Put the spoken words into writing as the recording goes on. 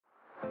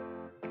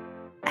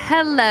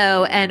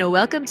Hello, and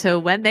welcome to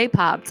When They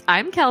Popped.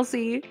 I'm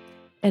Kelsey.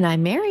 And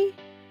I'm Mary.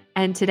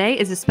 And today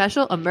is a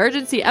special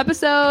emergency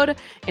episode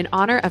in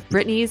honor of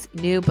Britney's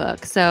new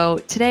book. So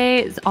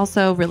today is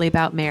also really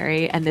about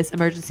Mary and this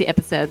emergency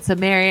episode. So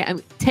Mary,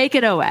 take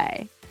it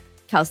away.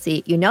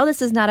 Kelsey, you know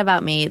this is not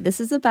about me. This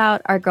is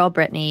about our girl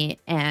Britney.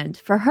 And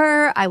for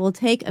her, I will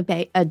take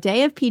a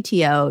day of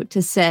PTO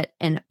to sit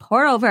and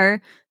pore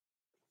over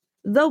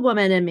the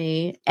woman in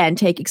me and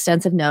take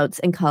extensive notes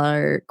and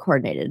color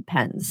coordinated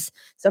pens.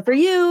 So for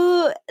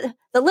you,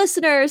 the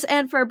listeners,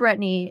 and for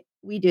Britney,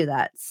 we do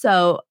that.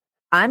 So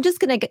I'm just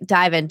going to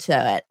dive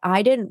into it.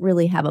 I didn't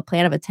really have a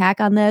plan of attack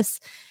on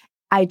this.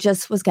 I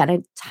just was going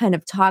to kind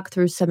of talk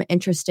through some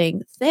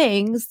interesting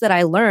things that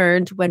I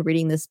learned when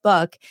reading this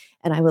book.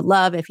 And I would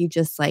love if you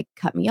just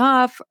cut me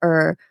off,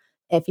 or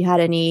if you had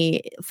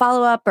any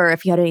follow-up, or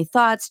if you had any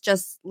thoughts,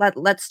 just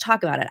let's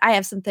talk about it. I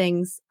have some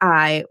things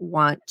I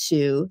want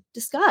to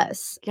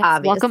discuss. Yes,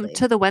 obviously. Welcome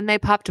to the When They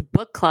Popped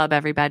book club,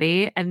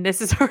 everybody. And this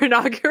is our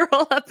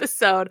inaugural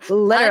episode.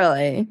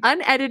 Literally.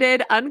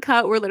 Unedited,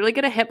 uncut. We're literally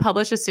going to hit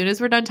publish as soon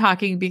as we're done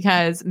talking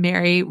because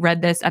Mary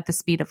read this at the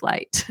speed of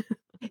light.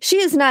 She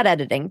is not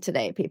editing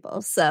today,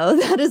 people. So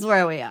that is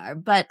where we are.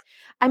 But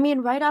I mean,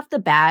 right off the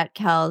bat,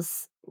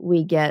 Kels,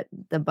 we get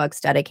the book's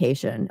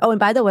dedication. Oh, and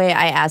by the way,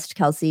 I asked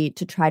Kelsey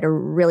to try to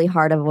really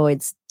hard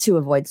avoid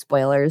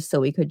spoilers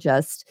so I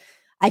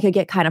could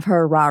get kind of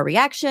her raw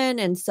reaction.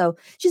 And so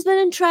she's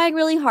been trying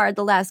really hard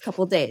the last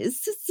couple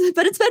days,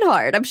 but it's been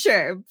hard, I'm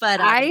sure.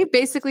 But I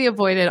basically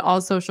avoided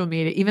all social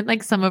media,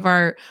 even some of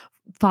our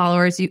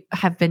followers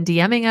have been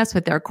DMing us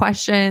with their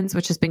questions,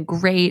 which has been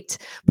great.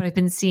 But I've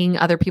been seeing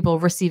other people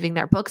receiving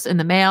their books in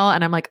the mail.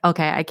 And I'm like,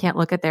 okay, I can't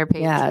look at their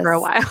page for a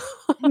while.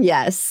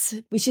 Yes,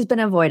 she's been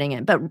avoiding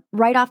it. But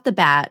right off the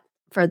bat,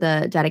 for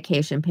the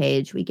dedication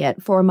page, we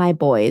get "For my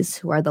boys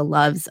who are the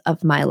loves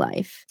of my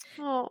life."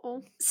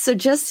 Oh. So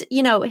just,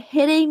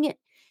 hitting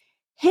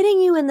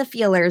you in the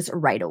feelers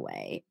right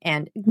away,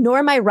 and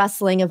ignore my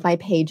rustling of my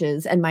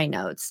pages and my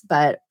notes,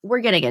 but we're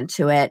getting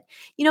into it.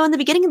 In the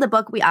beginning of the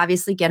book, we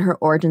obviously get her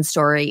origin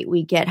story.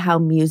 We get how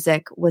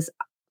music was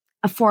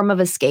a form of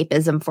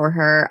escapism for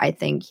her. I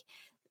think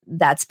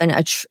that's been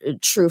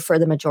true for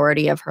the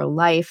majority of her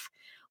life.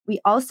 We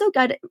also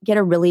get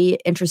a really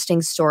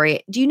interesting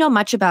story. Do you know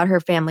much about her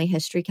family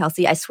history,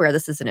 Kelsey? I swear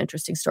this is an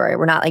interesting story.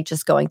 We're not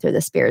just going through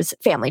the Spears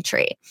family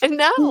tree.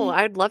 No,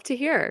 I'd love to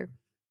hear.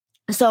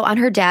 So on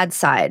her dad's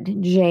side,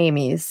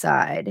 Jamie's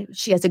side,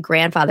 she has a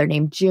grandfather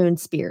named June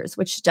Spears,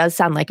 which does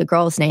sound like a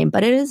girl's name,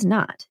 but it is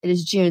not. It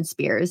is June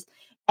Spears.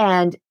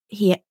 And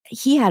he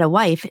had a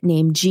wife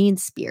named Jean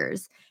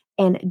Spears.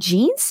 And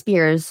Jean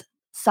Spears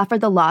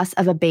suffered the loss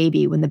of a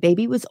baby when the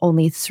baby was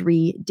only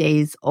 3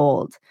 days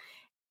old.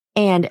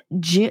 And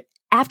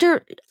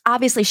after,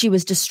 obviously, she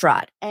was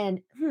distraught.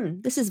 And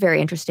this is very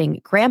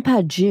interesting.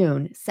 Grandpa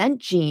June sent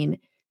Jean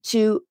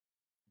to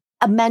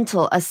a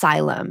mental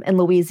asylum in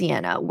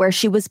Louisiana, where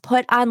she was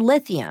put on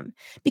lithium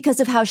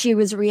because of how she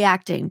was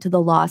reacting to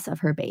the loss of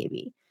her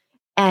baby.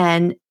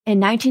 And in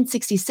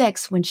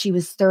 1966, when she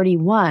was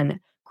 31,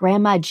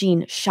 Grandma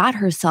Jean shot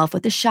herself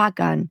with a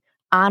shotgun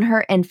on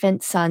her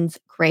infant son's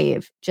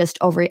grave just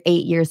over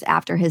 8 years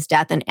after his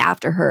death and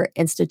after her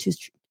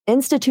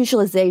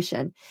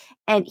institutionalization.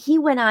 And he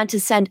went on to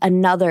send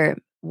another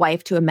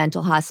wife to a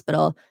mental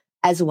hospital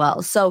as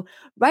well. So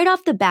right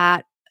off the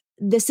bat,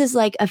 this is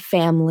like a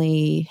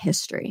family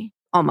history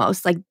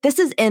almost. This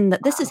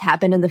has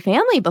happened in the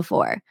family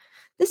before.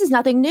 This is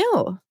nothing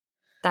new.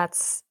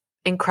 That's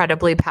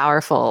incredibly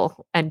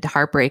powerful and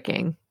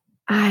heartbreaking.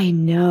 I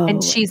know.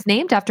 And she's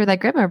named after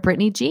that grandma,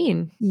 Britney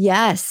Jean.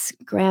 Yes,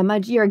 Grandma,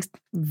 you're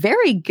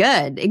very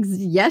good.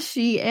 Yes,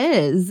 she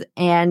is.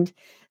 And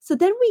so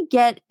then we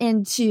get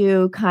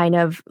into kind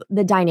of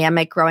the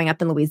dynamic growing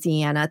up in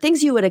Louisiana,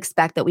 things you would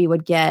expect that we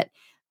would get.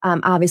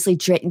 Obviously,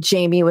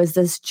 Jamie was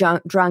this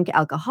drunk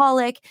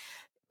alcoholic.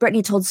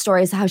 Britney told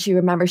stories how she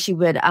remembers she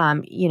would,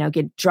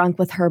 get drunk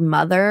with her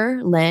mother,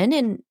 Lynn,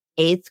 in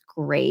 8th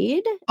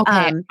grade.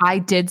 Okay, I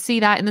did see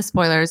that in the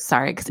spoilers.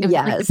 Sorry, because it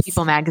was the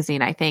People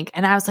magazine, I think.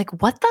 And I was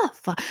like, what the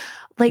fuck?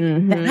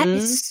 That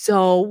is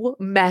so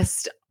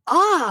messed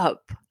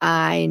up.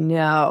 I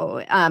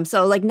know.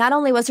 So not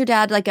only was her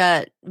dad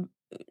a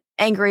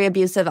angry,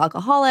 abusive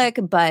alcoholic,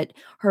 but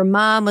her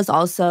mom was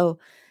also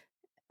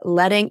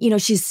letting,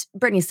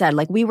 Britney said,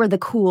 we were the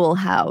cool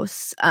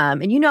house.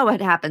 And you know what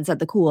happens at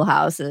the cool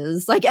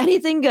houses,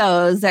 anything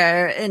goes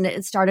there. And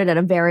it started at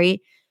a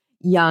very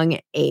young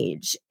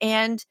age.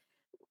 And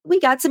we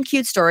got some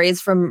cute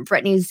stories from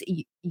Britney's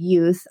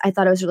youth. I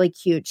thought it was really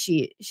cute.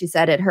 She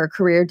said at her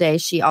career day,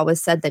 she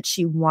always said that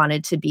she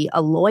wanted to be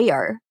a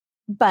lawyer,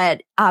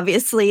 but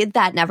obviously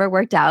that never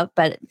worked out.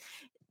 But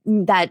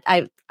that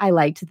I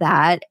liked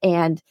that.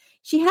 And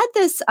she had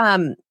this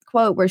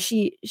quote where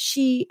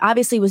she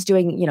obviously was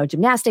doing,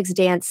 gymnastics,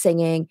 dance,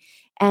 singing,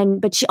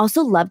 but she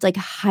also loved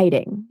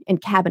hiding in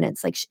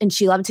cabinets, and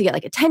she loved to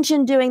get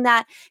attention doing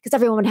that because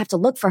everyone would have to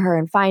look for her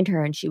and find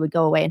her, and she would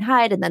go away and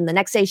hide. And then the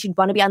next day she'd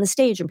want to be on the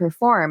stage and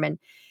perform. And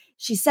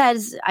She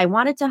says, I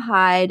wanted to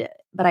hide,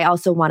 but I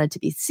also wanted to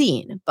be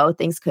seen. Both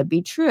things could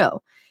be true.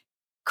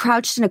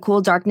 Crouched in a cool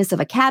darkness of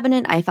a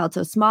cabinet, I felt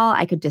so small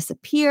I could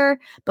disappear.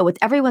 But with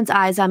everyone's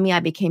eyes on me,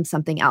 I became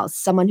something else,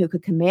 someone who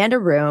could command a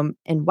room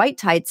in white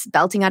tights,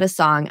 belting out a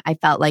song. I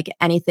felt like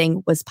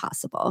anything was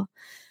possible.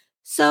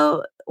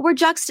 So we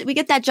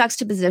get that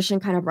juxtaposition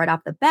kind of right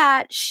off the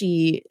bat.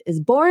 She is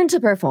born to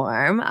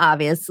perform,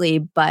 obviously,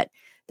 but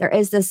there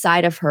is this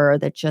side of her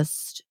that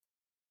just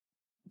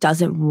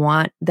doesn't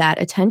want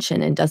that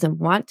attention and doesn't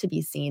want to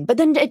be seen. But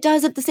then it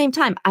does at the same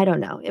time. I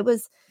don't know. It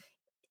was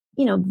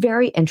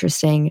very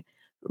interesting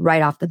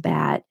right off the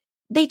bat.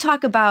 They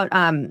talk about,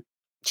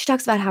 she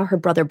talks about how her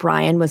brother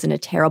Brian was in a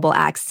terrible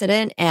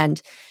accident. And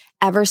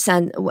ever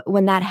since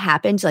when that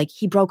happened, like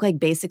he broke like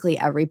basically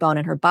every bone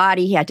in her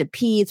body. He had to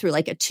pee through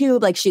like a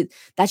tube. Like she's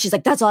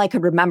like, that's all I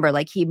could remember.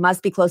 Like he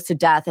must be close to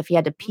death if he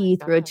had to pee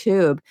through a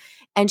tube.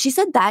 And she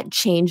said that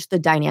changed the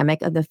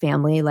dynamic of the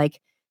family like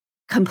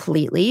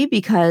completely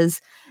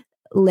because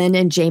Lynn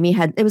and Jamie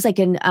it was like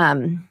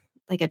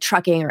like a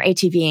trucking or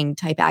ATVing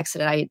type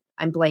accident.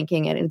 I'm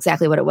blanking at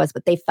exactly what it was,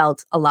 but they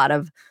felt a lot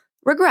of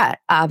regret,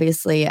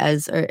 obviously,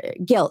 or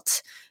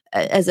guilt,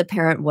 as a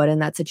parent would in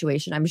that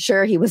situation. I'm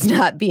sure he was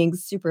not being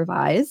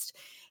supervised.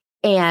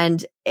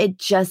 And it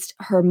just,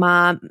 her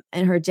mom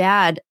and her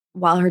dad,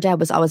 while her dad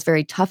was always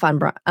very tough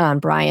on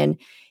Brian,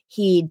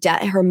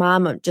 her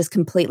mom just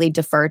completely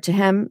deferred to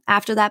him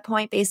after that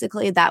point.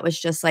 Basically, that was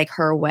just like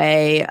her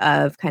way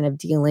of kind of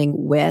dealing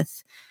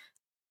with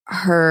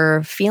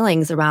her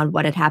feelings around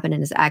what had happened in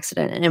his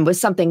accident. And it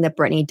was something that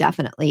Britney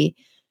definitely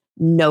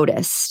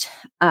noticed.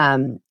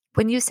 When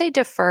you say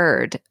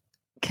deferred,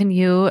 can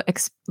you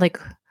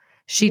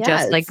she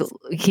just like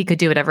he could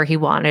do whatever he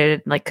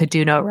wanted, like could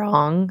do no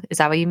wrong? Is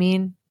that what you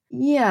mean?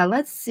 Yeah,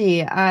 let's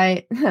see.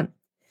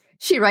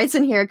 She writes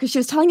in here because she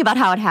was telling about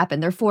how it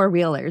happened. They're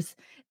four-wheelers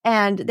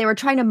and they were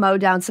trying to mow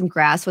down some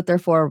grass with their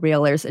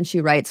four-wheelers. And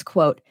she writes,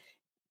 quote,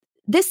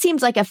 this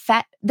seems like a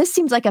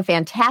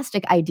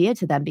fantastic idea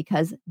to them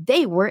because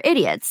they were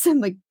idiots. I'm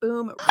like,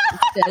 boom,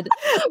 roasted.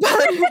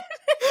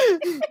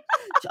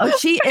 Oh,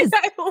 she is.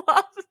 I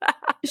love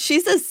that.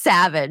 She's a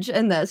savage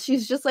in this.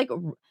 She's just like,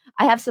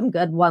 I have some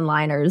good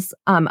one-liners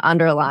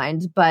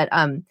underlined, but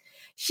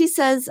she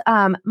says,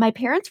 my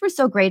parents were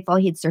so grateful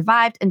he'd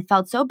survived and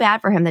felt so bad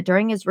for him that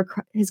during his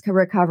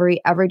recovery,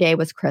 every day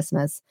was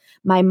Christmas.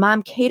 My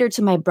mom catered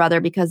to my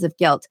brother because of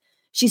guilt.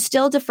 She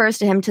still defers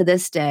to him to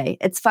this day.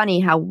 It's funny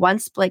how one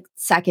split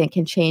second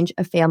can change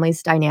a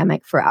family's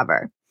dynamic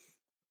forever.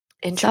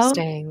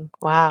 Interesting.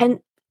 Wow.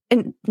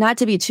 And not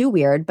to be too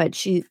weird, but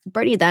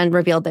Britney then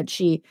revealed that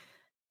she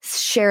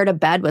shared a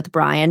bed with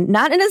Brian,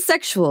 not in a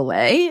sexual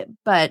way,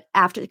 but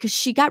because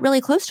she got really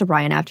close to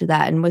Brian after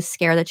that and was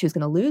scared that she was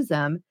going to lose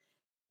him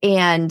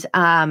and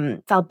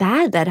felt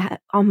bad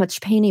that how much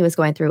pain he was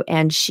going through.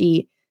 And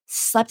she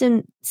slept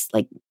in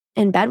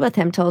bed with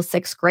him till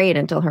 6th grade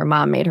until her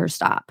mom made her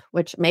stop,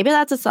 which maybe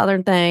that's a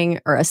Southern thing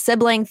or a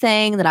sibling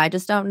thing that I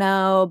just don't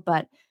know,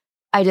 but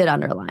I did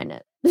underline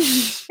it.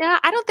 Yeah,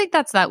 I don't think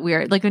that's that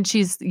weird. Like when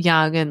she's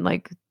young and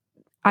like,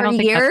 I don't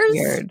think that's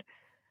weird.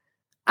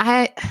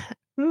 I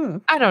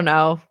don't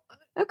know.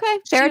 Okay,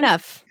 fair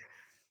enough.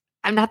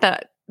 I'm not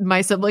that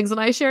my siblings and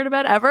I shared a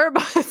bed ever,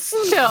 but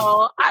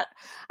still,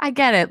 I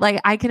get it. Like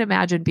I can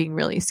imagine being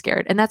really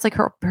scared, and that's like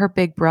her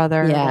big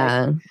brother.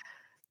 Yeah. Like,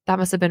 that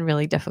must have been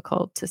really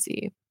difficult to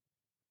see.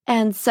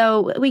 And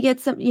so we get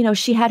some,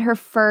 she had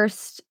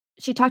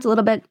she talked a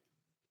little bit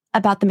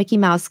about the Mickey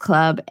Mouse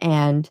Club.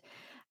 And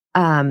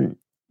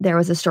there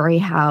was a story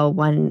how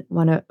one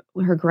of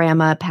her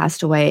grandma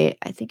passed away.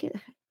 I think it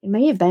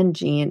may have been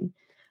Jean.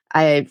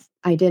 I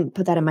didn't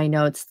put that in my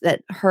notes,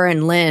 that her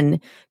and Lynn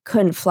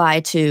couldn't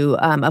fly to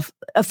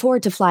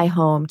afford to fly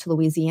home to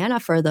Louisiana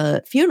for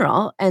the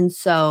funeral. And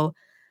so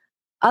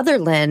other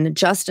Lynn,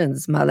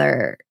 Justin's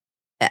mother,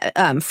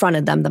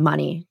 fronted them the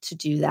money to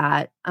do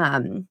that.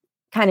 Kind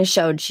of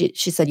showed, she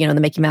said, the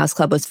Mickey Mouse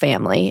Club was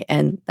family.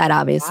 And that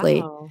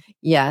obviously,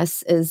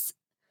 yes,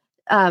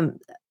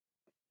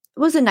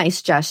 was a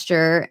nice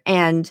gesture.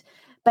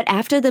 But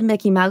after the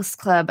Mickey Mouse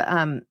Club,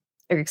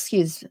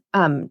 excuse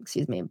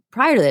me,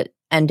 prior to the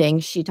ending,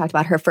 she talked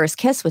about her first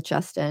kiss with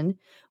Justin,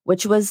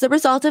 which was the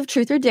result of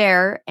Truth or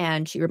Dare.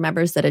 And she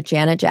remembers that a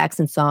Janet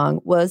Jackson song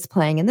was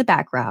playing in the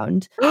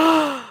background.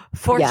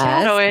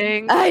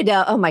 Foreshadowing. Yes. I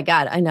know. Oh my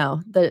God. I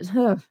know.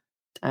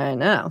 I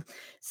know.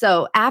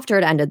 So after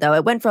it ended, though,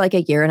 it went for like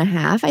 1.5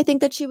 years, I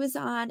think, that she was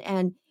on.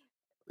 And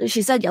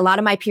she said a lot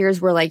of my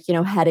peers were like,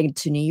 headed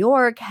to New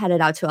York,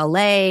 headed out to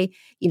LA,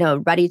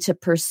 ready to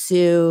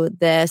pursue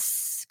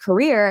this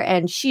career.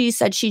 And she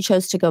said she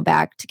chose to go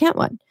back to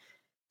Kentwood.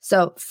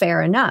 So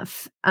fair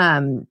enough.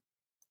 And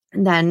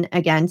then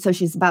again, so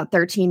she's about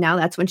 13 now.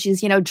 That's when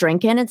she's,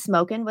 drinking and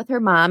smoking with her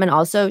mom. And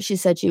also she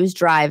said she was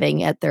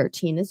driving at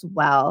 13 as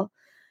well.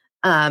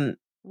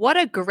 What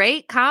a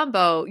great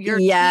combo. Your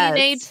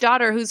teenage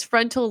daughter whose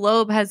frontal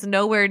lobe has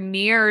nowhere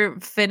near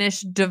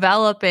finished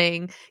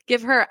developing,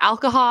 give her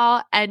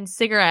alcohol and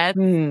cigarettes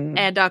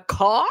and a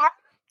car.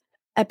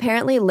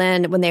 apparently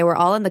Lynn, when they were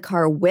all in the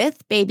car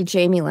with baby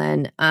Jamie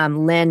Lynn,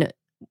 Lynn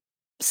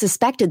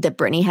suspected that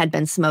Britney had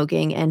been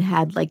smoking and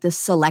had like this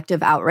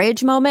selective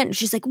outrage moment. And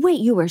she's like, wait,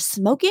 you were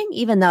smoking?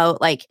 Even though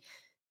like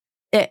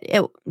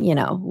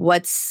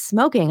what's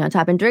smoking on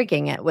top and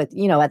drinking it with,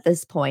 at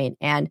this point.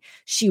 And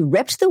she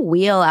ripped the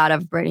wheel out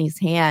of Britney's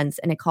hands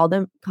and it caused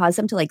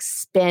them to like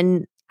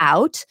spin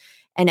out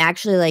and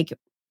actually like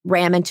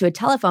ram into a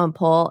telephone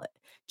pole.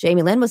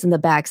 Jamie Lynn was in the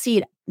back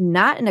seat,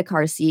 not in a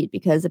car seat,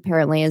 because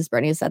apparently, as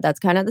Britney said, that's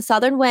kind of the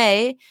Southern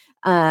way,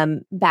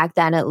 back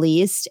then at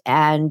least.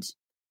 And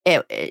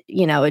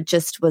it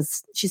just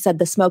was, she said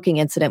the smoking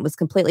incident was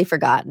completely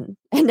forgotten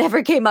and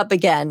never came up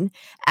again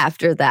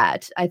after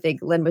that. I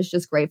think Lynn was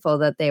just grateful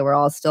that they were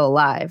all still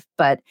alive,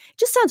 but it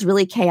just sounds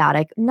really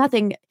chaotic.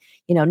 Nothing,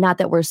 not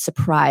that we're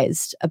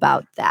surprised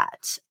about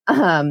that.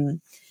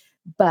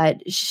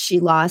 But she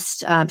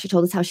lost, she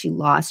told us how she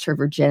lost her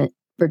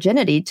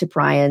virginity to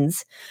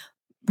Brian's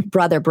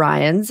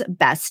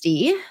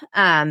bestie.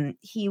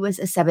 He was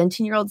a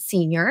 17-year-old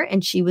senior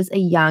and she was a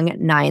young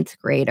ninth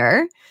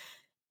grader.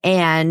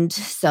 And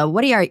so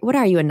what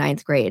are you in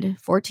ninth grade?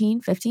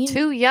 14, 15?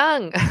 Too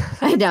young.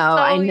 I know.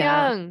 So I know.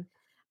 young.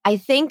 I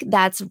think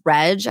that's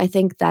Reg. I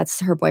think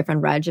that's her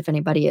boyfriend, Reg, if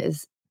anybody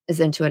is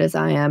into it as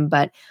I am.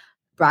 But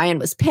Brian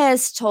was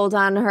pissed, told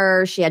on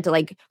her. She had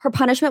to her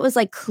punishment was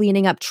like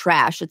cleaning up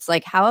trash. It's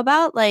like, how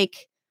about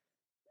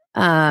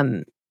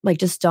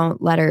just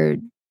don't let her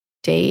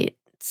date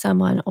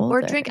someone older.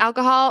 Or drink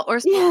alcohol or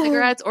smoke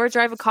cigarettes or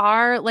drive a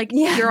car.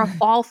 You're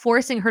all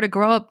forcing her to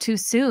grow up too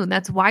soon.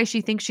 That's why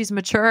she thinks she's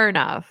mature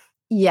enough.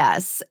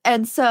 Yes.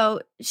 And so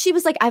she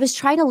was like, I was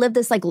trying to live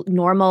this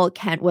normal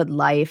Kentwood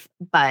life,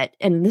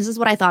 and this is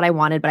what I thought I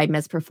wanted, but I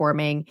missed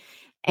performing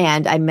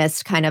and I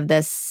missed kind of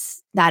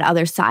that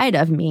other side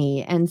of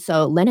me. And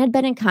so Lynn had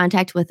been in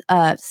contact with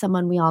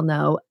someone we all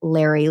know,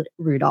 Larry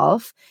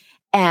Rudolph.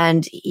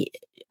 And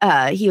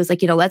he was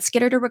like, let's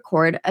get her to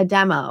record a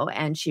demo.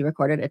 And she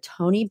recorded a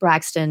Toni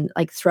Braxton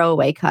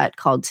throwaway cut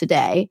called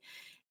Today.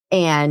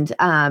 And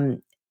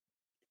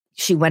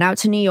she went out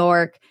to New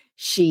York.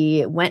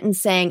 She went and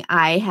sang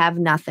I Have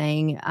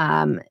Nothing,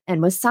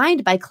 and was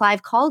signed by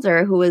Clive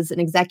Calder, who was an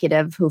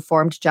executive who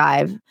formed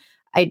Jive.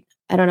 I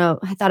don't know.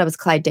 I thought it was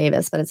Clyde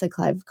Davis, but it's a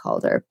Clive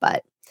Calder.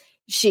 But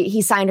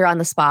he signed her on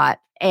the spot.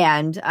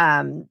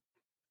 And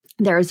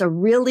there's a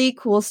really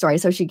cool story.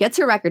 So she gets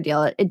her record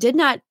deal. It did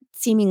not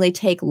seemingly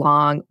take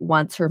long.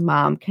 Once her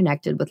mom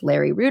connected with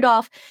Larry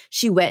Rudolph,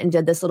 she went and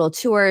did this little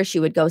tour. She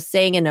would go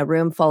sing in a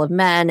room full of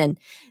men and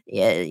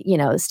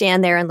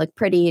stand there and look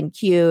pretty and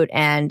cute,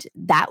 and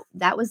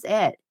that was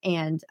it.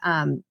 And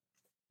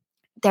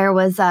there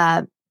was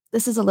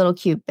this is a little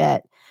cute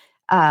bit.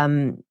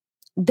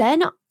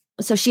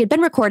 So she had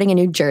been recording in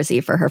New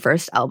Jersey for her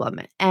first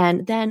album,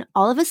 and then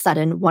all of a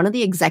sudden one of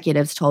the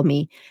executives told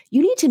me,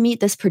 you need to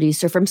meet this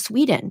producer from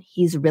Sweden.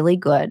 He's really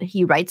good.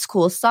 He writes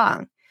cool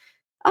songs.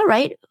 All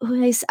right,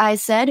 I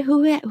said,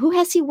 who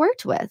has he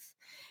worked with?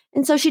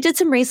 And so she did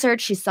some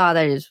research. She saw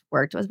that he's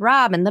worked with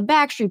Rob and the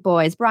Backstreet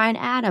Boys, Bryan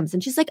Adams.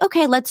 And she's like,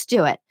 okay, let's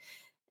do it.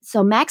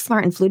 So Max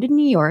Martin flew to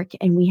New York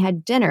and we had a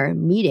dinner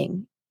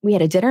meeting,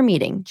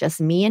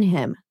 just me and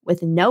him,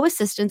 with no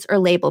assistants or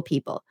label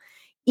people.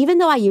 Even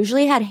though I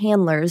usually had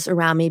handlers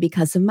around me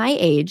because of my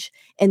age,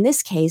 in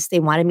this case,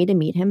 they wanted me to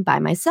meet him by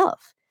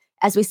myself.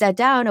 As we sat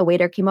down, a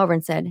waiter came over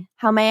and said,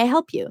 how may I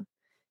help you?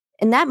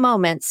 In that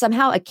moment,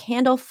 somehow a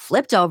candle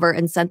flipped over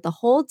and sent the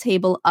whole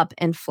table up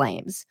in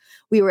flames.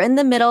 We were in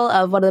the middle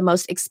of one of the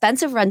most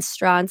expensive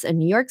restaurants in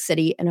New York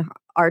City, and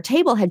our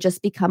table had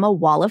just become a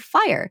wall of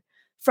fire.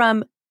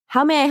 From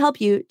how may I help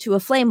you to a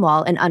flame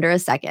wall in under a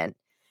second.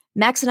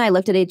 Max and I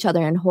looked at each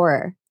other in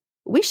horror.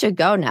 We should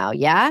go now,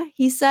 yeah?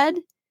 He said.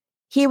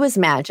 He was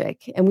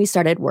magic, and we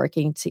started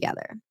working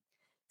together.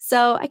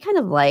 So I kind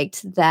of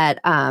liked that.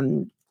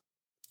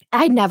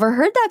 I'd never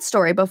heard that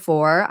story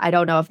before. I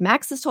don't know if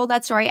Max has told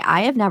that story.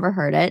 I have never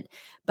heard it,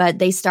 but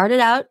they started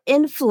out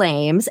in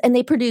flames and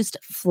they produced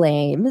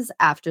flames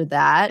after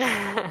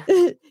that.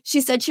 She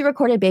said she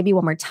recorded Baby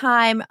One More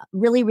Time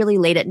really, really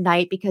late at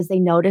night because they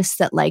noticed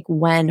that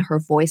when her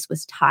voice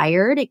was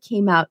tired, it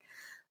came out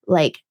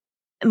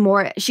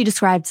more, she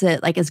describes it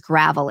as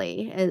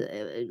gravelly,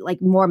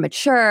 more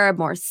mature,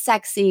 more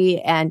sexy.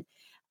 And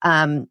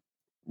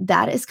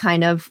that is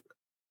kind of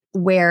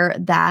where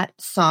that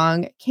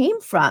song came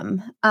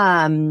from.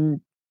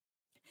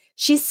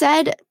 She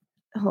said,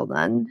 hold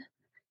on,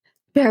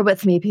 bear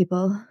with me,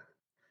 people.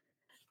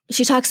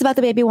 She talks about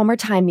the Baby One More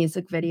Time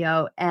music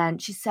video,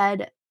 and she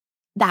said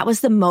that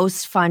was the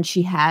most fun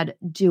she had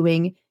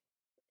doing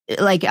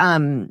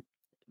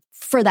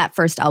for that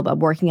first album,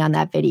 working on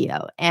that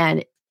video.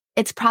 And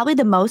it's probably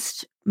the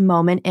most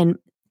moment in,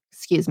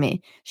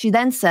 she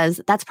then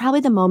says, that's probably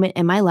the moment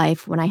in my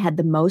life when I had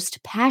the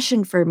most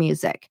passion for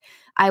music.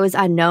 I was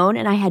unknown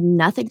and I had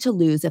nothing to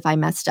lose if I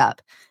messed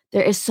up.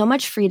 There is so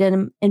much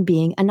freedom in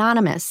being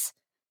anonymous.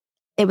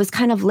 It was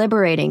kind of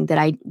liberating that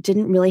I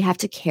didn't really have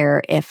to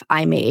care if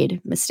I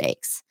made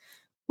mistakes,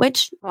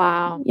 which,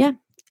 wow. Yeah,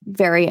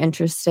 very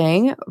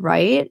interesting,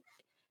 right?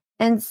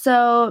 And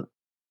so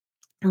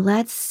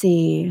Let's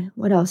see.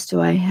 What else do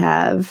I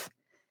have?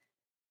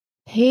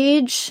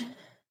 Page.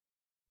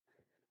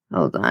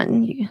 Hold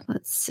on.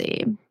 Let's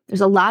see.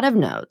 There's a lot of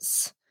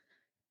notes.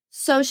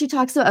 So she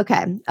talks about,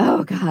 okay.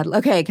 Oh, God.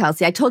 Okay,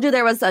 Kelsey. I told you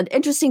there was an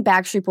interesting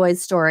Backstreet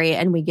Boys story,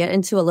 and we get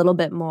into a little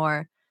bit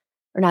more,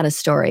 or not a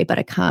story, but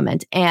a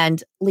comment.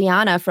 And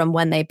Liana from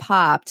When They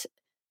Popped,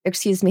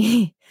 excuse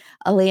me,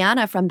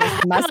 Liana from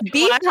This Must Like,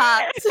 Be what?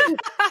 Popped.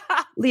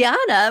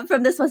 Liana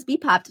from This Must Be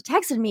Popped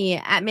texted me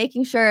at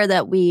making sure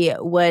that we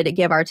would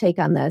give our take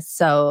on this.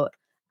 So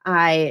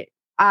I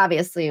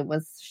obviously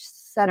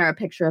sent her a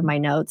picture of my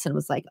notes and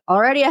was like,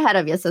 already ahead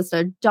of you,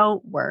 sister.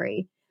 Don't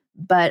worry.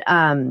 But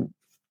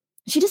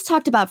she just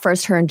talked about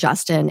first her and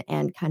Justin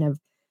and kind of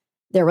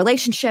their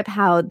relationship,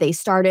 how they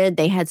started.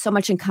 They had so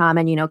much in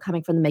common,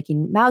 coming from the Mickey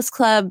Mouse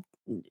Club,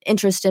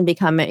 interest in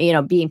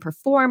becoming, being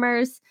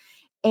performers.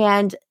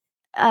 And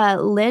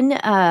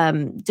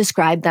Lynn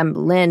described them,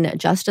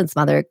 Justin's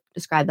mother,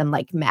 described them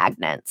like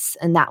magnets.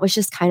 And that was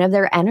just kind of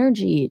their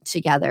energy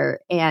together.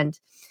 And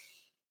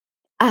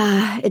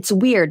it's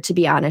weird, to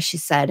be honest, she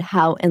said,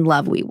 how in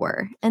love we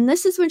were. And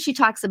this is when she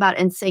talks about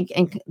NSYNC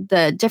and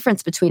the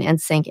difference between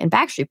NSYNC and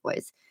Backstreet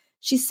Boys.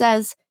 She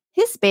says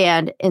his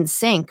band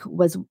NSYNC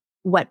was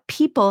what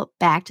people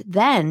back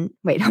then.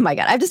 Wait, oh my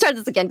God, I have to start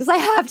this again because I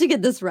have to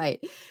get this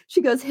right.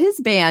 She goes, his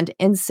band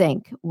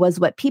NSYNC was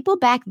what people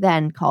back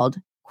then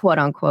called, quote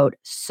unquote,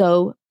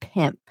 so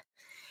pimp.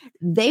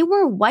 They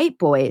were white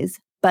boys,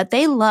 but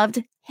they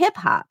loved hip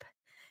hop.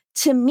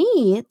 To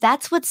me,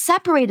 that's what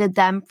separated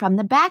them from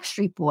the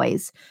Backstreet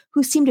Boys,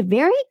 who seemed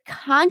very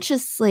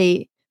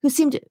consciously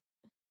to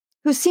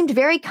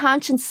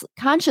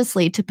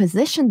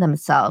position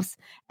themselves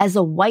as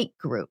a white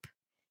group.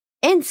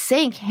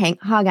 NSYNC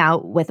hung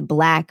out with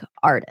Black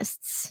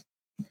artists.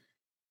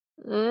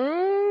 What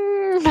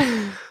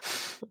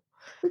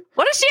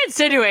is she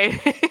insinuating?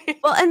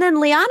 Well, and then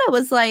Liana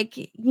was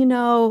like,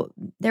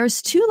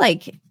 there's two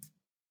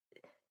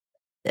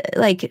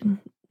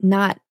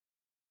not.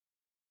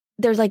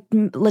 There's like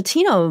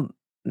Latino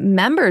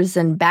members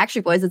in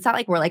Backstreet Boys. It's not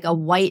like we're like a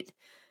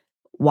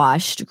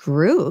whitewashed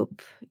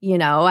group,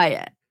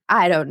 I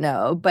don't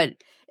know, but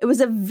it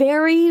was a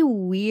very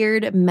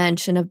weird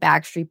mention of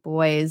Backstreet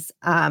Boys.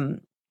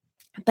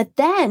 But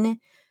then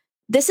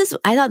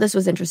I thought this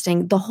was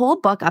interesting. The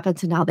whole book up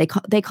until now,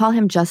 they call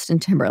him Justin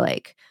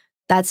Timberlake.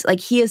 That's like,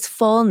 he is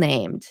full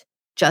named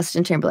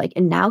Justin Timberlake.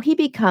 And now he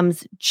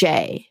becomes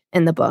Jay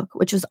in the book,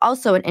 which was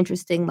also an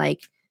interesting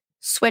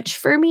switch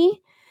for me.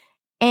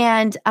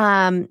 And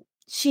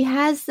she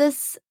has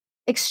this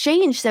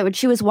exchange that when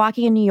she was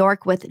walking in New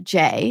York with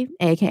Jay,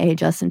 aka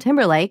Justin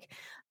Timberlake,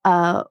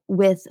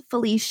 with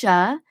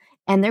Felicia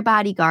and their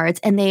bodyguards,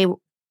 and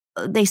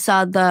they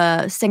saw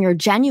the singer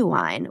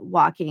Genuine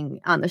walking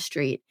on the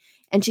street.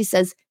 And she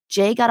says,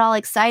 Jay got all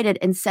excited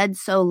and said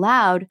so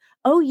loud,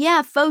 "Oh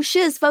yeah, faux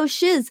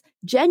shiz,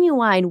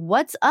 Genuine,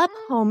 what's up,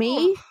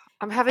 homie?"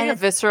 I'm having a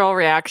visceral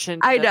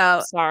reaction to I this. know.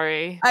 I'm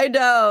sorry. I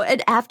know.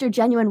 And after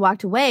Genuine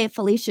walked away,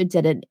 Felicia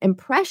did an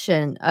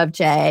impression of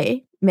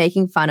Jay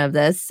making fun of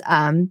this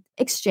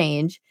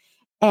exchange.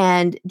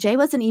 And Jay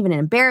wasn't even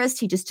embarrassed.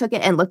 He just took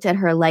it and looked at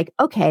her like,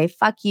 okay,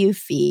 fuck you,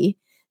 Fee.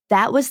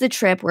 That was the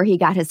trip where he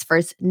got his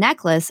first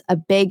necklace, a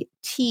big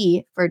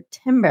T for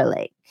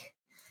Timberlake.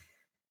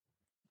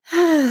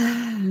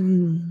 That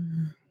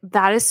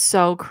is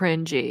so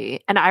cringy.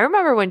 And I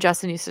remember when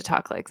Justin used to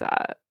talk like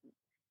that.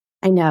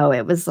 I know.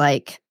 It was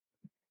like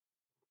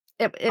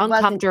it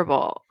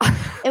uncomfortable.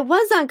 It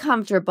was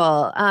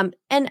uncomfortable.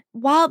 And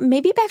while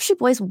maybe Backstreet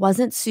Boys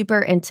wasn't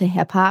super into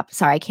hip hop,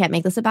 sorry, I can't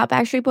make this about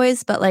Backstreet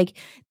Boys, but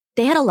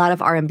they had a lot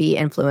of R&B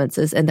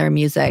influences in their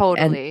music,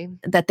 totally,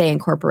 and that they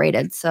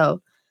incorporated.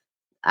 So,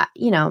 I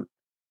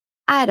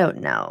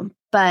don't know,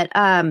 but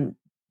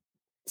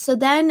so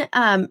then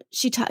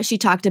she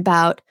talked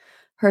about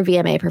her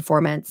VMA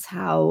performance,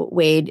 how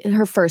Wade,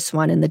 her first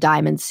one in the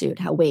diamond suit,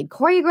 how Wade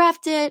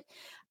choreographed it.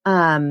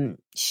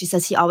 She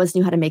says he always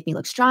knew how to make me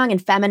look strong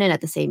and feminine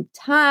at the same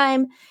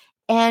time.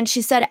 And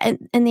she said,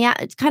 and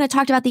kind of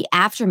talked about the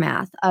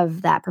aftermath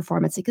of that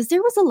performance, because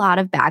there was a lot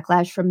of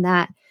backlash from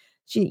that.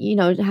 She,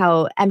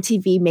 how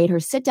MTV made her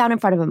sit down in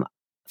front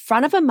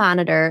of a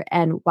monitor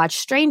and watch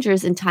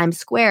strangers in Times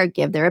Square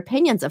give their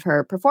opinions of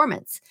her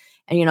performance.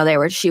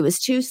 And, she was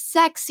too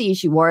sexy.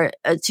 She wore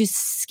a too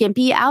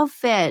skimpy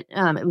outfit.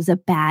 It was a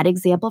bad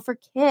example for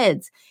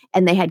kids.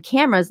 And they had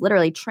cameras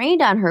literally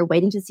trained on her,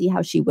 waiting to see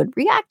how she would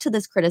react to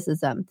this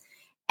criticism.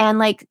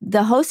 And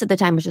the host at the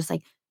time was just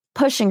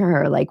pushing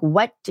her,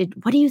 what do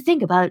you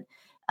think about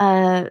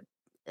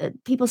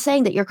people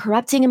saying that you're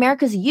corrupting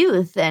America's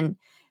youth? And,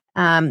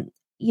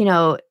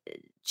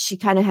 she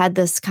kind of had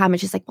this comment.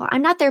 She's like, well,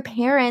 I'm not their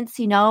parents.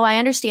 I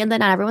understand that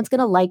not everyone's going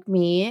to like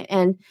me.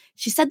 And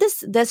she said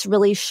this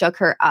really shook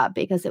her up,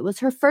 because it was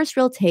her first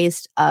real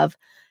taste of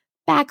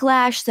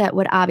backlash that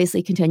would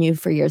obviously continue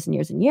for years and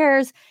years and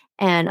years.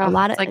 And a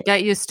lot of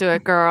get used to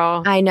it,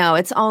 girl. I know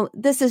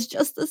this is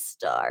just the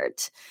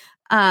start.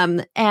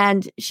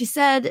 And she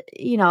said,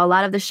 a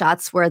lot of the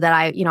shots were that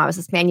I was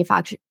this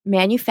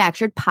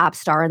manufactured pop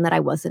star and that I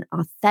wasn't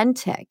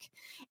authentic.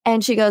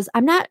 And she goes,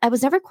 I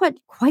was never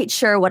quite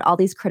sure what all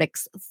these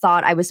critics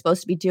thought I was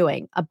supposed to be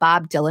doing. A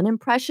Bob Dylan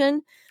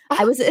impression.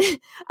 I was a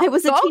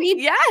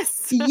teenage.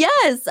 Yes.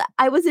 Yes.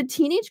 I was a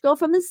teenage girl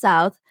from the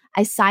South.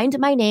 I signed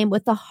my name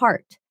with a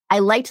heart. I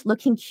liked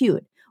looking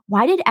cute.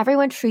 Why did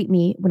everyone treat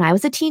me when I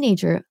was a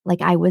teenager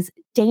like I was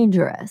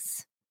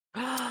dangerous?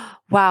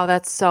 Wow,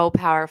 that's so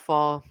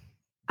powerful.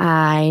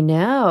 I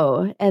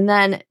know. And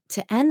then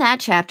to end that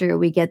chapter,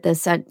 we get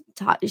this,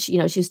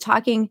 she's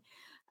talking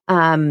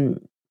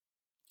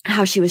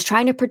how she was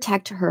trying to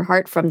protect her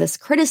heart from this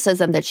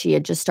criticism that she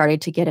had just started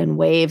to get in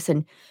waves.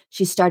 And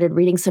she started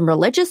reading some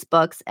religious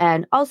books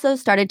and also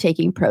started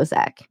taking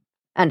Prozac.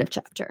 End of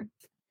chapter.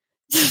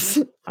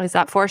 Is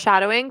that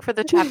foreshadowing for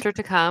the chapter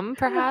to come,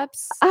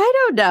 perhaps? I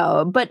don't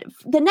know. But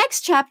the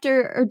next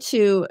chapter or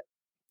two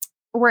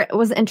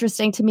was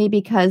interesting to me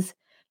because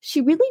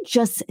she really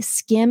just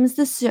skims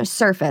the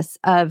surface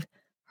of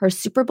her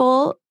Super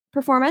Bowl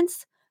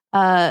performance,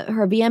 her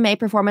VMA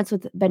performance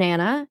with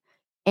Banana,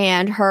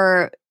 and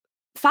her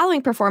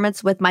following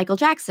performance with Michael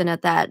Jackson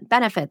at that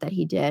benefit that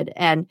he did.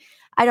 And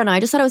I don't know, I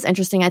just thought it was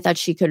interesting. I thought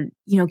she could,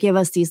 give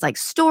us these like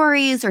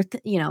stories or,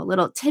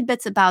 little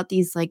tidbits about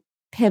these like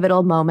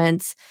pivotal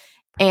moments,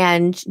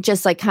 and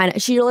just like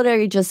she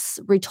literally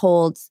just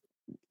retold,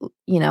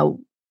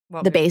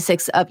 the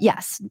basics of,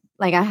 yes,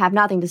 like I have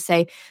nothing to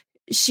say.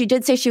 She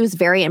did say she was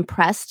very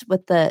impressed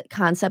with the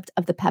concept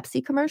of the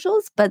Pepsi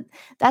commercials, but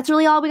that's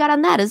really all we got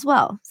on that as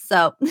well.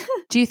 So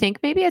do you think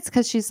maybe it's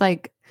because she's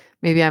like,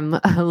 maybe I'm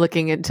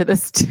looking into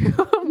this too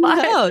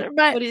much,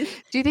 but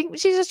do you think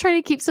she's just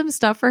trying to keep some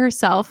stuff for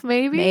herself?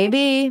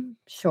 Maybe,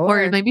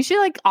 sure. Or maybe she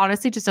like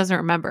honestly just doesn't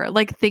remember.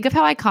 Like, think of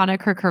how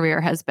iconic her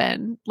career has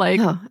been. Like,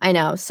 oh, I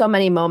know, so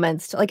many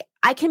moments. Like,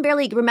 I can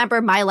barely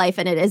remember my life,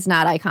 and it is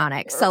not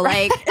iconic. So,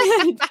 like,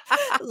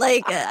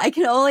 I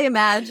can only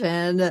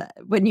imagine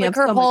when you like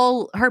have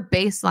her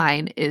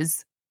baseline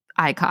is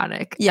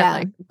iconic. Yeah,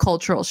 and, like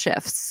cultural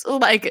shifts.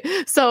 Like,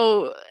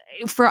 so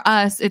for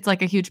us, it's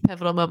like a huge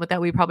pivotal moment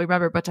that we probably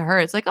remember, but to her,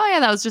 it's like, oh yeah,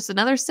 that was just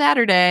another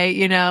Saturday,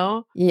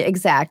 Yeah,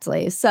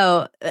 exactly.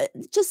 So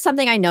just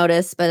something I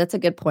noticed, but it's a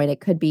good point.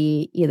 It could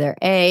be either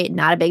A,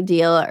 not a big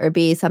deal, or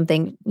B,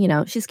 something,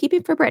 she's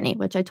keeping for Britney,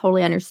 which I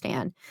totally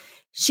understand.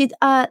 She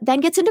then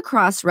gets into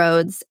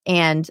Crossroads,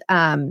 and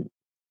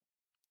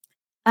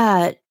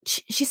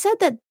she said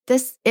that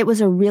it was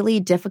a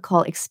really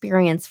difficult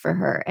experience for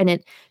her.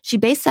 And she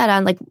based that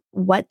on like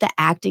what the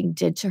acting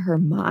did to her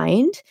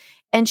mind.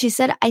 And she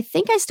said, I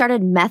think I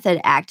started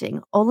method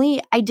acting,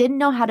 only I didn't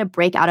know how to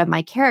break out of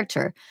my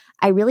character.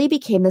 I really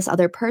became this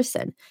other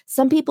person.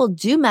 Some people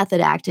do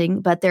method acting,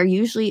 but they're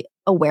usually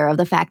aware of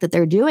the fact that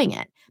they're doing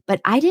it.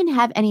 But I didn't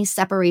have any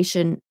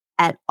separation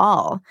at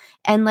all.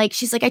 And like,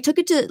 she's like, I took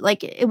it to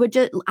like,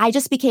 I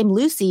just became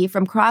Lucy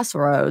from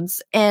Crossroads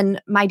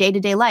in my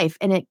day-to-day life.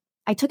 And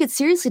I took it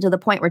seriously to the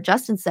point where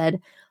Justin said,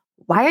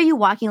 why are you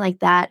walking like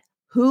that?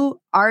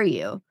 Who are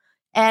you?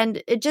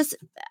 And it just,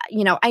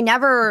 I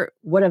never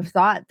would have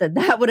thought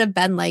that would have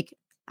been like,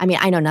 I mean,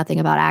 I know nothing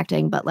about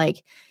acting, but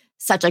like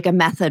such like a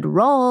method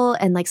role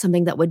and like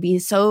something that would be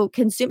so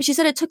consumed. She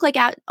said it took like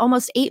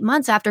almost 8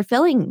 months after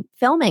filming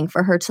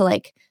for her to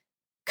like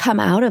come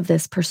out of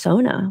this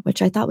persona,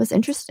 which I thought was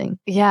interesting.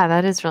 Yeah,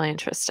 that is really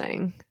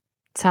interesting.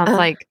 Sounds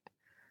like,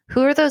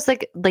 who are those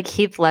like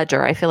Heath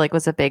Ledger, I feel like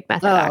was a big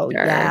method actor.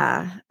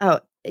 Yeah. Oh,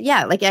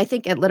 yeah. Like I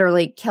think it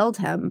literally killed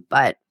him,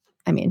 but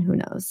I mean, who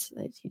knows?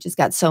 He just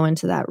got so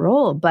into that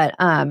role. But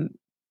I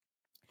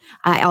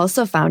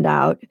also found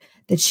out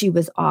that she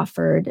was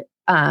offered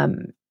a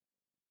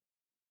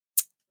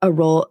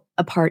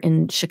part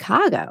in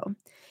Chicago.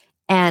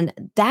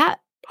 And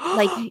that,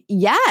 like,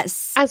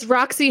 yes. As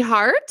Roxy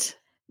Hart?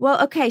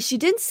 Well, okay, she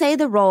didn't say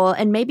the role,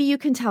 and maybe you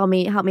can help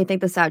me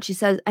think this out. She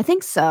says, I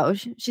think so.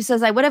 She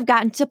says, I would have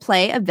gotten to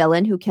play a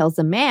villain who kills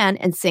a man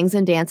and sings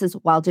and dances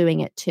while doing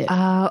it too.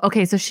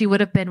 Okay, so she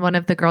would have been one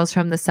of the girls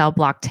from the Cell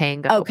Block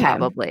Tango,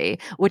 probably.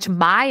 Which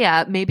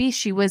Maya, maybe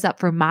she was up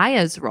for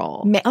Maya's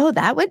role.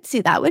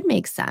 That would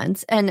make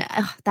sense. And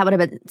that would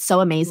have been so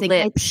amazing.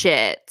 Lip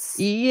shits.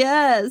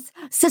 Yes.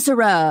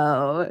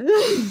 Cicero.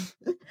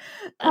 Lip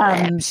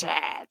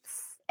shits.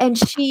 And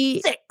she...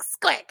 Six,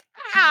 quick.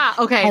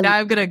 Okay, now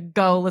I'm going to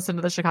go listen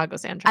to the Chicago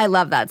soundtrack. I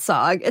love that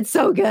song. It's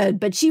so good.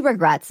 But she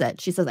regrets it.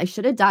 She says, I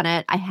should have done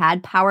it. I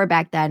had power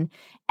back then.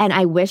 And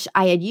I wish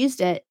I had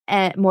used it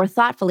more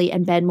thoughtfully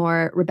and been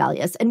more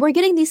rebellious. And we're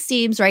getting these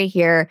themes right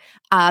here.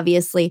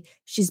 Obviously,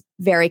 she's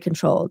very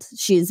controlled.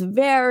 She's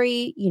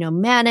very,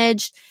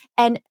 managed.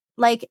 And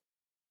like,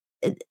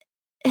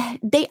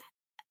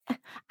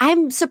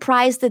 I'm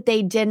surprised that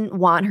they didn't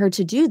want her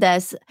to do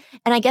this.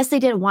 And I guess they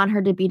didn't want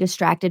her to be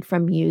distracted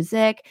from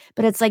music.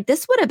 But it's like,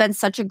 this would have been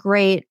such a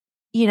great,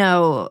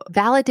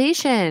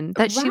 validation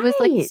that she was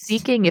like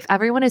seeking. If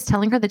everyone is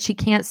telling her that she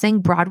can't sing,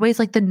 Broadway's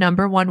like the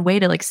number one way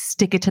to like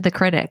stick it to the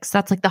critics.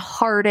 That's like the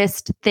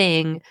hardest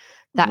thing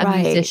that a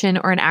musician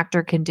or an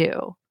actor can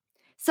do.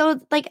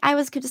 So like I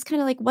was just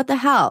kind of like, what the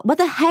hell? What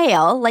the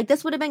hell? Like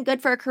this would have been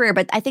good for her career,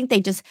 but I think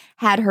they just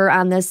had her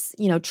on this,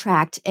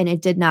 tract, and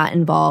it did not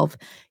involve,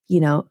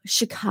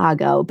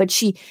 Chicago. But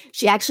she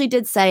actually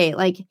did say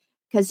like,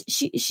 because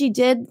she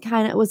did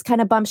was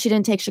kind of bummed she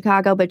didn't take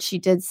Chicago, but she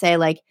did say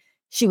like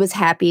she was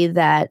happy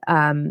that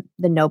the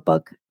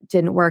Notebook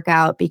didn't work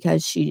out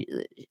because she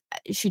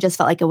just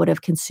felt like it would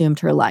have consumed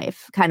her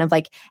life. Kind of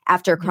like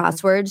after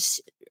crosswords.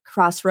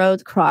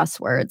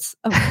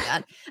 Oh my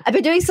God. I've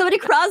been doing so many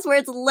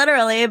crosswords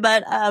literally,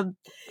 but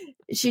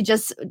she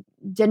just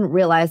didn't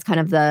realize kind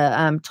of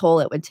the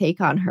toll it would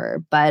take on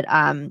her. But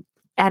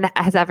and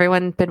has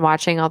everyone been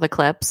watching all the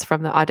clips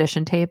from the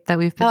audition tape that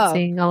we've been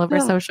seeing all over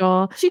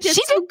social? She did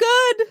so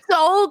good.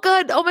 So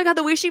good. Oh my God,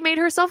 the way she made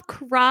herself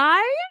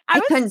cry. I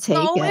couldn't was take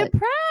so it.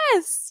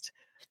 impressed.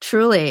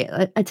 Truly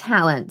a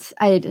talent.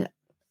 I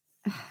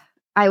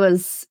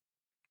was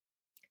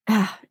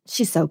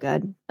she's so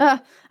good. I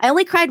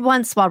only cried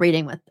once while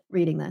reading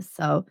this.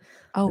 So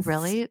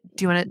really?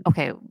 Do you want to?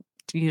 Okay,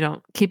 you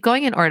don't keep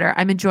going in order.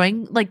 I'm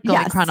enjoying like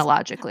going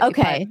chronologically.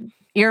 Okay,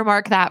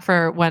 earmark that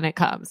for when it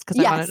comes because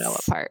I want to know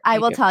what part. I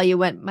will tell you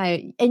when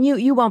and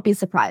you won't be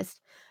surprised.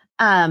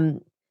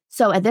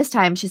 So at this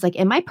time, she's like,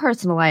 in my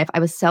personal life, I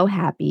was so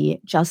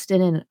happy.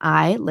 Justin and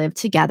I lived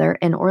together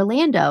in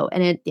Orlando,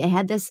 and it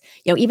had this,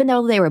 even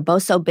though they were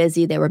both so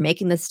busy, they were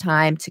making this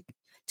time to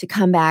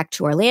come back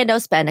to Orlando,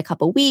 spend a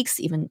couple weeks,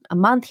 even a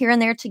month here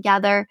and there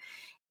together.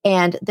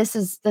 And this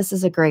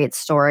is a great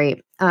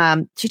story.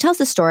 She tells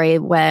the story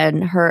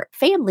when her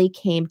family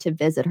came to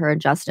visit her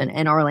and Justin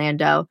in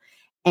Orlando,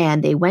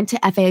 and they went to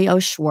FAO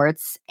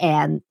Schwartz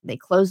and they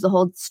closed the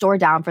whole store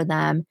down for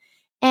them.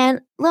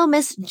 And little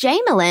Miss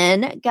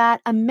Jamelyn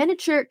got a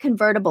miniature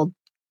convertible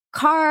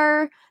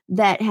car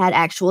that had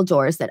actual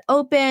doors that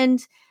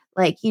opened,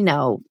 like,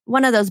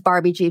 one of those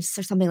Barbie Jeeps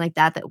or something like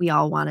that we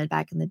all wanted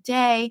back in the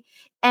day.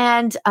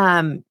 And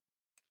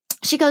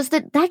she goes,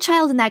 that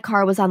child in that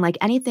car was unlike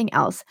anything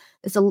else.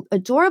 This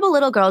adorable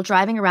little girl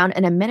driving around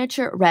in a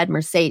miniature red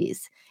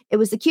Mercedes. It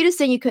was the cutest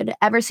thing you could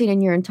ever seen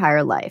in your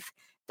entire life.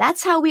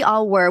 That's how we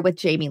all were with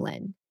Jamie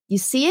Lynn. You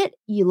see it,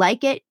 you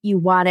like it, you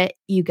want it,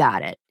 you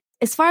got it.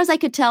 As far as I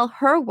could tell,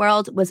 her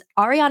world was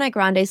Ariana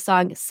Grande's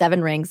song,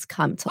 7 Rings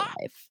Come to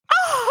Life.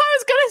 Oh, I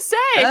was going to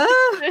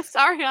say, this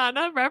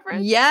Ariana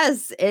reference.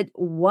 Yes, it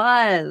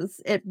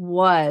was. It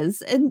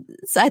was. And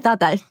so I thought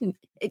that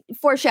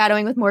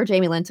foreshadowing with more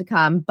Jamie Lynn to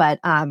come, but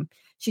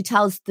she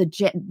tells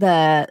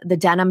the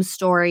denim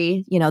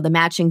story, the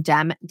matching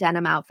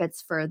denim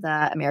outfits for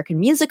the American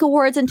Music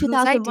Awards in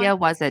 2001. Whose idea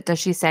was it? Does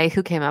she say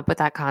who came up with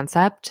that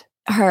concept?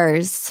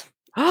 Hers.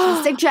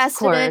 She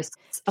suggested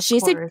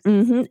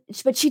it.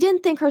 But she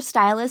didn't think her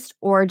stylist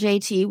or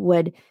JT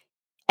would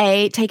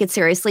A, take it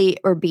seriously,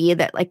 or B,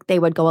 that like they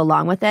would go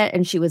along with it.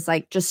 And she was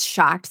like just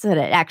shocked that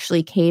it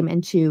actually came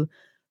into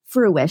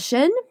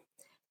fruition.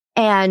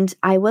 And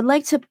I would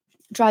like to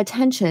draw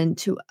attention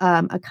to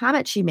a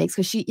comment she makes,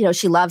 because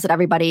she loves that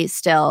everybody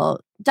still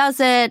does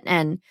it,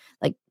 and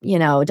like,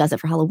 does it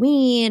for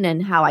Halloween,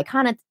 and how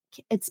iconic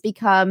it's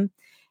become.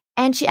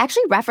 And she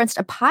actually referenced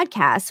a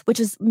podcast, which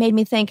has made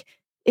me think,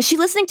 is she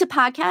listening to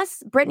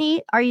podcasts?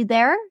 Britney, are you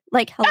there?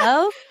 Like,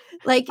 hello?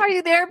 Like, are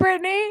you there,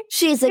 Britney?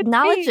 She's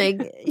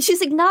acknowledging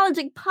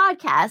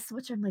podcasts,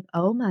 which I'm like,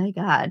 oh my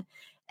God.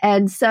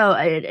 And so,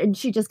 and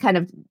she just kind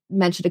of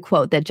mentioned a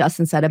quote that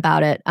Justin said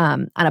about it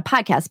on a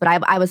podcast, but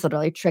I was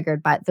literally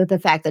triggered by the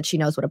fact that she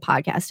knows what a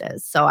podcast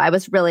is. So I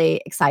was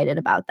really excited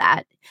about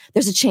that.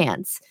 There's a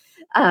chance.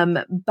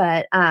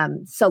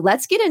 So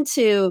let's get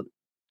into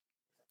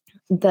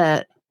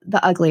the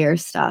uglier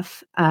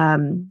stuff.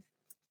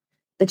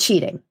 The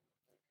cheating.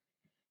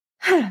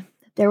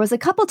 There was a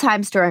couple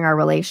times during our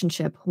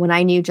relationship when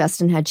I knew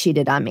Justin had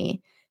cheated on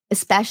me,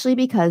 especially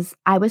because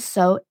I was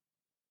so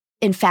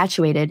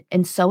infatuated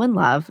and so in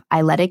love,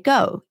 I let it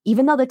go,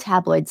 even though the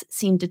tabloids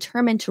seemed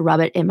determined to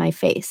rub it in my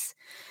face.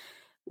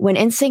 When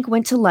NSYNC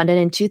went to London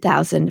in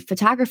 2000,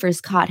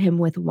 photographers caught him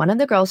with one of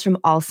the girls from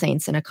All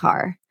Saints in a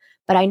car,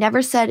 but I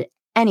never said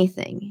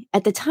anything.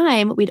 At the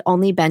time, we'd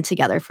only been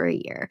together for a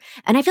year.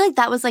 And I feel like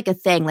that was like a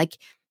thing, like,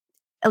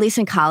 at least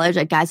in college,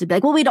 like guys would be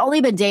like, well, we'd only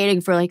been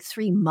dating for like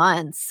 3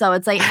 months. So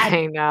it's like,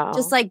 I know,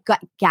 just like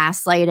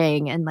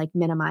gaslighting and like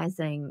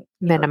minimizing,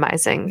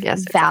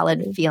 yes, valid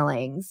exactly.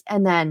 feelings.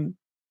 And then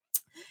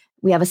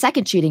we have a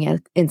second cheating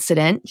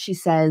incident. She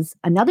says,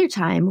 another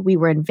time we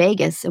were in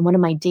Vegas and one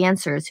of my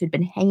dancers who'd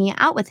been hanging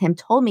out with him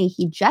told me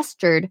he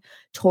gestured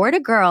toward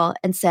a girl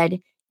and said,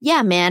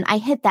 yeah, man, I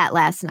hit that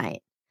last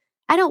night.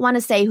 I don't want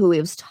to say who he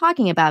was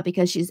talking about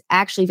because she's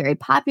actually very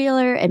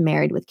popular and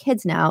married with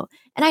kids now,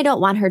 and I don't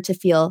want her to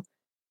feel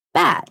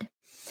bad.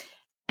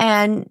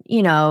 And,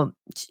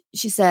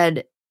 she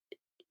said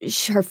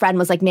her friend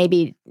was like,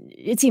 maybe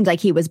it seems like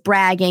he was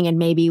bragging and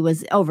maybe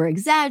was over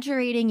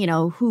exaggerating,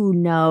 who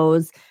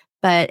knows?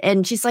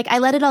 And she's like, I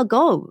let it all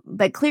go,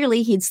 but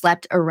clearly he'd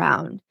slept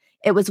around.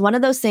 It was one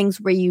of those things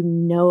where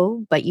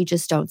but you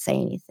just don't say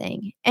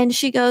anything. And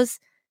she goes,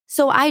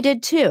 so I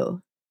did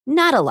too.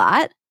 Not a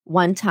lot.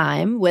 One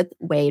time with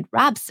Wade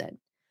Robson.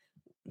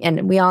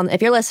 And we all,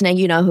 if you're listening,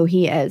 you know who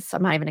he is. So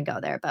I'm not even going to go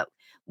there. But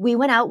we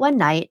went out one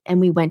night and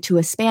we went to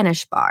a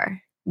Spanish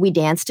bar. We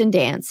danced and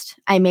danced.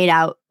 I made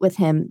out with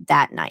him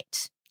that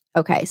night.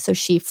 Okay. So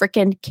she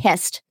freaking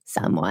kissed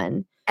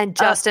someone. And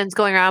Justin's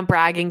going around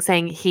bragging,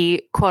 saying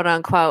he, quote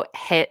unquote,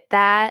 hit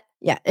that.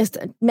 Yeah.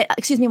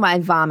 Excuse me while I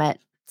vomit.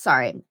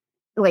 Sorry.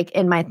 Like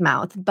in my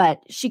mouth.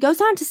 But she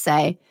goes on to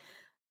say,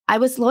 I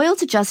was loyal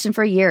to Justin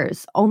for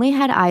years, only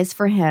had eyes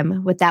for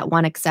him with that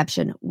one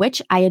exception,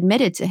 which I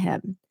admitted to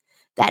him.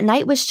 That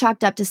night was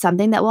chalked up to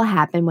something that will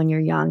happen when you're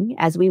young,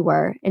 as we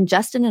were, and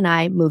Justin and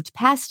I moved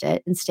past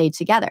it and stayed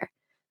together.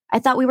 I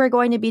thought we were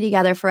going to be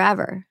together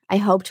forever. I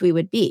hoped we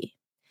would be.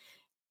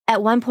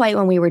 At one point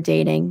when we were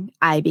dating,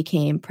 I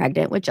became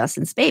pregnant with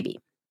Justin's baby.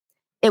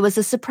 It was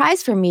a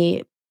surprise for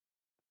me.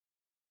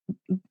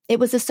 It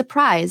was a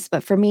surprise,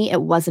 but for me,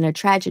 it wasn't a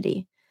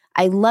tragedy.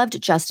 I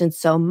loved Justin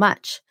so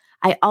much.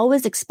 I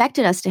always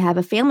expected us to have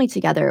a family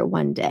together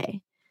one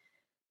day.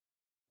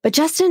 But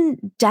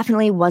Justin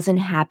definitely wasn't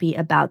happy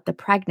about the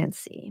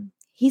pregnancy.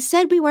 He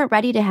said we weren't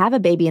ready to have a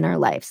baby in our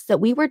lives, that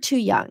we were too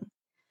young.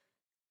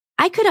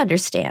 I could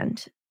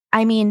understand.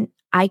 I mean,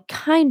 I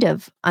kind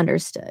of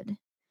understood.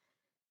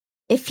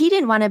 If he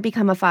didn't want to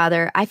become a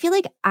father, I feel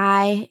like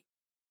I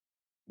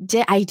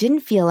didn't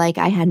feel like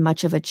I had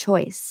much of a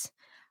choice.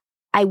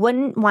 I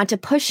wouldn't want to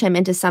push him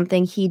into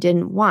something he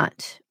didn't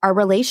want. Our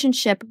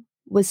relationship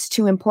was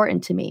too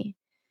important to me.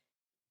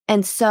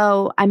 And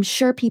so I'm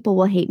sure people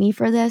will hate me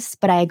for this,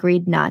 but I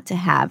agreed not to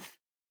have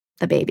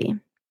the baby.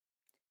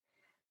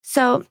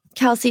 So,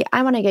 Kelsey,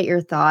 I want to get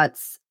your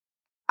thoughts.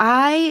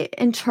 I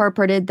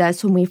interpreted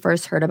this when we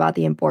first heard about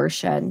the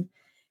abortion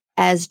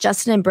as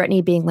Justin and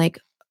Britney being like,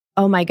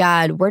 oh my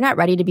God, we're not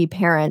ready to be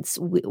parents.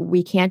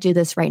 We can't do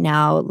this right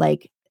now.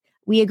 Like,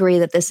 we agree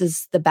that this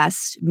is the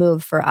best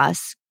move for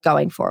us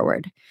going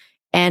forward.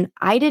 And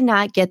I did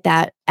not get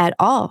that at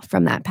all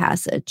from that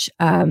passage.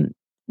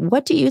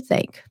 What do you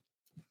think?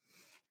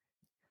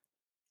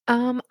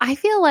 I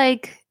feel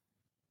like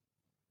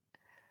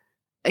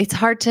it's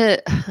hard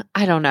to,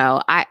 I don't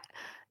know.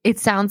 It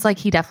sounds like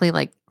he definitely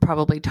like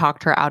probably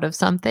talked her out of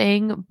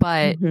something,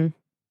 but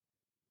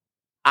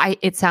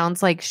it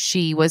sounds like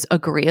she was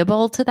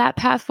agreeable to that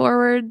path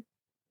forward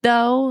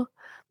though.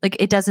 Like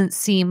it doesn't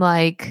seem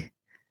like,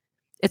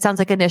 it sounds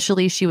like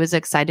initially she was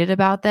excited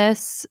about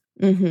this,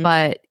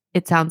 but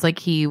it sounds like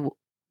he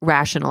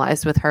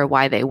rationalized with her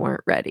why they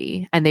weren't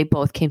ready. And they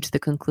both came to the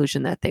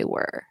conclusion that they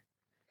were.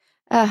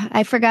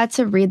 I forgot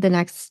to read the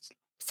next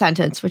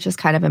sentence, which is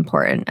kind of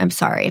important. I'm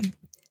sorry.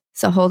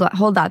 So hold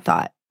that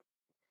thought.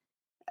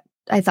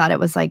 I thought it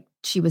was like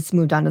she was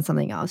moved on to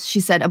something else.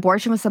 She said,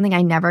 abortion was something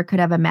I never could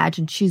have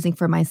imagined choosing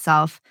for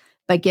myself,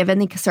 but given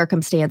the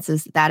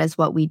circumstances, that is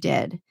what we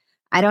did.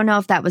 I don't know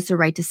if that was the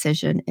right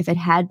decision. If it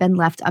had been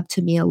left up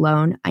to me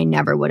alone, I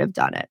never would have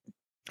done it.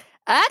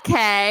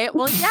 Okay.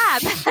 Well, yeah,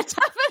 that's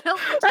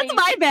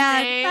my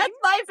bad. That's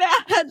my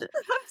bad. I'm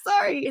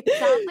sorry. It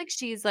sounds like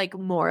she's like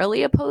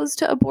morally opposed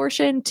to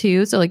abortion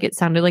too. So like it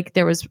sounded like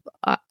there was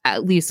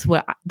at least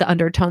what the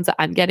undertones that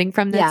I'm getting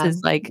from this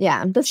is like,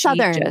 the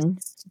Southern she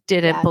just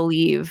didn't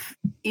believe.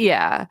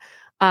 Yeah.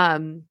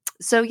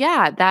 So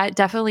yeah, that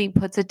definitely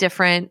puts a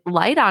different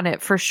light on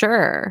it for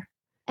sure.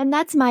 And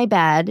that's my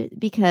bad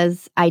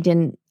because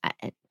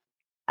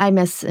I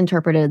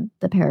misinterpreted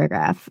the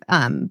paragraph,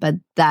 but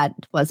that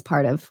was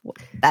part of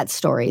that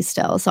story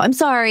still. So I'm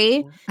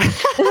sorry.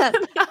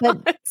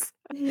 But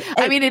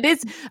I mean, it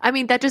is. I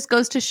mean, that just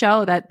goes to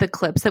show that the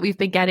clips that we've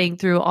been getting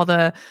through all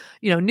the,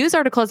 news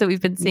articles that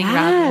we've been seeing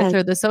around this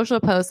or the social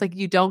posts, like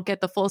you don't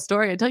get the full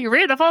story until you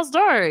read the full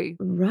story.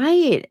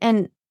 Right.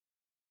 And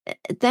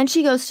then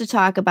she goes to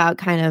talk about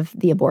kind of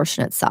the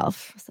abortion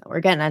itself. So we're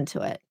getting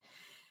into it.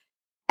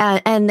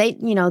 And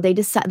they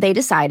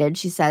decided,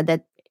 she said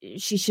that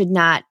she should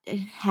not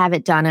have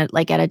it done at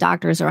a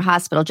doctor's or a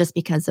hospital just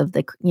because of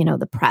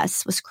the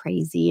press was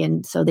crazy.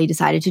 And so they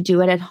decided to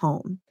do it at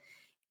home.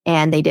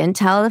 And they didn't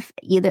tell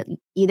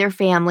either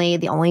family.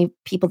 The only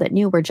people that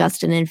knew were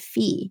Justin and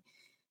Fee.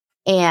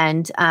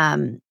 And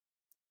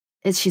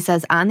as she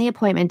says, on the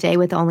appointment day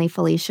with only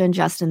Felicia and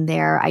Justin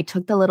there, I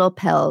took the little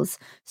pills.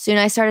 Soon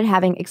I started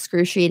having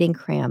excruciating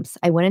cramps.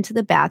 I went into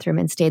the bathroom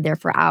and stayed there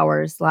for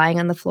hours, lying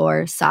on the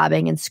floor,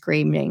 sobbing and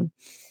screaming.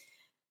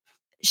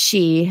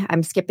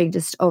 I'm skipping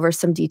just over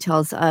some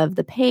details of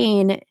the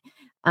pain,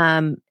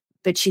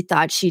 but she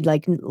thought she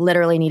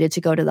literally needed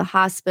to go to the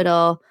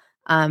hospital.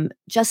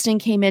 Justin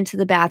came into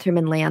the bathroom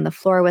and lay on the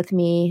floor with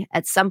me.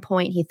 At some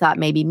point, he thought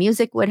maybe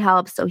music would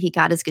help, so he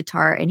got his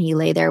guitar and he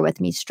lay there with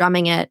me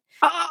strumming it.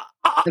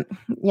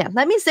 Yeah,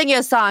 let me sing you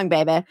a song,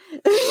 baby.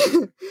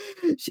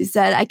 She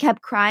said, I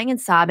kept crying and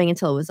sobbing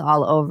until it was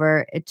all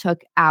over. It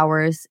took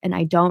hours, and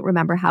I don't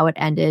remember how it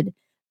ended,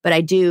 but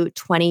I do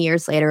 20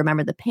 years later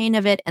remember the pain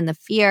of it and the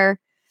fear.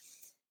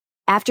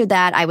 After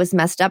that, I was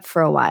messed up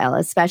for a while,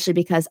 especially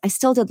because I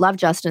still did love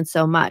Justin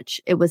so much.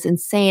 It was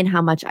insane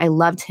how much I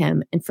loved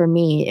him, and for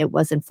me, it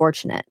was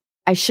unfortunate.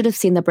 I should have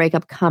seen the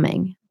breakup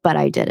coming, but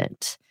I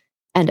didn't.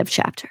 End of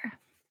chapter.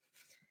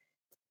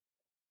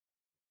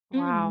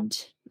 Wow.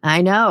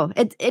 I know.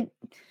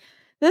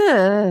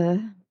 Uh,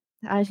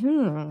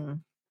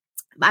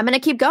 I'm going to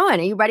keep going.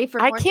 Are you ready for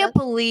more? I can't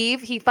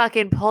believe he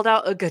fucking pulled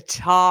out a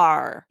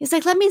guitar. He's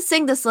like, let me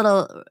sing this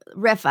little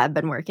riff I've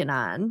been working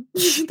on.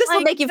 This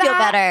will Like, make you feel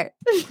better.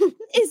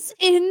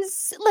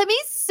 Let me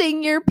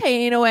sing your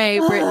pain away,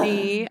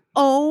 Britney.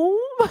 Oh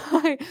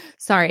my.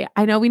 Sorry.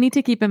 I know we need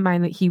to keep in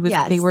mind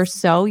that they were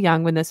so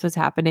young when this was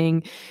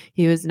happening.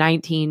 He was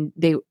 19.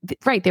 They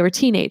were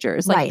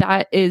teenagers. Like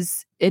that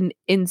is an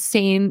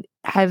insane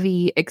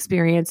heavy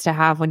experience to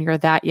have when you're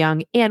that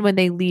young and when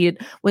they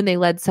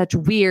led such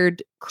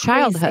weird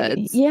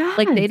childhoods. Yeah.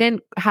 Like they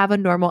didn't have a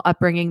normal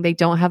upbringing. They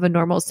don't have a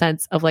normal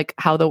sense of like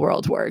how the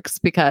world works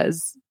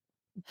because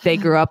they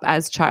grew up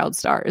as child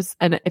stars.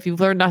 And if you've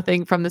learned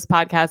nothing from this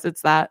podcast,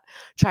 it's that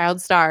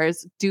child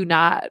stars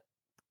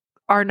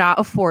are not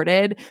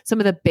afforded some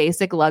of the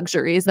basic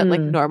luxuries that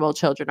like normal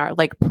children are,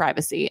 like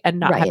privacy and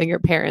not having your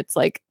parents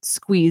like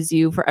squeeze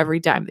you for every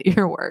dime that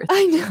you're worth.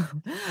 I know.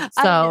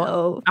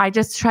 So I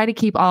just try to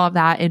keep all of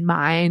that in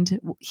mind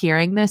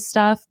hearing this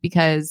stuff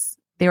because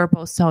they were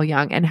both so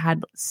young and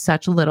had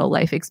such little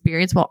life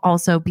experience while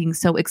also being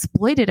so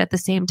exploited at the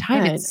same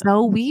time. It's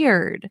so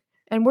weird.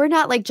 And we're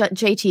not like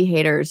JT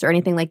haters or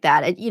anything like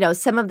that.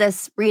 Some of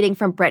this reading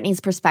from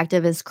Britney's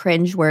perspective is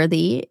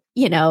cringeworthy,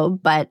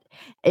 but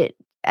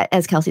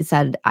as Kelsey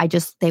said,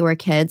 they were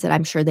kids and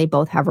I'm sure they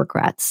both have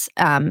regrets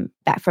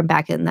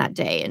back in that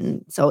day.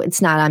 And so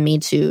it's not on me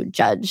to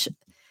judge.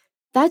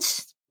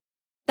 That's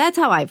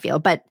how I feel,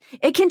 but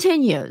it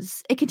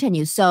continues.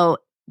 So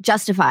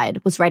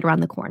Justified was right around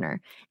the corner.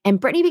 And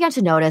Britney began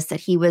to notice that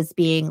he was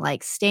being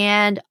like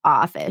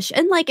standoffish.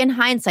 And like in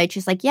hindsight,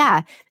 she's like,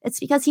 yeah, it's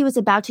because he was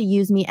about to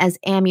use me as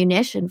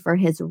ammunition for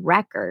his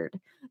record.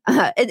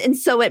 And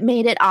so it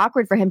made it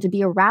awkward for him to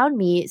be around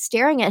me,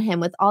 staring at him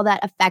with all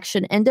that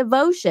affection and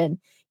devotion.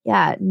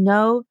 Yeah,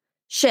 no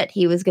shit,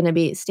 he was going to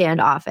be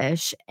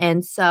standoffish.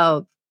 And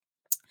so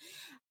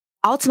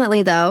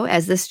ultimately, though,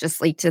 as this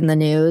just leaked in the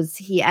news,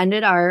 he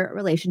ended our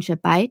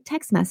relationship by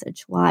text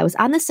message while I was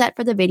on the set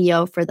for the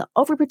video for the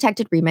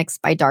Overprotected remix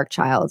by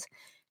Darkchild.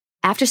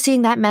 After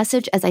seeing that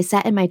message, as I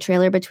sat in my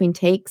trailer between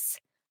takes,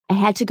 I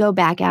had to go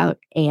back out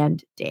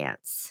and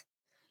dance.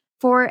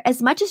 For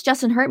as much as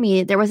Justin hurt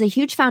me, there was a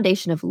huge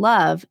foundation of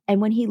love.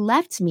 And when he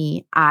left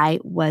me, I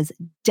was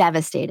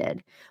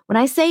devastated. When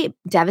I say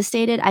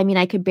devastated, I mean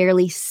I could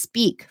barely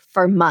speak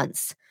for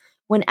months.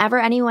 Whenever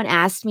anyone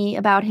asked me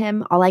about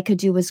him, all I could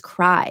do was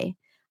cry.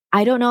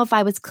 I don't know if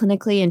I was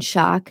clinically in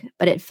shock,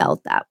 but it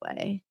felt that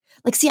way.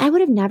 Like, see, I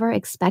would have never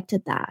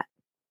expected that.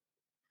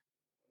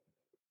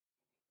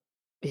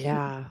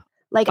 Yeah.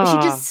 Like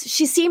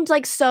she seemed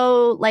like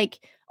so like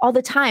all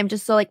the time,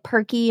 just so like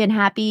perky and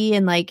happy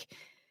and like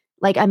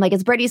I'm like,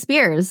 it's Britney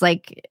Spears.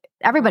 Like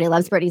everybody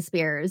loves Britney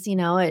Spears,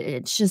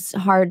 it's just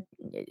hard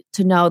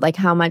to know like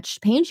how much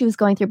pain she was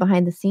going through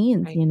behind the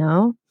scenes,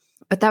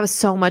 But that was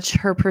so much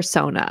her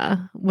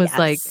persona was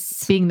like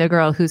being the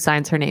girl who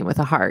signs her name with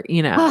a heart,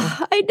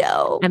 I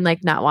know. And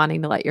like not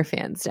wanting to let your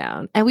fans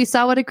down. And we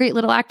saw what a great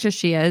little actress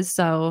she is.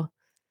 So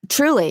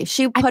truly,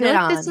 she put it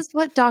on. This is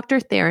what Dr.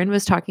 Theron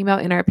was talking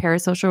about in our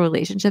parasocial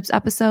relationships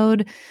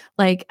episode,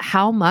 like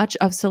how much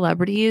of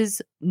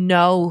celebrities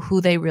know who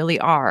they really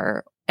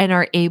are and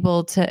are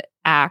able to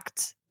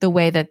act the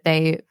way that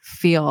they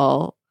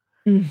feel.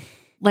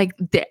 Like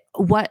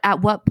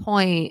at what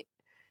point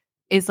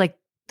is like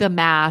the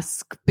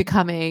mask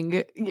becoming,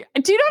 do you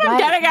know what I'm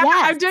getting at?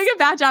 Yes. I'm doing a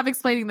bad job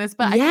explaining this,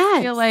 but I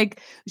just feel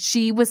like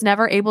she was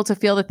never able to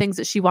feel the things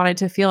that she wanted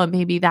to feel. And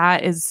maybe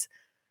that is,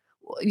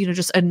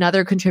 just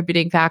another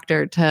contributing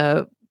factor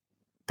to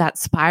that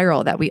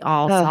spiral that we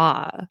all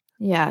saw.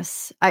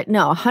 Yes.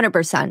 No,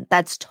 100%.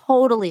 That's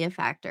totally a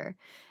factor.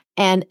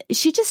 And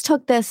she just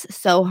took this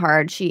so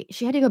hard. She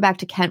had to go back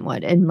to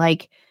Kentwood and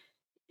like,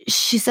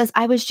 she says,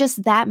 I was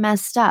just that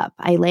messed up.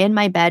 I lay in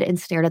my bed and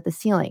stared at the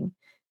ceiling.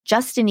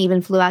 Justin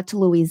even flew out to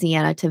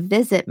Louisiana to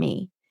visit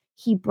me.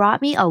 He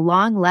brought me a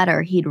long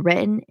letter he'd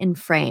written and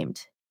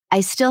framed.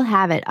 I still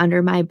have it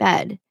under my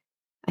bed.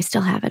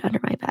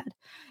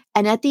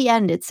 And at the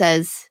end, it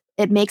says,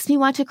 it makes me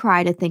want to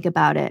cry to think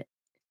about it.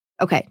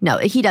 Okay, no,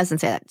 he doesn't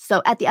say that.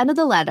 So at the end of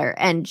the letter,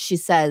 and she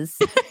says,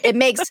 it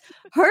makes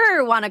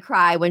her want to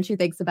cry when she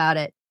thinks about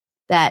it,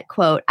 that,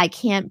 quote, I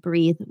can't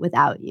breathe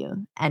without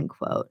you, end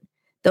quote.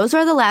 Those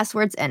are the last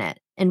words in it.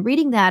 And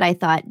reading that, I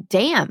thought,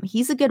 damn,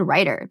 he's a good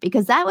writer,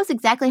 because that was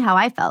exactly how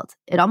I felt.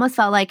 It almost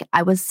felt like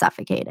I was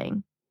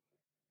suffocating.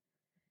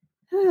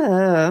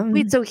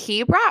 Wait, so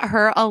he brought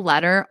her a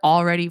letter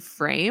already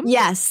framed?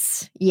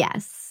 Yes.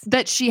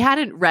 That she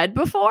hadn't read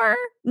before?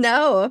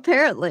 No,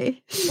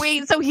 apparently.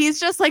 Wait, so he's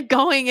just like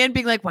going in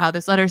being like, wow,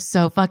 this letter's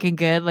so fucking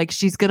good. Like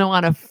she's going to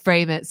want to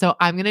frame it. So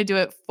I'm going to do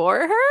it for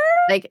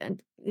her? Like,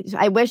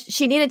 I wish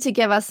she needed to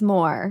give us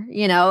more.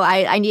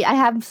 I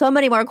have so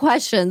many more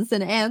questions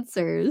than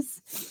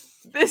answers.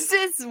 This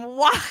is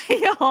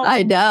wild.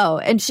 I know.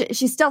 And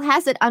she still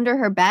has it under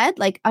her bed,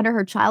 like under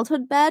her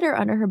childhood bed or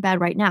under her bed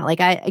right now. Like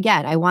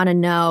I want to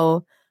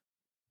know.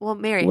 Well,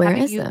 Mary,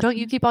 don't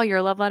you keep all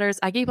your love letters?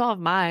 I keep all of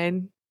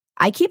mine.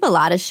 I keep a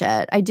lot of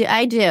shit. I do.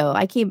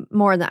 I keep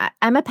more than that.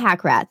 I'm a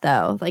pack rat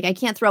though. Like I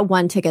can't throw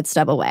one ticket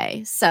stub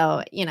away.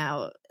 So,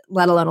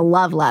 let alone a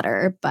love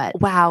letter, but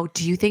Wow.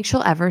 Do you think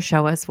she'll ever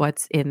show us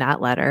what's in that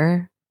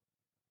letter?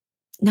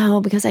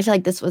 no, because I feel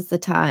like this was the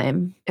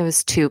time. It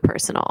was too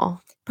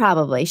personal.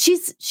 Probably.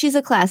 She's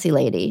a classy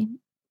lady.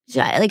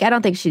 I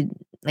don't think she'd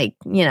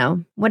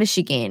what does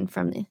she gain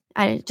from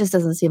it just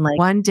doesn't seem like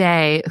one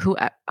day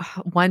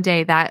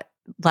that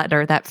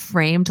letter, that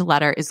framed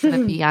letter is going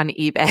to be on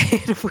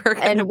eBay.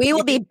 and we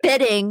will be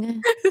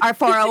bidding our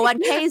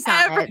 401ks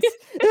on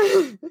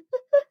it.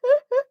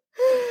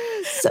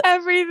 So,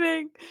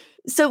 everything.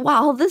 So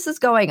while this is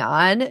going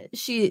on,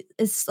 she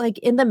is like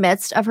in the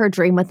midst of her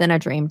Dream Within a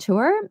Dream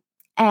tour.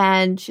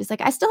 And she's like,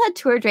 I still had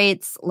tour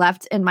dates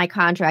left in my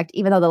contract,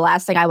 even though the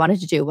last thing I wanted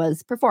to do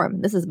was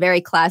perform. This is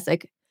very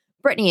classic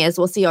Britney, as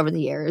we'll see over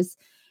the years.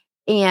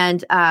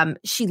 And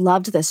she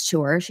loved this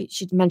tour. She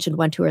mentioned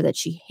one tour that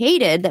she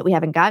hated that we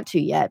haven't got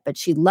to yet, but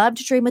she loved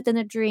Dream Within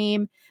a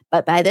Dream.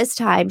 But by this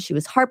time, she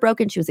was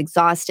heartbroken. She was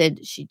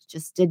exhausted. She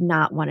just did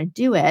not want to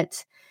do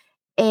it.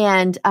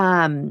 And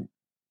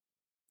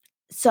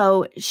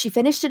so she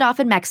finished it off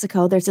in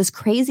Mexico. There's this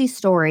crazy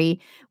story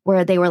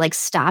where they were like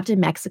stopped in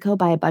Mexico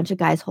by a bunch of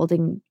guys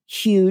holding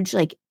huge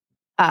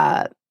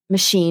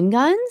machine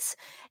guns.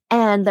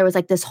 And there was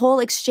like this whole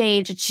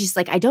exchange. And she's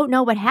like, I don't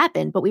know what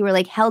happened, but we were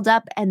like held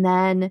up and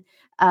then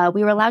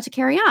we were allowed to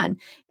carry on.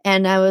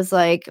 And I was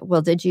like,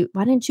 well,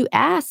 why didn't you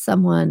ask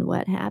someone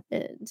what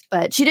happened?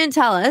 But she didn't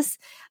tell us.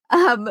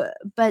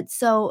 But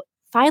so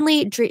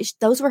finally,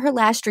 those were her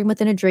last Dream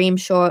Within a Dream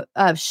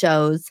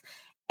shows.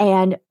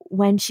 And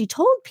when she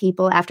told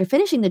people after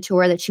finishing the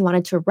tour that she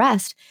wanted to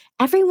rest,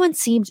 everyone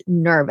seemed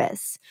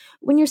nervous.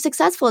 When you're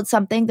successful at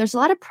something, there's a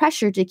lot of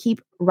pressure to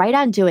keep right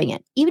on doing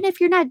it, even if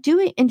you're not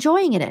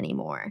enjoying it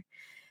anymore.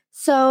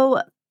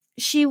 So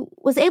she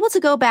was able to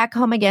go back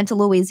home again to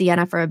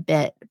Louisiana for a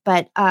bit,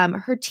 but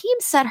her team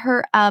set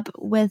her up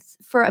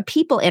for a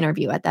People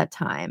interview at that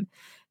time,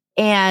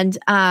 and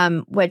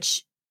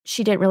which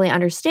she didn't really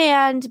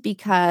understand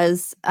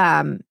because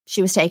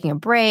she was taking a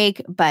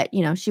break, but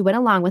she went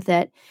along with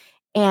it.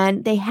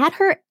 And they had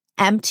her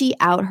empty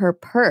out her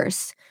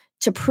purse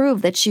to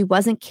prove that she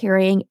wasn't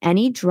carrying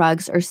any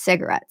drugs or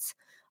cigarettes.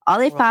 All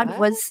they found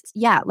was,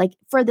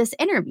 for this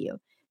interview,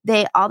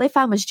 all they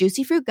found was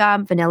juicy fruit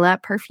gum, vanilla,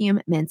 perfume,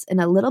 mints, and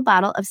a little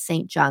bottle of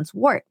St. John's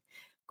wort.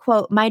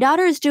 Quote, my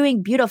daughter is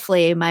doing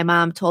beautifully, my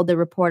mom told the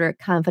reporter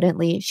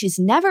confidently. She's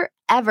never,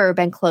 ever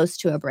been close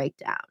to a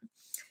breakdown.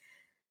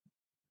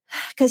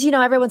 Because,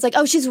 everyone's like,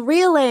 oh, she's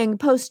reeling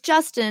post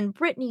Justin.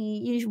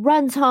 Britney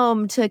runs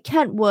home to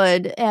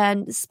Kentwood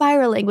and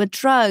spiraling with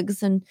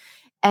drugs.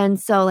 And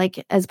so,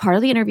 like, as part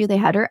of the interview, they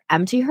had her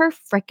empty her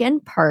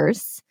frickin'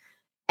 purse.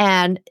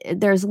 And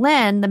there's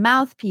Lynn, the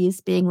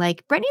mouthpiece, being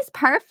like, Britney's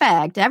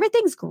perfect.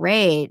 Everything's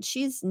great.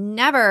 She's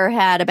never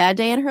had a bad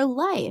day in her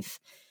life.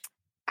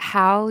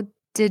 How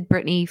did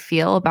Britney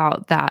feel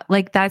about that?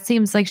 Like, that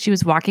seems like she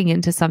was walking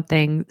into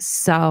something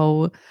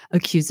so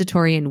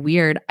accusatory and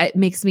weird. It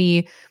makes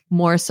me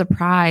more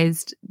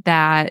surprised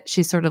that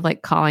she's sort of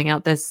like calling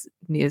out this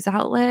news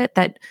outlet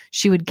that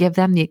she would give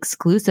them the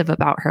exclusive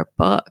about her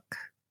book.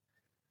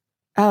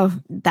 Oh,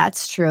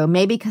 that's true.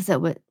 Maybe because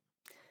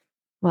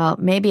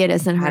maybe it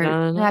isn't her. I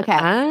don't know. Okay.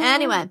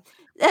 Anyway.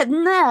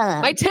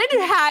 My tinted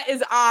hat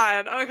is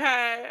on.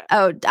 Okay.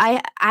 Oh,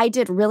 I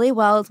did really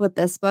well with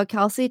this book,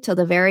 Kelsey, till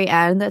the very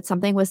end that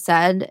something was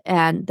said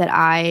and that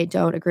I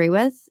don't agree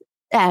with.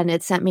 And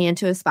it sent me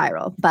into a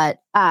spiral.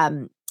 But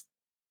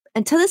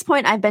until this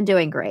point, I've been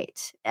doing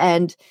great.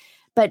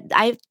 But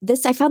I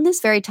found this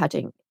very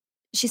touching.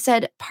 She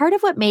said, part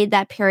of what made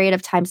that period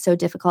of time so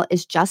difficult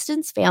is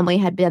Justin's family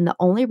had been the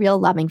only real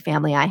loving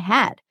family I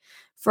had.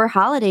 For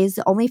holidays,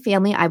 the only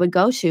family I would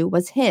go to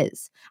was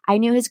his. I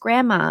knew his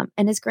grandmom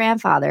and his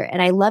grandfather,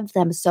 and I loved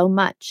them so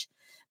much.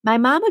 My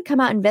mom would come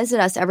out and visit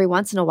us every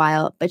once in a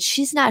while, but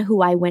she's not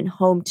who I went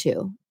home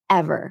to,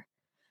 ever.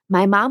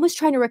 My mom was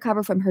trying to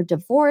recover from her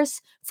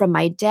divorce, from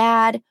my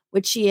dad,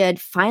 which she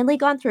had finally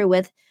gone through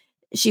with.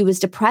 She was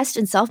depressed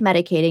and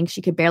self-medicating.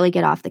 She could barely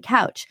get off the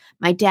couch.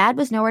 My dad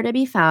was nowhere to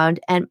be found,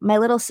 and my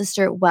little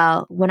sister,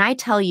 well, when I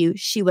tell you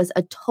she was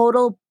a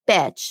total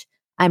bitch,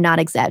 I'm not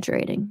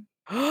exaggerating.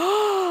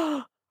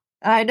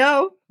 I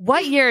know.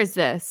 What year is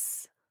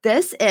this?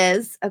 This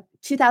is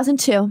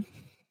 2002.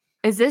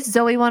 Is this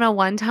Zoe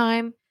 101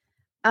 time?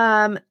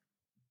 No,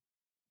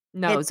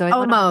 Zoe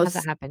 101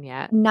 hasn't happened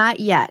yet. Not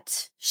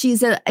yet. She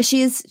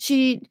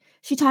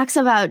talks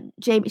about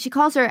Jamie. She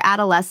calls her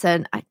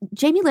adolescent.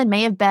 Jamie Lynn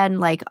may have been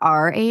like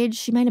our age.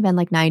 She might have been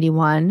like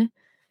 91.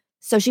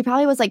 So she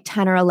probably was like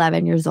 10 or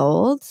 11 years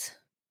old.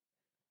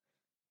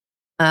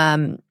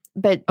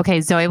 But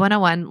okay, Zoe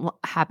 101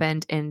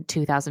 happened in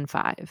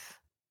 2005.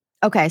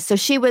 Okay, so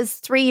she was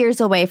 3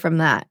 years away from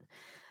that.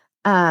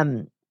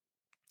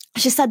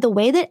 She said the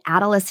way that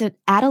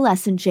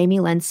adolescent Jamie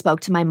Lynn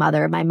spoke to my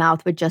mother, my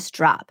mouth would just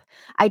drop.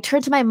 I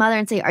turned to my mother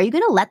and say, are you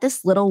going to let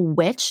this little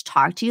witch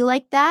talk to you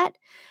like that?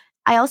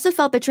 I also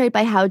felt betrayed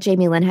by how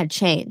Jamie Lynn had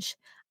changed.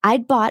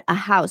 I'd bought a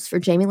house for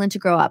Jamie Lynn to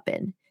grow up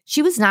in.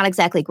 She was not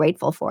exactly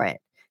grateful for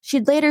it.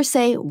 She'd later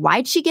say,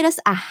 "Why'd she get us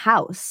a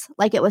house?"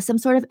 Like it was some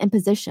sort of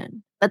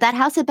imposition. But that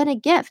house had been a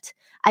gift.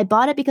 I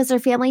bought it because her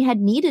family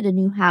had needed a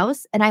new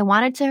house, and I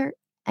wanted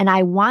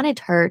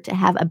her to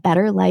have a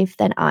better life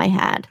than I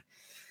had.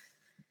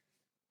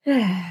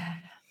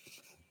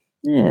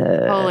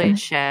 Holy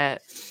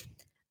shit.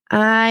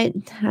 I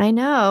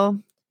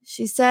know.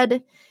 She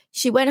said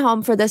she went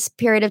home for this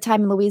period of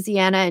time in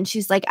Louisiana, and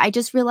she's like, I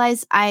just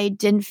realized I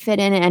didn't fit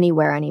in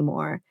anywhere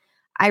anymore.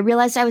 I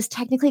realized I was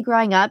technically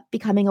growing up,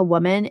 becoming a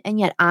woman, and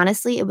yet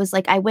honestly, it was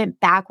like I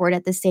went backward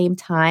at the same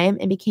time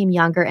and became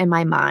younger in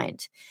my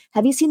mind.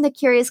 Have you seen The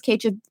Curious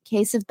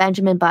Case of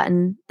Benjamin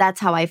Button? That's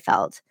how I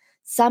felt.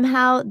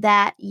 Somehow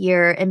that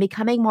year, and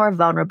becoming more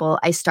vulnerable,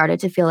 I started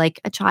to feel like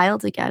a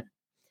child again.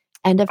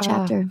 End of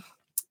chapter.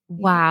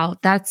 Wow.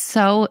 That's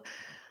so,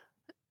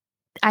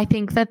 I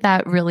think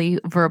that really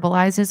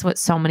verbalizes what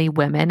so many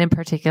women in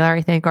particular,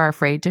 I think, are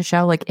afraid to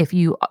show. Like if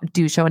you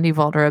do show any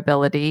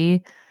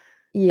vulnerability,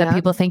 that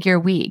people think you're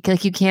weak.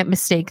 Like you can't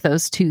mistake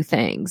those two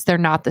things. They're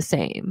not the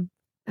same.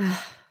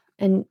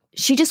 And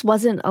she just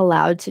wasn't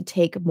allowed to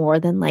take more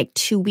than like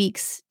 2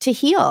 weeks to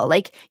heal.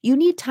 Like you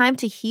need time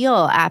to heal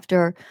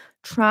after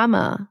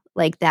trauma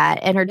like that.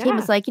 And her team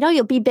was like,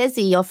 you'll be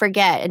busy, you'll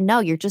forget. And no,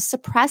 you're just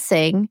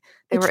suppressing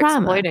the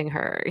trauma. Exploiting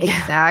her.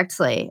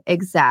 Exactly.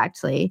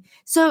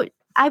 So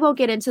I won't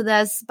get into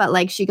this, but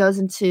like she goes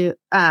into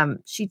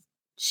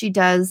she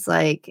goes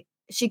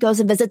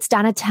and visits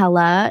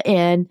Donatella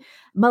in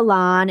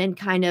Milan, and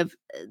kind of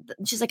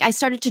she's like, I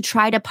started to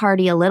try to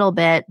party a little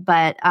bit,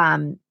 but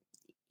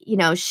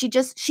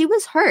she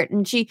was hurt,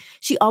 and she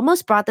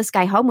almost brought this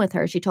guy home with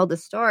her. She told the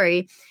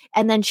story,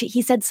 and then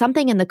he said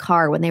something in the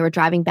car when they were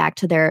driving back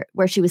to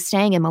where she was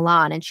staying in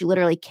Milan, and she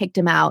literally kicked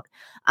him out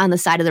on the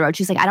side of the road.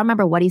 She's like, I don't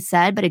remember what he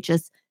said, but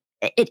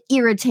it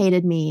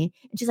irritated me.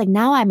 And she's like,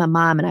 now I'm a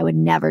mom and I would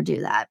never do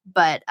that.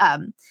 But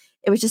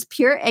it was just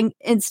pure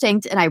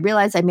instinct, and I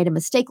realized I made a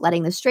mistake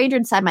letting the stranger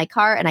inside my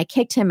car, and I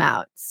kicked him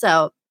out.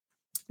 So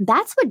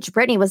that's what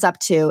Britney was up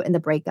to in the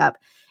breakup.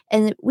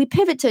 And we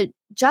pivot to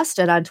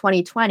Justin on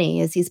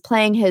 2020 as he's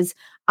playing his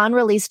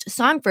unreleased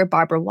song for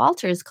Barbara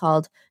Walters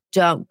called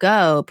Don't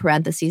Go,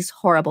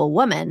 (Horrible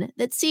Woman),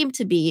 that seemed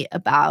to be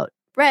about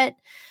Brit.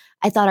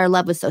 I thought our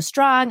love was so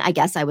strong. I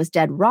guess I was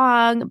dead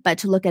wrong. But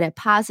to look at it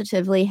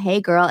positively, hey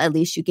girl, at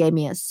least you gave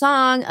me a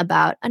song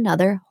about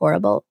another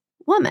horrible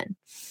woman.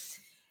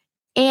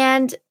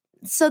 And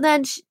so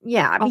then,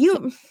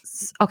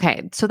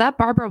 okay. So that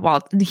Barbara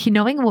Walters,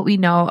 knowing what we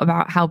know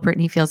about how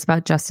Britney feels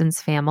about Justin's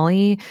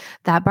family,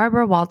 that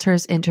Barbara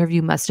Walters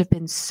interview must have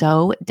been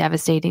so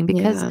devastating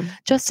because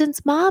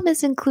Justin's mom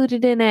is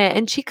included in it,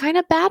 and she kind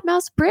of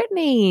badmouths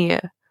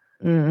Britney.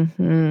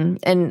 Mm-hmm.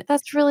 And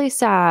that's really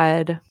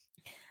sad.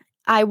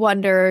 I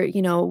wonder,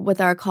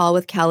 with our call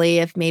with Kelly,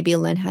 if maybe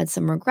Lynn had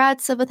some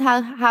regrets with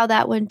how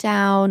that went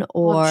down,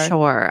 or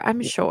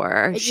I'm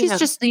sure. She's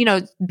just,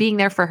 being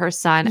there for her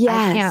son. Yes.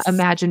 I can't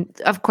imagine.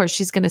 Of course,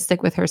 she's going to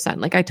stick with her son.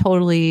 Like I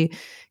totally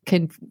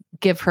can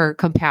give her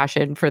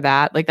compassion for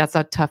that. Like that's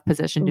a tough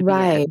position to be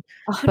in.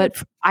 100%.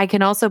 But I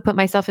can also put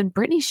myself in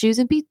Britney's shoes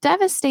and be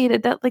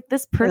devastated that like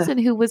this person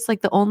who was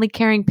like the only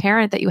caring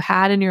parent that you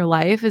had in your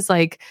life is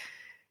like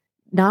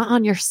not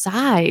on your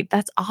side.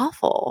 That's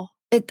awful.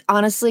 It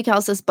honestly,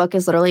 Kelsey's book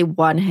is literally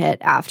one hit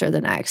after the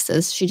next.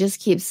 She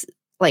just keeps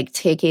like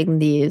taking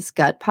these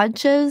gut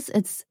punches.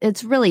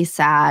 It's really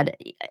sad.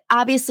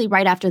 Obviously,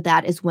 right after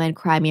that is when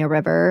Cry Me a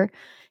River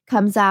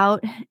comes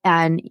out,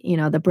 and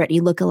the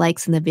Britney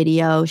lookalikes in the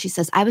video. She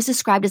says, I was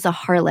described as a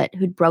harlot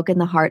who'd broken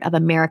the heart of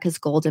America's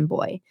golden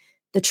boy.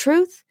 The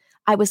truth?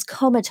 I was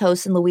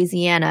comatose in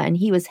Louisiana, and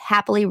he was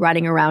happily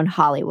running around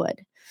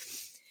Hollywood.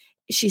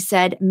 She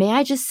said, may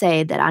I just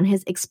say that on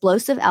his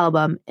explosive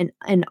album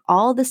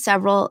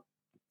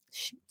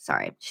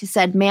she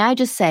said, may I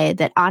just say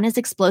that on his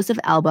explosive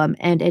album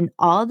and in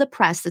all the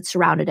press that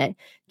surrounded it,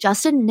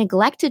 Justin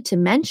neglected to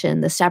mention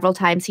the several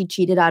times he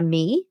cheated on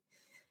me.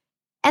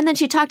 And then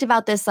she talked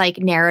about this like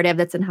narrative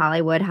that's in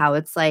Hollywood, how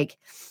it's like,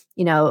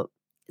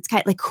 it's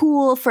kind of like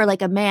cool for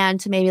like a man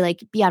to maybe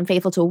like be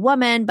unfaithful to a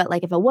woman. But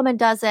like if a woman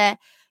does it,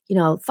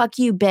 fuck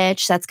you,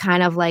 bitch. That's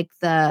kind of like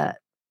the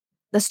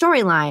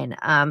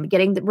storyline,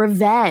 getting the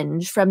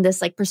revenge from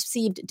this like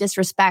perceived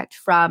disrespect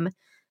from,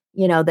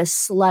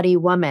 this slutty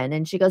woman.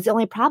 And she goes, the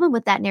only problem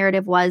with that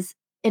narrative was,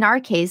 in our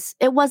case,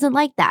 it wasn't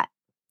like that.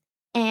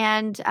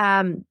 And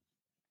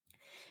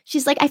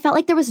she's like, I felt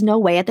like there was no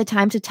way at the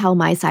time to tell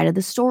my side of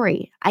the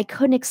story. I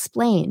couldn't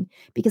explain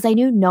because I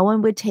knew no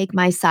one would take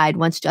my side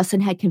once Justin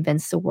had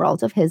convinced the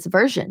world of his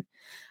version.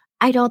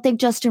 I don't think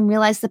Justin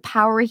realized the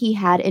power he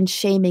had in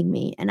shaming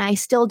me, and I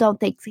still don't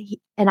think he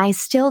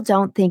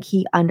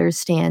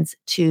understands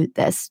to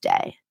this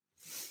day.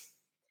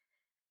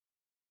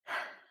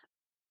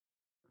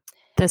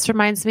 This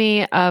reminds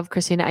me of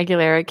Christina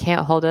Aguilera,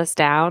 Can't Hold Us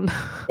Down.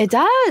 It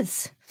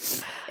does.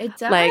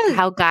 Like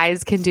how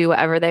guys can do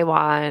whatever they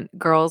want,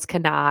 girls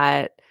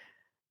cannot.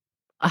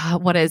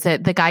 what is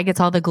it? The guy gets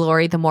all the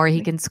glory the more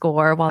he can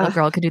score, while the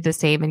girl could do the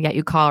same, and yet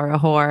you call her a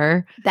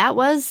whore. That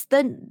was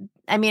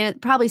I mean,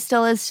 it probably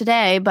still is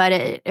today, but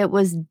it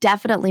was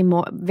definitely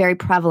very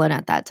prevalent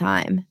at that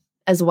time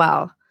as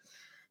well.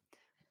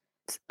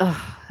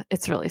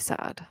 It's really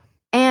sad.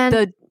 And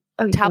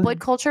the tabloid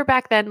culture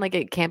back then, like,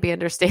 it can't be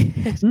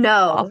understated. No.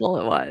 How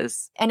awful it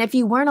was. And if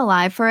you weren't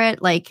alive for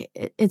it, like,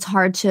 it's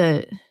hard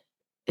to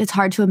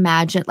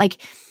imagine,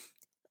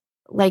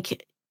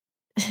 like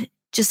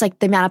just like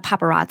the amount of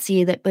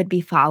paparazzi that would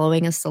be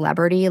following a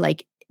celebrity.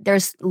 Like,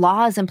 there's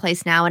laws in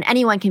place now and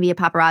anyone can be a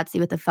paparazzi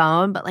with a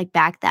phone. But like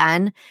back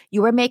then,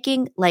 you were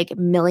making like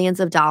millions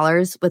of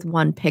dollars with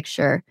one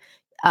picture.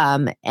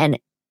 And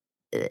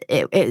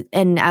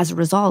and as a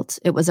result,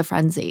 it was a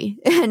frenzy.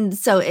 And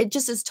so it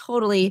just is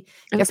totally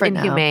different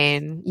now.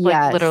 Inhumane. Yes.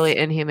 Like, literally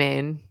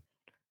inhumane.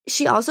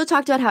 She also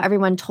talked about how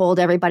everyone told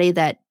everybody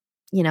that,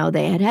 you know,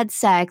 they had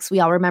sex. We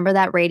all remember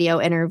that radio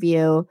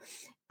interview,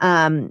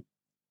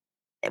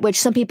 which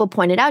some people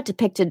pointed out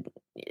depicted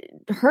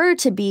her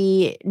to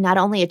be not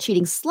only a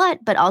cheating slut,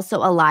 but also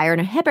a liar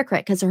and a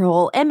hypocrite, because her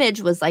whole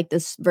image was like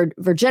this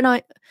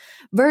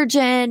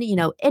virgin, you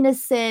know,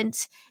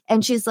 innocent.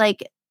 And she's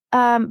like,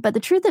 but the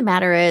truth of the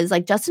matter is,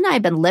 like, Justin and I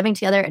have been living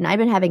together and I've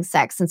been having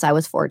sex since I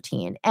was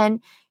 14.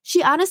 And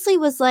she honestly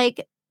was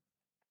like,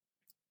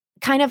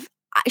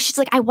 she's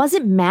like, I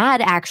wasn't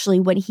mad actually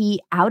when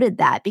he outed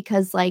that,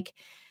 because like,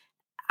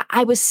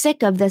 I was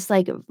sick of this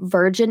like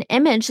virgin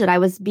image that I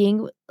was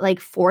being like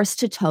forced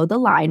to toe the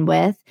line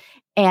with.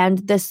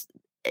 And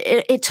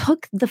it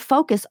took the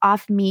focus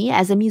off me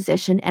as a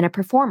musician and a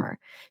performer.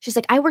 She's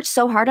like, I worked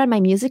so hard on my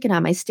music and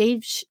on my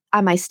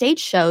stage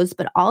shows,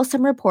 but all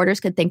some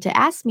reporters could think to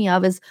ask me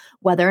of is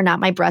whether or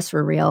not my breasts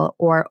were real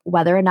or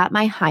whether or not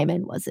my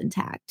hymen was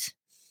intact.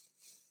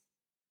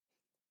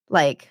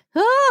 Like,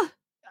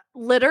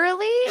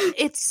 literally,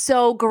 it's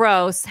so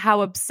gross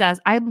how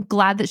obsessed. I'm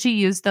glad that she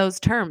used those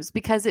terms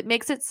because it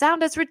makes it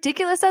sound as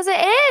ridiculous as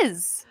it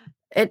is.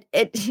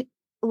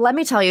 Let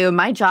me tell you,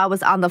 my jaw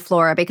was on the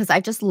floor because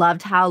I just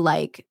loved how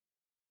like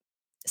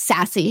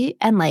sassy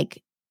and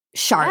like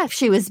sharp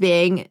she was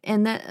being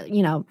in the,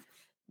 you know,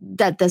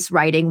 that this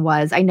writing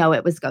was. I know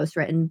it was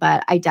ghostwritten,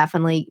 but I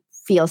definitely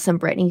feel some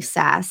Britney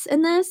sass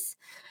in this.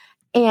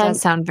 And it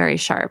does sound very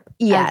sharp.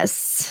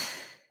 Yes.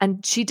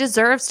 And she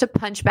deserves to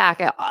punch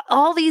back.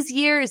 All these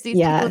years, these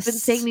people have been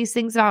saying these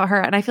things about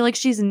her. And I feel like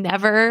she's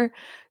never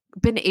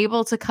been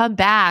able to come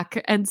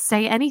back and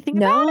say anything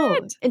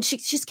about it. And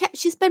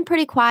she's been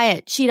pretty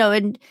quiet. She, you know,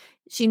 and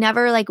she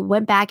never like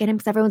went back at him,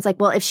 because everyone's like,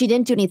 well, if she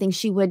didn't do anything,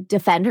 she would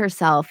defend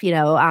herself, you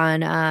know,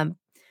 on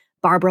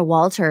Barbara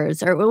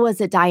Walters, or what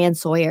was it, Diane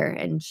Sawyer.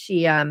 And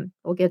she,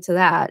 we'll get to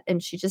that.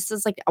 And she just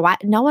is like, why?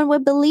 No one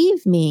would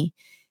believe me.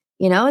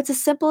 You know, it's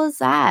as simple as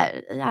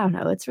that. I don't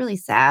know. It's really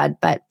sad.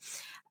 But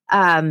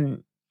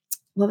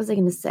what was I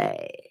going to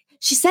say?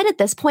 She said at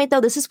this point,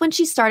 though, this is when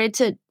she started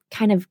to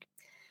kind of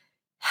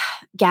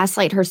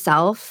gaslight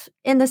herself,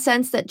 in the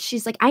sense that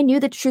she's like, I knew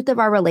the truth of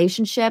our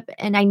relationship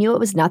and I knew it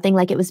was nothing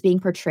like it was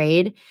being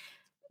portrayed.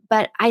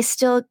 But I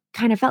still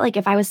kind of felt like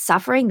if I was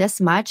suffering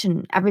this much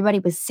and everybody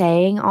was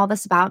saying all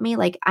this about me,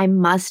 like I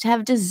must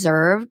have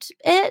deserved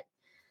it.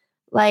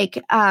 Like,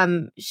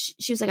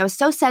 she was like, I was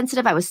so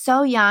sensitive. I was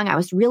so young. I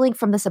was reeling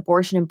from this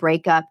abortion and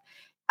breakup.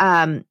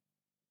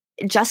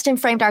 Justin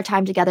framed our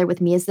time together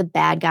with me as the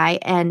bad guy,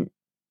 and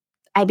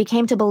I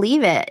became to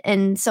believe it.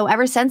 And so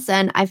ever since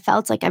then, I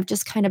felt like I've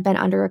just kind of been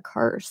under a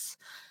curse.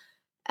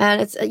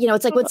 And it's, you know,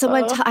 it's like when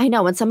someone, I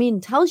know when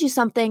someone tells you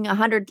something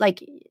 100,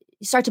 like you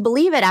start to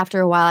believe it after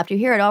a while, after you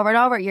hear it over and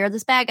over. You're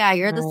this bad guy.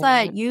 You're the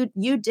slut.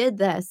 You did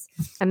this.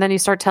 And then you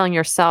start telling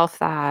yourself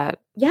that.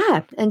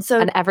 Yeah. And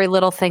so. And every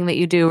little thing that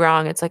you do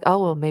wrong, it's like,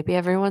 oh, well, maybe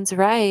everyone's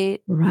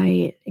right.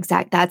 Right.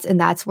 Exactly.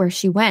 That's where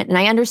she went. And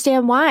I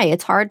understand why.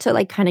 It's hard to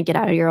like kind of get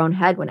out of your own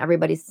head when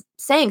everybody's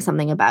saying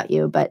something about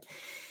you. But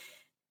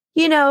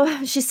you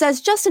know, she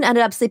says Justin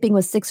ended up sleeping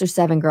with 6 or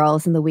 7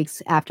 girls in the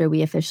weeks after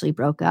we officially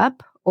broke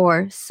up,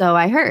 or so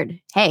I heard.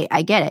 Hey,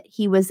 I get it.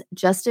 He was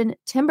Justin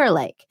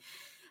Timberlake.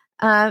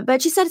 But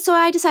she said, so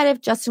I decided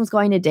if Justin was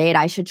going to date,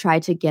 I should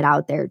try to get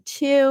out there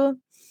too.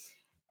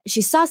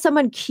 She saw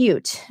someone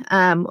cute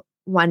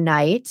one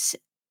night,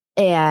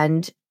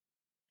 and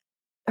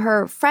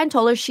her friend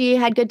told her she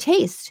had good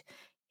taste.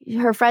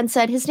 Her friend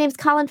said, his name's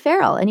Colin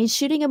Farrell, and he's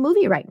shooting a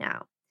movie right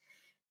now.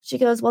 She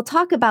goes, well,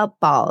 talk about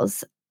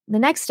balls. The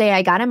next day,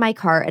 I got in my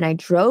car and I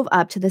drove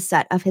up to the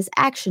set of his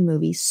action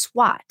movie,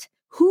 SWAT.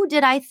 Who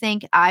did I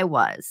think I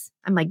was?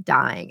 I'm like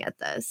dying at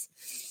this.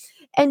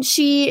 And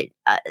she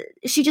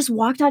just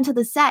walked onto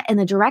the set, and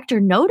the director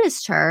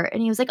noticed her,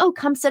 and he was like, oh,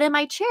 come sit in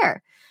my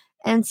chair.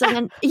 And so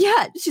then,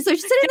 she's sitting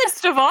in the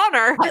guest of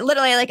honor.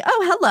 Literally like,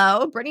 oh,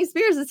 hello, Britney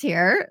Spears is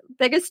here.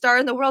 Biggest star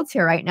in the world's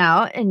here right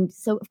now. And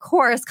so, of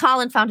course,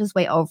 Colin found his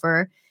way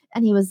over,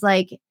 and he was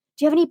like,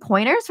 do you have any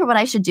pointers for what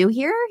I should do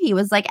here? He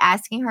was like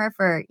asking her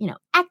for, you know,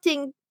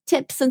 acting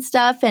tips and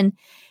stuff. And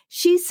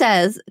she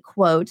says,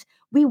 quote,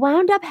 we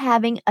wound up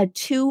having a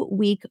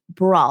 2-week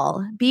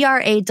brawl,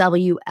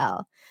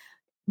 BRAWL.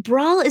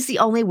 Brawl is the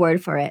only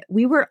word for it.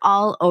 We were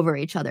all over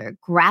each other,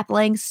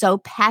 grappling so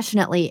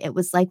passionately. It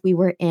was like we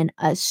were in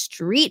a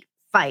street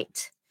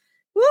fight.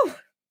 Woo!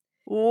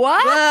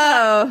 What?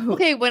 Whoa.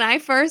 Okay, when I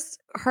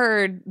first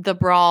heard the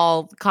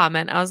brawl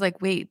comment, I was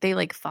like, wait, they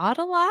like fought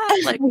a lot?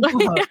 Like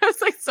I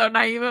was like so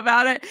naive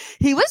about it.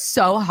 He was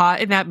so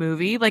hot in that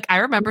movie. Like I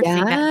remember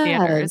seeing that in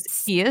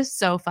theaters. He is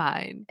so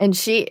fine. And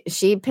she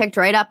picked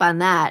right up on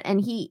that.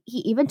 And he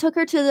even took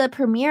her to the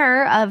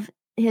premiere of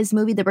his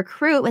movie The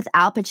Recruit with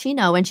Al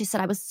Pacino. And she said,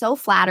 I was so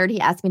flattered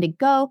he asked me to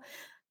go,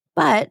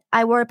 but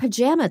I wore a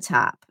pajama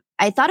top.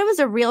 I thought it was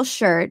a real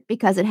shirt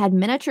because it had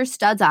miniature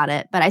studs on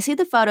it, but I see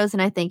the photos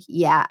and I think,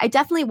 yeah, I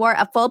definitely wore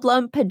a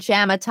full-blown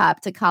pajama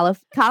top to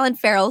Colin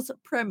Farrell's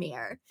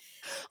premiere.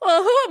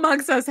 Well, who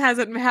amongst us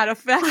hasn't had a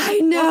fat? I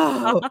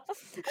know.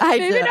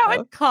 Maybe not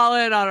with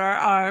Colin on our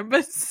arm,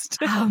 but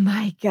still. Oh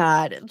my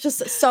God.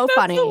 Just so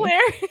funny.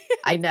 Hilarious.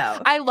 I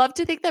know. I love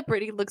to think that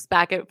Britney looks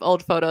back at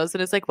old photos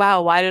and is like,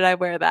 wow, why did I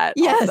wear that?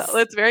 Yes. Also,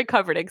 it's very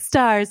comforting.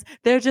 Stars,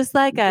 they're just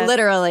like us.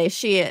 Literally,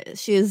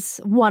 she's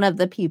one of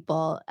the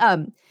people.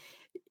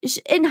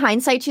 In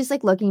hindsight, she's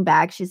like looking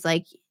back, she's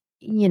like,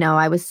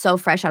 I was so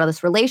fresh out of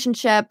this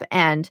relationship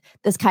and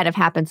this kind of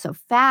happened so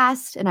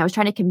fast. And I was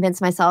trying to convince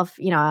myself,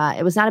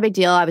 it was not a big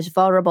deal. I was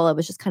vulnerable. It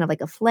was just kind of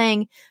like a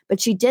fling. But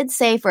she did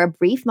say for a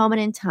brief moment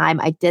in time,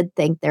 I did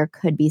think there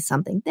could be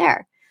something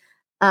there.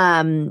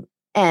 And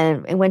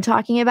when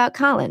talking about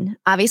Colin,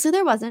 obviously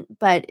there wasn't,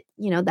 but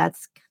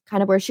that's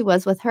kind of where she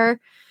was with her.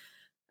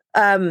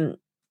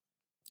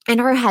 In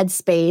her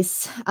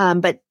headspace,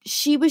 but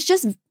she was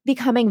just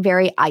becoming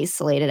very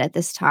isolated at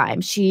this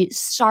time. She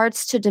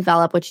starts to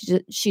develop what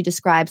she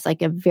describes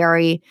like a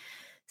very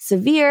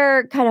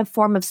severe kind of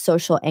form of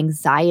social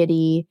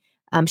anxiety.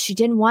 She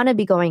didn't want to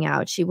be going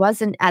out. She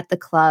wasn't at the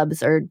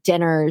clubs or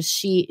dinners.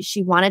 She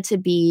wanted to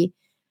be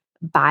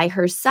by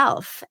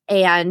herself.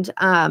 And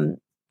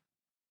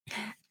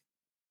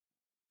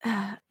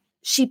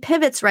she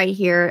pivots right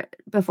here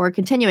before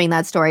continuing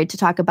that story to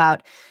talk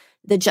about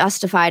the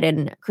Justified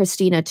and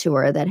Christina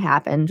tour that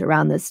happened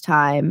around this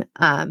time.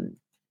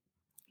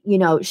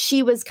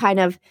 She was kind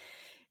of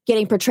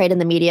getting portrayed in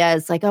the media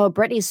as like, oh,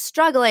 Britney's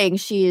struggling.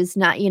 She's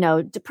not,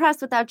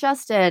 depressed without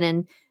Justin.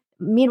 And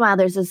meanwhile,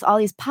 there's all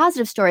these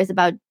positive stories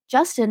about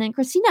Justin and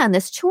Christina and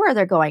this tour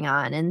they're going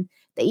on. And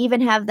they even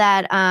have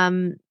that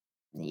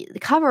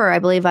cover, I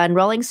believe, on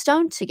Rolling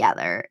Stone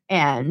together.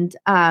 And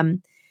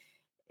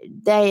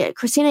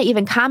Christina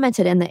even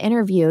commented in the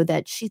interview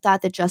that she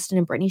thought that Justin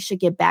and Britney should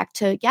get back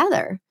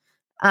together,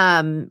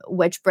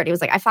 which Britney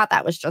was like, I thought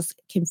that was just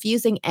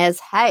confusing as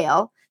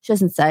hell. She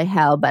doesn't say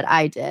hell, but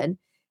I did.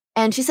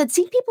 And she said,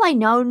 seeing people I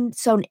know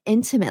so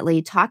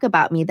intimately talk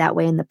about me that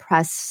way in the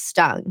press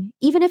stung.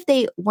 Even if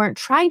they weren't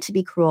trying to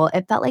be cruel,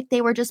 it felt like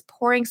they were just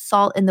pouring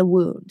salt in the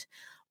wound.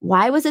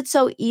 Why was it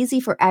so easy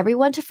for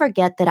everyone to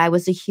forget that I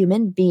was a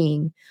human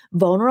being,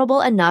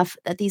 vulnerable enough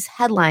that these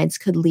headlines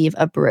could leave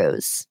a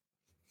bruise?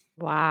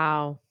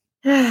 Wow.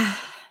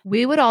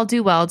 We would all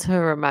do well to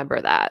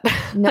remember that.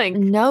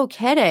 No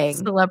kidding.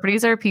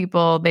 Celebrities are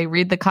people. They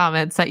read the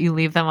comments that you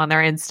leave them on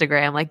their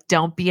Instagram. Like,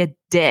 don't be a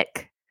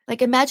dick.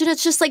 Like, imagine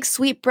it's just like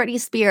sweet Britney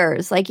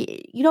Spears. Like,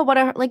 you don't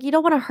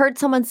want to hurt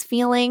someone's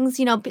feelings.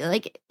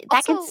 That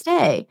also, can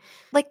stay.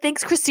 Like,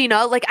 thanks,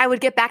 Christina. Like, I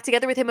would get back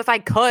together with him if I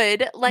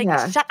could. Like,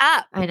 shut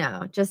up. I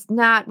know, just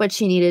not what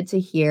she needed to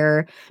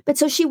hear. But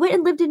so she went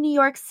and lived in New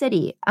York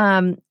City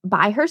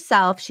by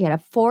herself. She had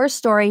a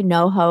 4-story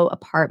NoHo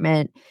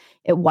apartment.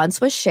 It once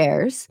was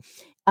shares.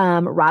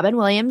 Robin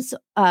Williams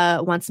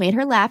once made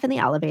her laugh in the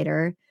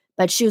elevator.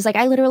 But she was like,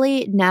 I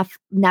literally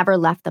never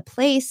left the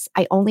place.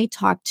 I only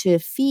talked to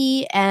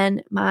Fee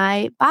and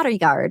my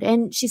bodyguard.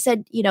 And she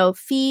said,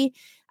 Fee,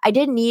 I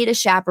didn't need a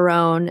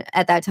chaperone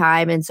at that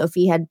time. And so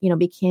Fee had,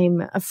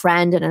 became a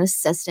friend and an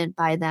assistant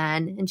by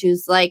then. And she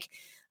was like,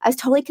 I was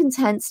totally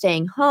content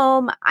staying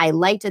home. I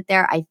liked it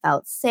there. I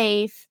felt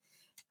safe.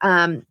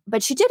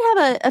 But she did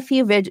have a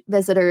few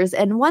visitors.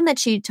 And one that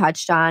she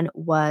touched on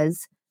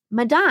was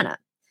Madonna.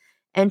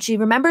 And she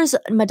remembers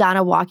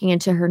Madonna walking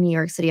into her New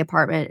York City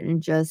apartment and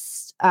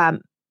just,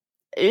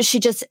 she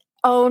just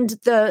owned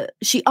the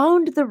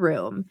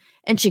room.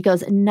 And she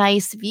goes,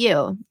 nice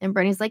view. And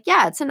Britney's like,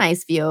 yeah, it's a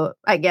nice view,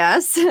 I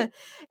guess.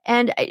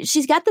 And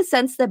she's got the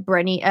sense that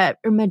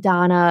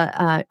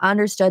Madonna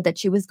understood that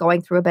she was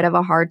going through a bit of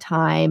a hard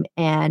time.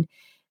 And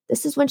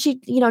this is when she,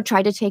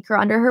 tried to take her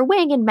under her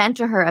wing and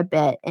mentor her a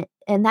bit.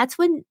 And that's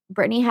when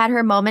Britney had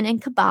her moment in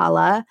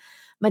Kabbalah.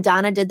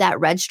 Madonna did that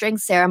red string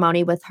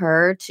ceremony with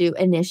her to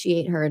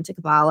initiate her into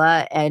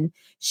Kabbalah. And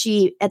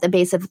she, at the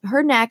base of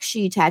her neck,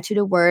 she tattooed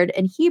a word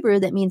in Hebrew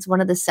that means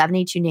one of the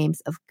 72 names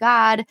of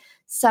God.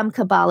 Some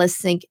Kabbalists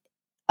think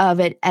of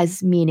it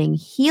as meaning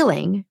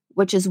healing,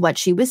 which is what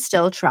she was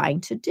still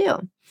trying to do.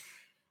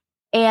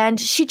 And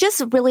she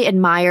just really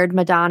admired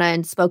Madonna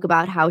and spoke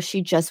about how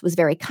she just was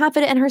very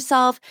confident in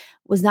herself,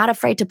 was not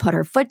afraid to put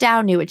her foot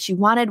down, knew what she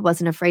wanted,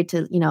 wasn't afraid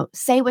to,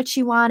 say what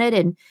she wanted.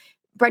 And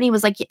Britney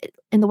was like,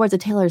 in the words of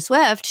Taylor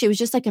Swift, she was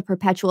just like a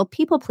perpetual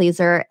people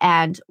pleaser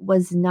and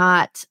was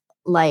not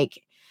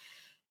like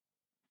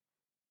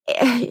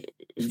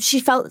she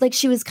felt like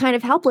she was kind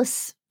of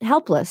helpless,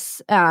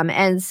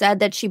 and said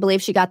that she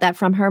believed she got that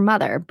from her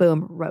mother.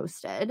 Boom,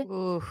 roasted.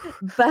 Ooh.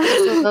 But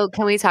So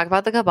can we talk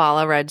about the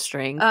Kabbalah red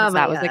string? oh Because my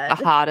that was like the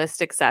God.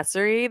 hottest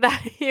accessory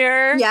that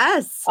year.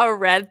 Yes. A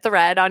red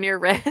thread on your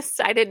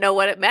wrist. I didn't know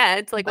what it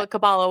meant, like what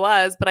Kabbalah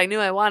was, but I knew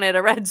I wanted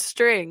a red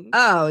string.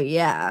 Oh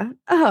yeah.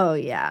 Oh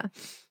yeah.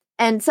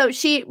 And so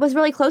she was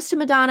really close to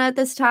Madonna at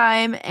this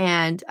time,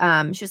 and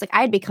she was like,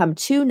 I had become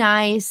too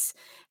nice,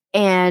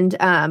 and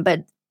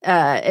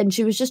and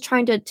she was just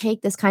trying to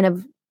take this kind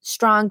of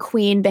strong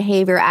queen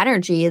behavior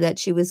energy that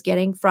she was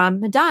getting from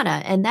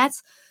Madonna, and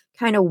that's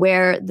kind of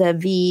where the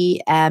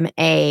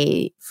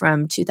VMA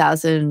from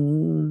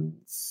 2000.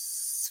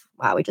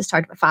 Wow, we just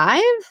talked about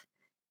 5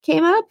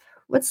 came up.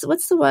 What's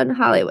the one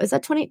Hollywood? Is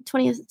that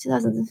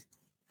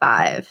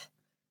 2005?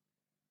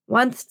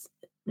 Once.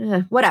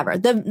 Whatever.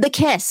 The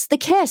kiss.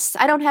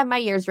 I don't have my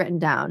years written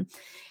down.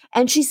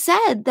 And she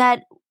said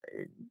that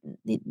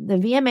the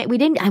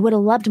VMA, I would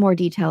have loved more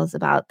details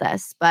about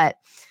this, but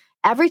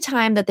every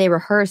time that they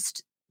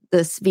rehearsed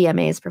this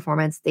VMA's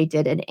performance, they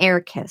did an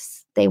air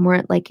kiss. They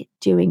weren't like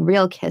doing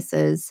real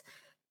kisses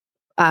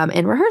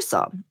in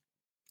rehearsal.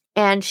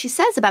 And she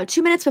says about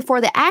 2 minutes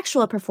before the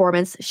actual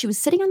performance, she was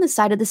sitting on the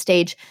side of the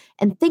stage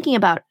and thinking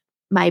about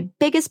my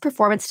biggest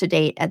performance to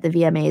date at the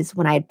VMAs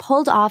when I had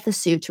pulled off the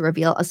suit to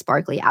reveal a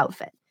sparkly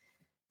outfit.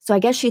 So I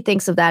guess she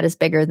thinks of that as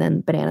bigger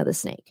than Banana the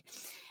Snake.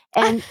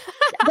 And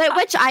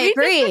which I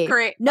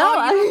agree.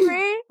 No, you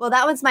agree? Well,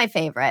 that was my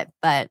favorite,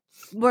 but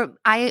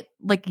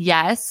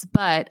yes,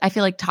 but I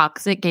feel like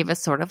Toxic gave us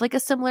sort of like a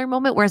similar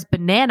moment, whereas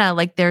Banana,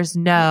 like there's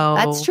no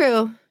that's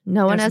true.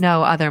 No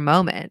other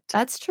moment.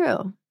 That's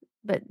true.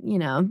 But,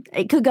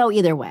 it could go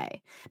either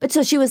way. But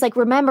so she was like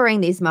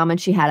remembering these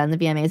moments she had on the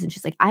VMAs, and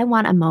she's like, I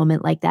want a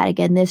moment like that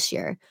again this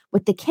year.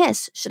 With the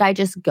kiss, should I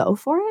just go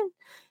for it?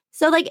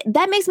 So, like,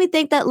 that makes me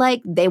think that,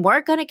 like, they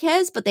weren't going to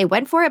kiss, but they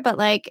went for it. But,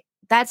 like,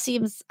 that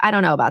seems, I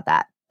don't know about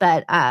that.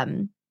 But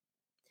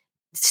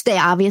they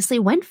obviously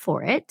went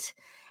for it.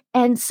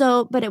 And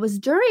so, but it was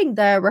during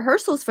the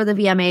rehearsals for the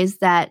VMAs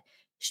that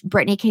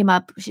Britney came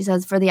up, she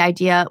says, for the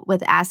idea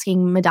with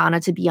asking Madonna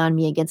to be on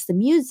Me Against the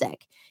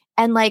Music.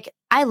 And like,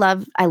 I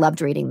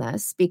loved reading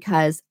this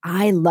because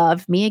I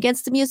love Me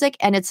Against the Music,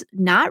 and it's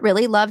not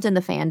really loved in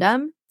the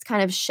fandom. It's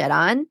kind of shit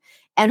on,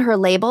 and her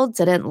label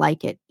didn't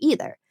like it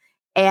either.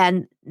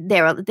 And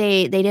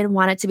they didn't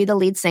want it to be the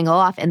lead single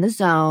off In the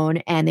Zone,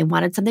 and they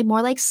wanted something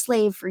more like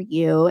Slave for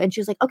You. And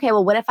she was like, okay,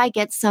 well, what if I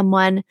get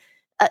someone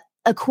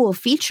a cool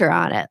feature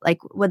on it? Like,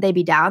 would they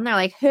be down? They're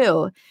like,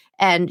 who?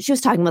 And she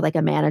was talking with like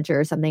a manager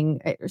or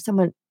something, or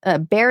someone,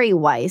 Barry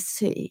Weiss,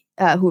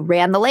 who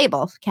ran the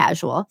label,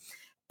 Casual.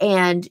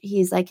 And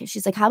she's like,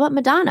 how about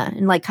Madonna?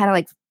 And like, kind of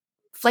like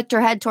flicked her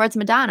head towards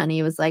Madonna. And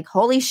he was like,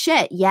 holy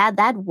shit. Yeah,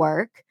 that'd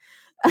work.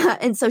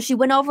 And so she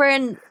went over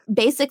and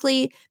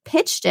basically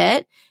pitched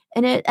it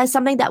as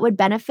something that would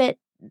benefit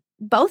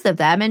both of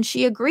them. And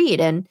she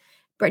agreed. And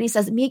Britney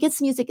says, Me Against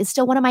Music is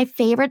still one of my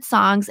favorite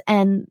songs.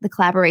 And the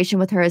collaboration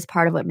with her is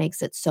part of what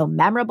makes it so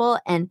memorable.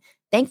 And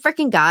thank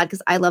freaking God,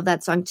 because I love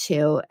that song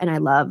too. And I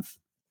love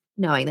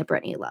knowing that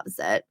Britney loves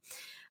it.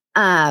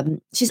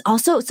 She's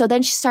also, so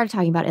then she started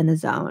talking about In the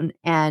Zone,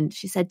 and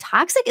she said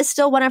Toxic is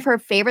still one of her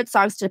favorite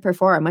songs to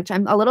perform, which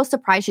I'm a little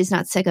surprised she's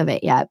not sick of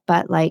it yet,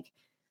 but like,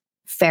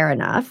 fair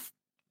enough.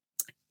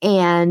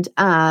 And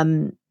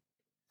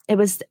it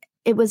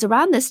was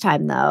around this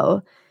time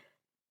though.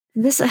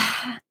 This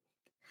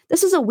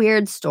was a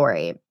weird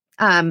story.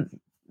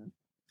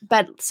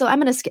 But so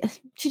I'm going to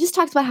she just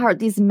talks about how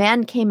these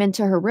men came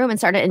into her room and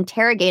started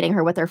interrogating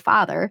her with her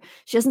father.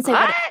 She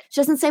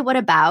doesn't say what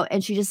about,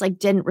 and she just like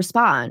didn't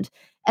respond.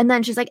 And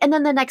then she's like, and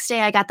then the next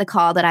day I got the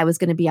call that I was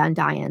going to be on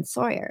Diane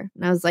Sawyer.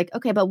 And I was like,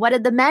 okay, but what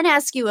did the men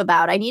ask you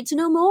about? I need to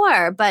know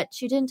more. But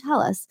she didn't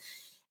tell us.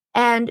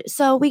 And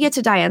so we get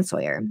to Diane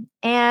Sawyer,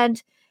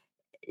 and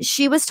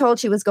she was told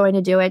she was going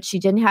to do it. She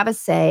didn't have a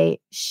say.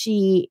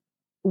 She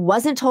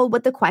wasn't told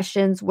what the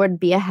questions would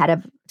be ahead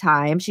of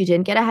time. She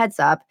didn't get a heads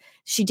up.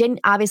 She didn't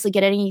obviously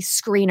get any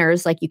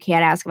screeners, like you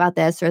can't ask about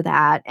this or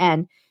that.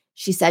 And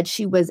she said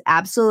she was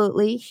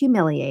absolutely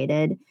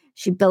humiliated.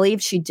 She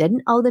believed she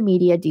didn't owe the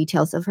media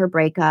details of her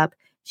breakup.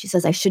 She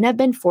says, I shouldn't have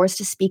been forced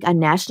to speak on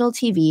national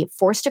TV,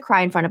 forced to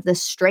cry in front of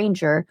this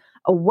stranger,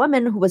 a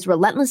woman who was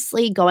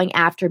relentlessly going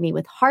after me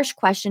with harsh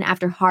question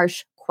after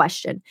harsh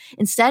question.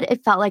 Instead,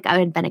 it felt like I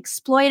had been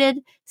exploited,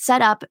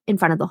 set up in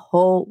front of the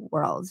whole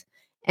world.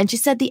 And she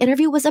said the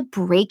interview was a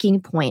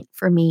breaking point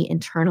for me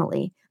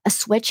internally. A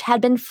switch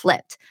had been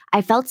flipped.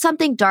 I felt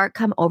something dark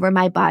come over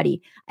my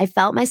body. I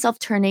felt myself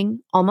turning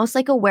almost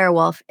like a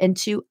werewolf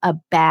into a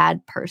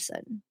bad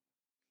person.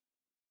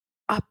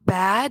 A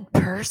bad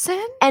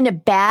person? And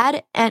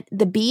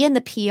the B and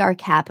the P are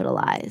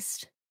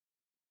capitalized.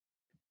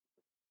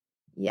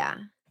 Yeah.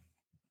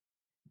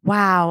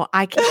 Wow.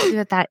 I can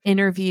see that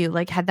interview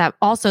like had that.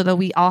 Also, though,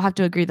 we all have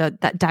to agree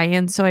that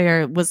Diane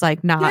Sawyer was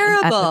like not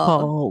terrible.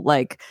 ethical.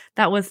 Like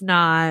that was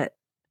not.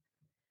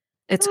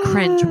 It's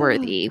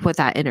cringeworthy what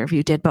that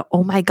interview did, but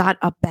oh my God,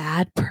 a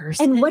bad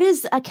person. And what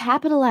is a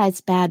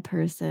capitalized bad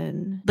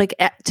person? Like,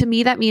 to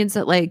me, that means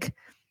that like,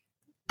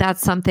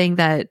 that's something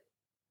that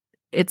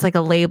it's like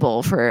a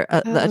label for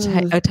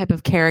a type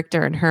of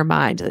character in her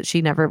mind that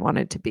she never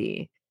wanted to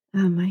be.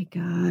 Oh my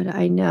God.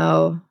 I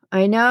know.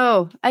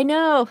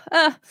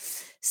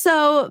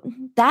 So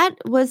that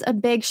was a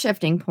big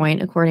shifting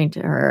point, according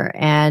to her.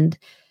 And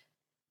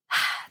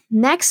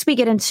next we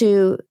get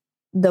into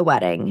the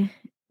wedding,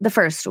 the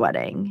first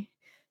wedding.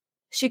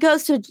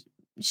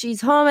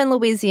 She's home in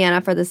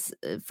Louisiana for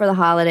the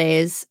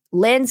holidays.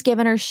 Lynn's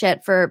given her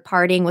shit for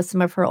partying with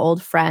some of her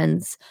old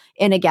friends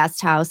in a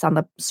guest house on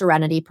the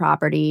Serenity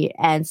property.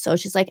 And so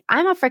she's like,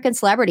 I'm a freaking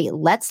celebrity.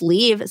 Let's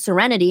leave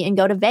Serenity and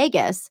go to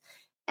Vegas.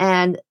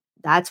 And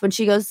that's when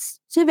she goes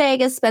to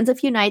Vegas, spends a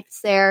few nights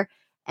there,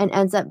 and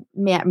ends up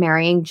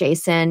marrying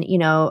Jason,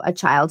 a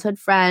childhood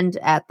friend,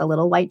 at the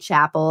Little White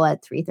Chapel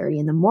at 3:30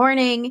 in the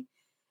morning.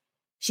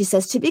 She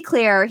says, to be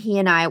clear, he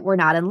and I were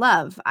not in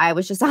love. I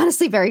was just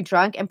honestly very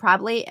drunk and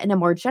probably, in a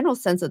more general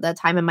sense at that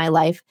time in my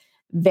life,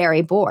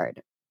 very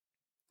bored.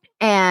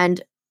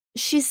 And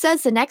she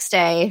says the next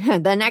day,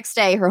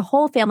 her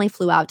whole family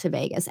flew out to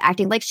Vegas,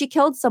 acting like she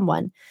killed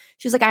someone.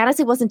 She was like, I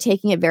honestly wasn't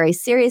taking it very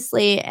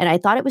seriously. And I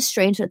thought it was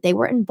strange that they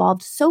were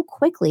involved so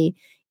quickly,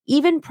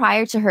 even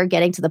prior to her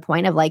getting to the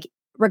point of like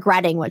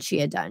regretting what she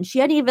had done. She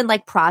hadn't even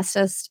like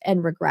processed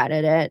and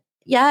regretted it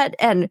yet.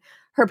 And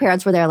her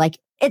parents were there like,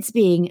 it's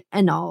being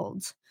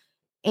annulled.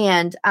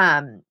 And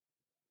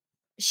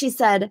she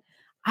said,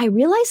 I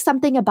realized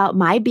something about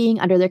my being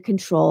under their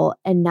control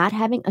and not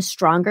having a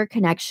stronger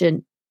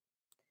connection.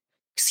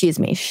 She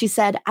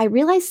said, I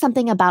realized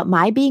something about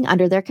my being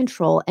under their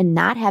control and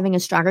not having a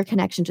stronger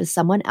connection to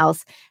someone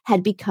else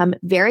had become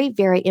very,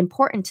 very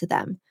important to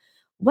them.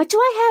 What do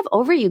I have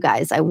over you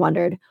guys? I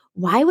wondered.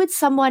 Why would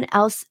someone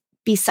else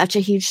be such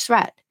a huge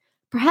threat?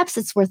 Perhaps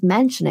it's worth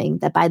mentioning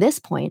that by this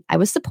point, I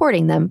was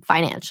supporting them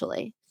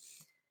financially.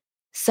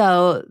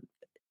 So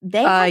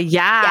they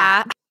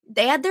had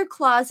their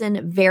claws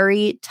in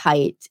very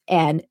tight.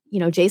 And,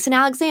 Jason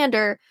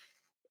Alexander,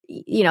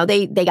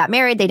 they got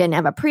married. They didn't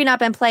have a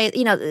prenup in place.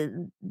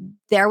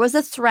 There was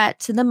a threat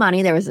to the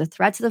money. There was a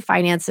threat to the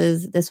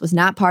finances. This was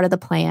not part of the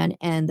plan.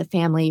 And the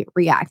family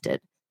reacted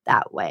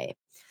that way.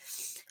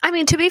 I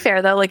mean, to be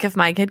fair, though, like if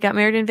my kid got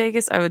married in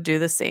Vegas, I would do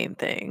the same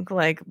thing.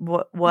 Like,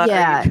 what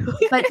yeah. are you doing?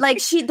 But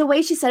like the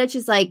way she said it,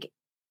 she's like,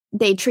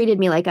 they treated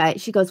me like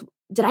she goes,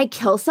 did I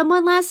kill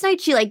someone last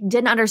night? She like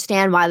didn't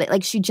understand why,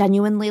 she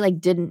genuinely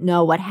like didn't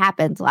know what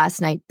happened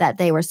last night that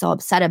they were so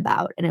upset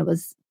about. And it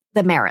was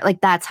the merit.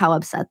 Like that's how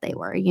upset they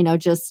were,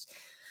 just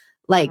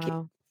like,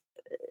 wow.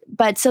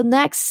 But so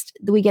next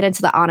we get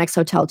into the Onyx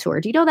Hotel tour.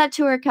 Do you know that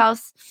tour,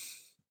 Kels?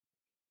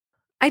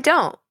 I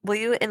don't. Will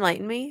you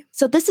enlighten me?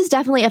 So this is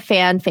definitely a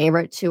fan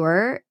favorite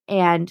tour,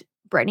 and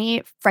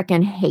Britney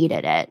freaking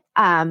hated it.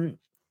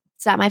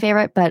 It's not my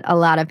favorite, but a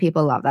lot of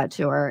people love that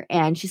tour.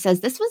 And she says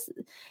this was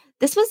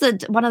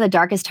one of the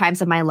darkest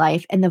times of my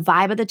life, and the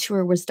vibe of the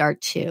tour was dark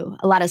too.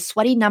 A lot of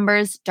sweaty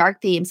numbers,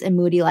 dark themes, and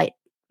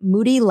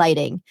moody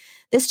lighting.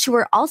 This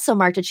tour also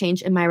marked a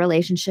change in my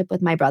relationship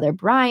with my brother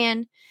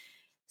Brian.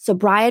 So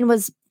Brian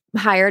was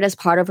hired as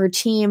part of her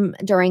team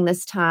during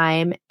this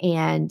time,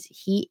 and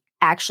he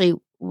actually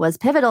was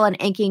pivotal in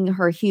inking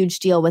her huge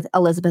deal with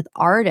Elizabeth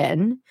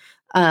Arden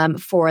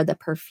for the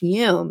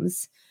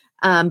perfumes.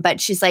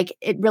 But she's like,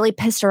 it really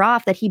pissed her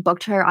off that he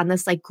booked her on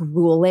this like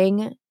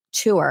grueling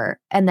tour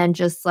and then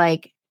just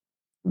like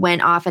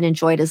went off and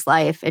enjoyed his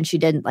life, and she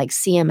didn't like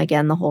see him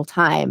again the whole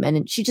time.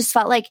 And she just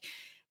felt like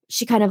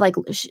she kind of like,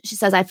 she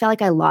says, I felt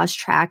like I lost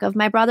track of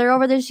my brother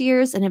over those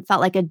years, and it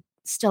felt like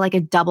still like a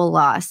double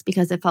loss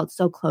because it felt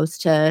so close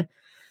to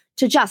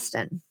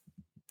Justin.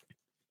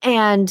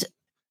 And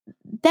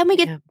then we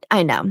get,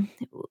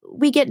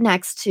 we get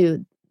next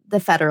to the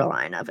federal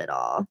line of it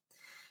all.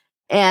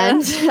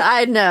 And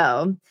I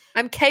know.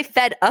 I'm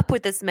fed up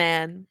with this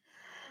man.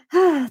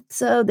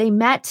 So they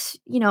met,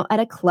 at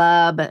a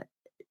club,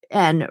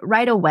 and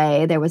right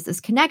away there was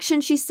this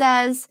connection, she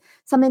says,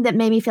 something that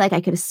made me feel like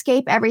I could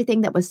escape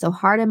everything that was so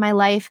hard in my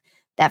life.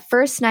 That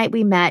first night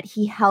we met,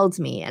 he held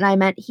me, and I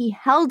meant he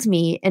held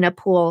me in a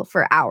pool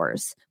for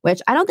hours,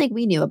 which I don't think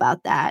we knew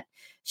about that.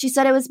 She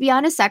said it was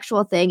beyond a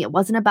sexual thing. It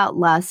wasn't about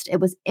lust. It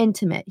was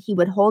intimate. He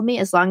would hold me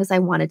as long as I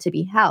wanted to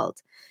be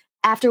held.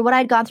 After what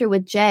I'd gone through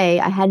with Jay,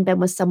 I hadn't been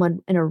with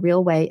someone in a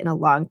real way in a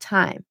long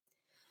time.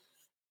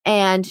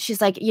 And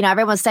she's like,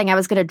 everyone's saying I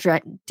was going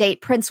to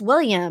date Prince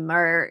William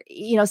or,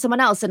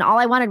 someone else. And all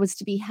I wanted was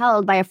to be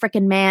held by a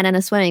freaking man in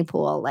a swimming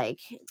pool. Like,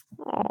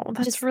 oh,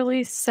 that's just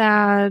really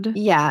sad.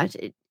 Yeah.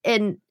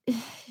 And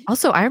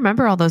also, I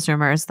remember all those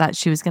rumors that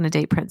she was going to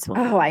date Prince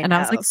William. Oh, I know. And I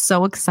was like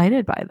so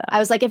excited by that. I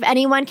was like, if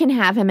anyone can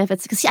have him,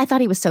 because I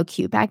thought he was so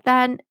cute back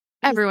then.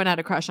 Everyone had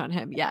a crush on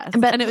him, yes.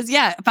 And it was,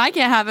 if I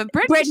can't have him,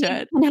 Britney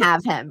should. Can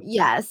have him,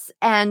 yes.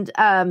 And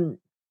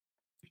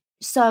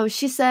so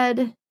she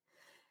said,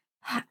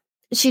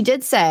 she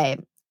did say,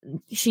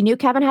 she knew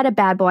Kevin had a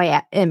bad boy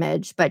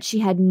image, but she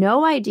had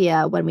no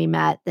idea when we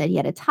met that he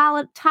had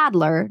a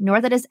toddler, nor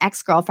that his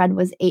ex-girlfriend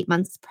was 8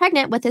 months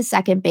pregnant with his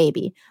second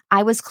baby.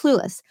 I was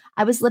clueless.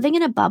 I was living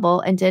in a bubble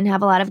and didn't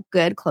have a lot of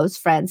good, close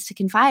friends to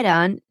confide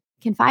in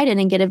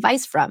and get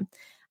advice from.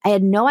 I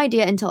had no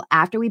idea until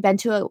after we'd been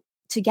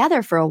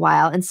together for a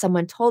while and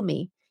someone told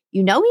me,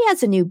 he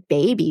has a new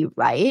baby,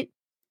 right?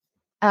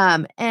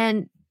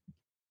 And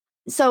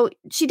so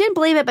she didn't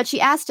believe it, but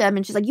she asked him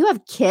and she's like, you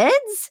have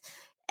kids?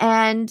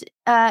 And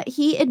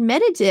he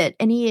admitted it.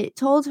 And he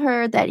told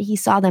her that he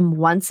saw them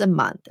once a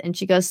month. And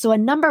she goes, so a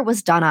number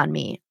was done on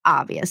me.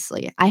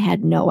 Obviously, I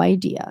had no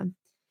idea.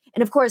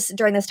 And of course,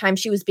 during this time,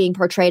 she was being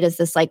portrayed as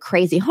this like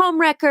crazy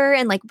homewrecker.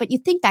 And like, but you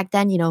think back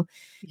then,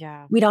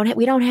 yeah, we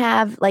don't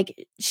have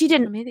like, she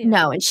didn't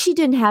know, and she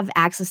didn't have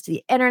access to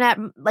the internet,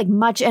 like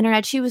much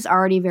internet. She was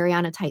already very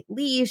on a tight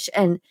leash.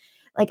 And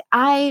like,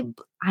 I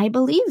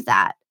believe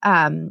that.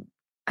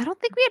 I don't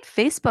think we had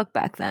Facebook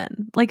back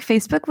then. Like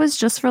Facebook was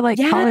just for like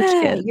college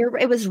kids.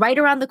 It was right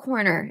around the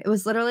corner. It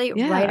was literally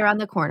right around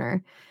the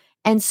corner.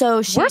 And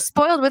so we're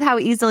spoiled with how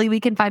easily we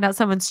can find out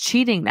someone's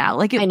cheating now.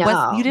 Like you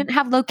didn't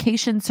have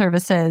location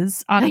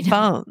services on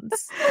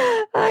phones.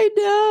 I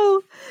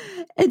know.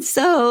 And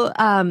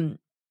so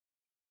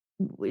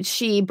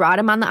she brought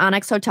him on the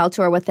Onyx Hotel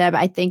tour with him.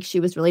 I think she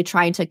was really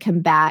trying to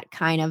combat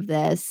kind of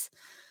this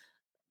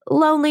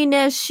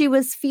loneliness she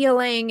was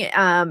feeling.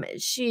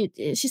 She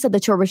said the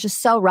tour was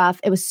just so rough.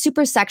 It was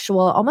super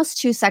sexual, almost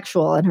too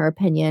sexual in her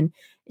opinion.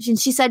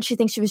 She said she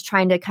thinks she was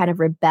trying to kind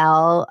of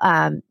rebel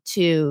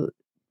to,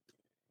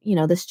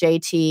 this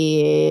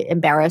JT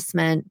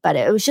embarrassment, but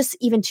it was just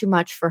even too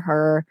much for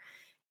her.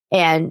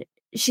 And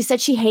she said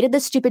she hated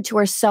the stupid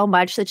tour so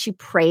much that she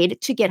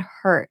prayed to get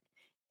hurt.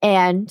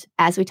 And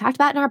as we talked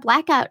about in our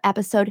Blackout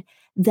episode,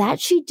 that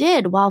she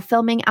did while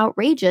filming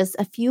Outrageous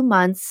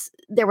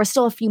there were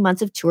still a few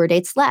months of tour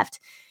dates left.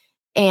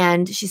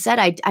 And she said,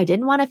 I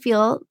didn't want to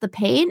feel the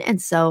pain.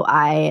 And so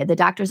the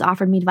doctors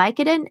offered me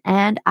Vicodin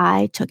and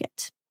I took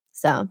it.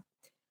 So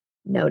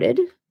noted.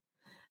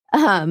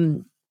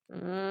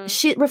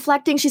 She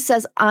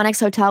says Onyx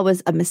Hotel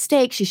was a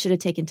mistake. She should have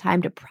taken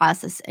time to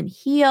process and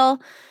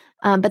heal.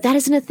 But that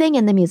isn't a thing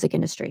in the music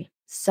industry.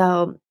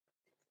 So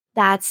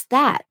that's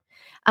that.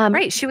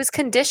 Right. She was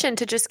conditioned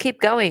to just keep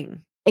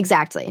going.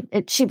 Exactly.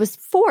 She was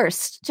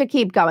forced to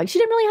keep going. She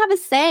didn't really have a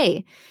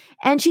say.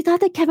 And she thought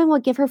that Kevin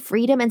would give her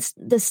freedom and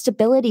the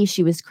stability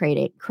she was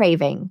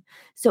craving.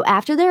 So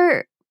after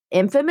their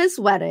infamous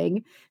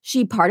wedding,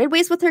 she parted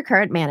ways with her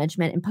current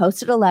management and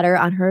posted a letter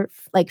on her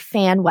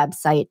fan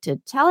website to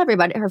tell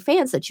everybody, her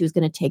fans, that she was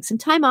going to take some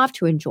time off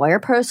to enjoy her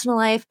personal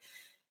life.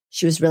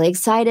 She was really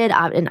excited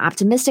and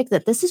optimistic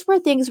that this is where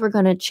things were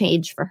going to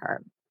change for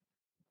her,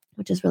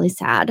 which is really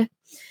sad.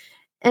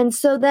 And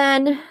so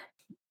then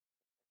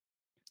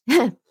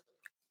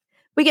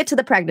we get to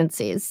the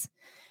pregnancies.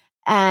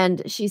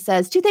 And she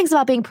says 2 things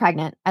about being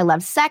pregnant. I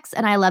loved sex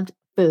and I loved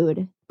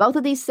food. Both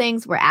of these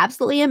things were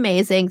absolutely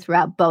amazing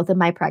throughout both of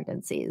my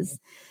pregnancies.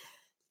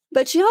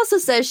 But she also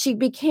says she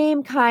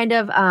became kind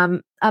of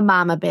a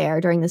mama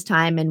bear during this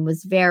time and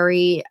was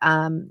very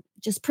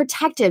just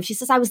protective. She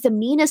says, I was the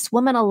meanest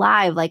woman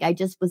alive. Like I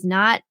just was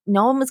not,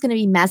 no one was going to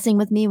be messing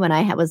with me when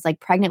I was like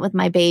pregnant with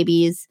my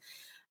babies.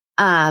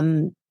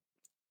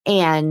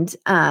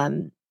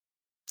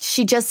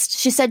 She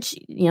said,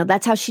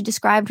 that's how she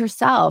described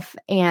herself.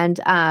 And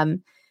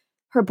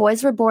her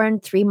boys were born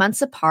 3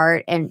 months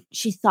apart. And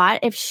she thought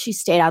if she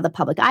stayed out of the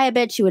public eye a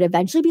bit, she would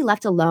eventually be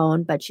left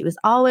alone. But she was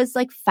always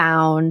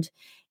found.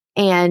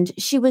 And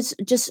she was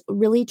just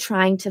really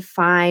trying to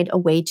find a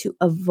way to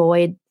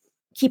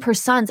keep her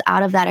sons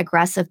out of that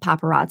aggressive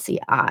paparazzi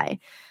eye.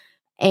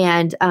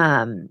 And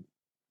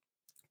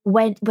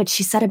what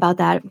she said about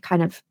that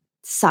kind of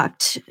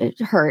sucked.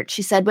 It hurt.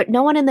 She said, what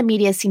no one in the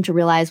media seemed to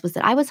realize was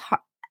that I was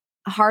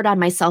hard on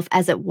myself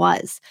as it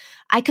was.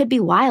 I could be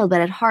wild, but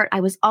at heart,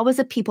 I was always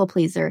a people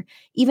pleaser.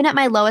 Even at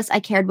my lowest,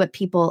 I cared what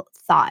people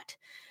thought.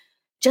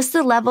 Just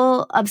on the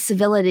level of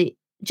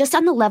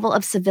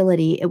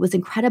civility, it was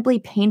incredibly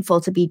painful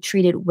to be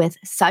treated with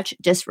such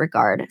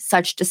disregard,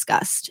 such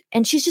disgust.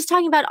 And she's just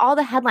talking about all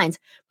the headlines.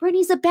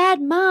 Britney's a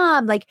bad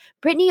mom. Like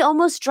Britney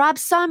almost dropped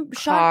Sean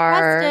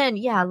Preston.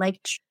 Yeah,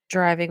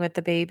 driving with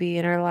the baby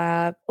in her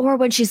lap. Or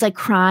when she's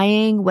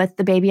crying with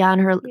the baby on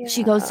her,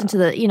 she goes into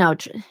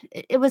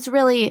it was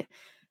really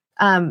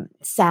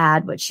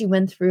sad what she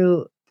went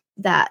through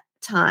that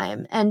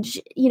time. And,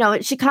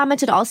 she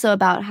commented also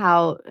about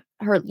how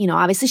her,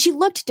 obviously she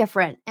looked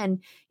different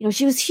and,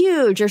 she was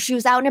huge or she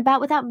was out and about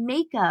without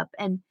makeup.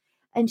 And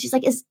she's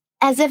like,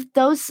 as if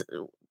those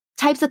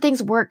types of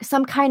things were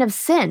some kind of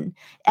sin,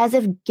 as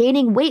if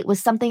gaining weight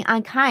was something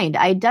unkind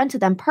I had done to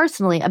them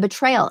personally, a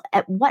betrayal.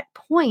 At what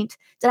point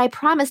did I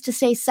promise to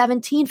stay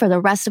 17 for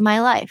the rest of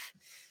my life?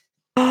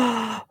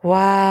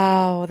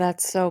 Wow,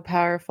 that's so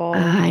powerful.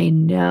 I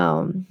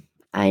know.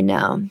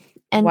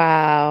 And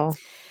wow.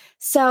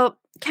 So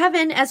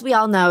Kevin, as we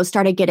all know,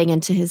 started getting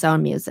into his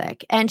own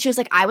music. And she was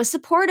like, I was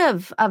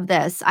supportive of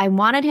this. I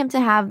wanted him to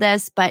have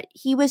this, but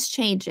he was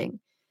changing.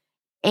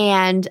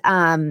 And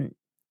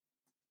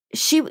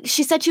she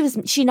said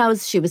she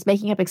knows she was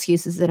making up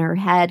excuses in her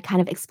head,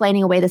 kind of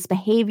explaining away this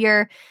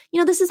behavior.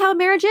 This is how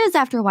marriage is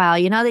after a while,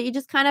 that you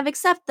just kind of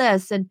accept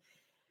this.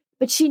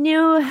 But she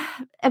knew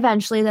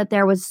eventually that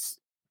there was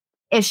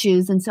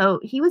issues. And so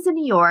he was in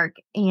New York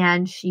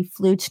and she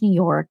flew to New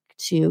York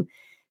to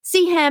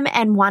see him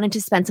and wanted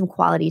to spend some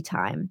quality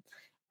time.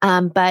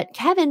 But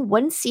Kevin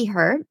wouldn't see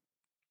her.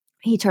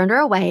 He turned her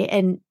away,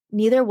 and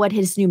neither would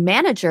his new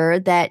manager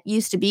that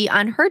used to be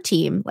on her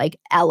team. Like,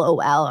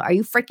 LOL, are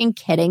you freaking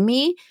kidding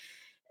me?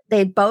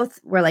 They both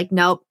were like,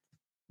 nope.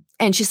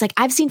 And she's like,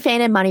 I've seen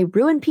Fame and Money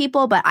ruin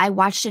people, but I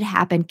watched it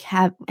happen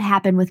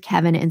with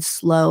Kevin in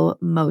slow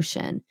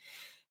motion.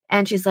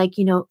 And she's like,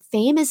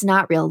 fame is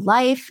not real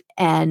life.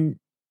 And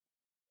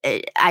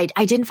I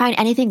didn't find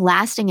anything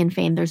lasting in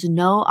Fame. There's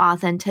no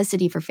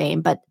authenticity for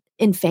Fame, but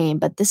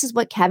this is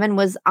what Kevin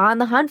was on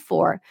the hunt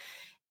for.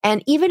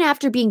 And even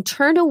after being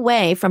turned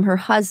away from her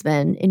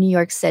husband in New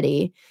York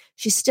City,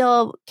 she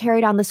still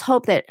carried on this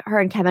hope that her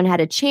and Kevin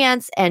had a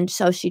chance. And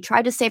so she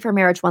tried to save her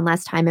marriage one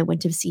last time and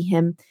went to see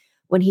him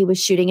when he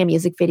was shooting a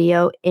music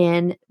video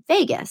in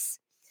Vegas.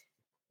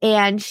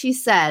 And she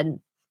said,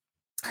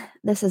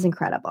 this is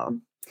incredible.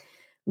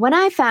 When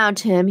I found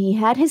him, he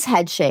had his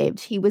head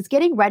shaved. He was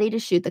getting ready to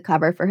shoot the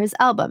cover for his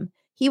album.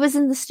 He was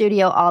in the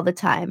studio all the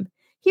time.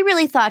 He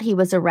really thought he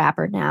was a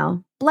rapper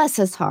now. Bless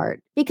his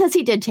heart, because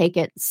he did take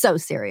it so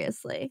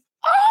seriously.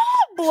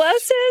 Oh,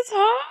 bless his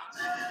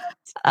heart.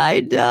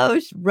 I know.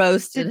 She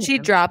roasted Did she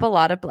him. drop a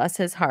lot of bless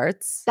his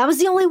hearts? That was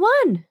the only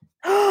one.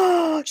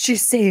 Oh, she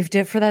saved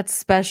it for that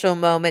special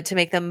moment to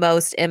make the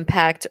most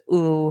impact.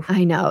 Ooh.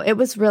 I know. It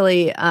was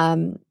really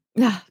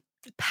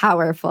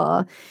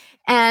powerful.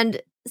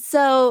 And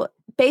so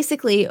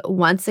basically,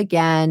 once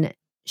again,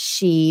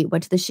 she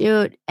went to the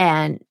shoot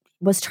and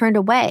was turned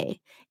away.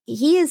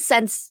 He has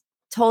since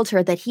told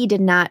her that he did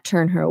not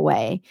turn her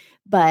away,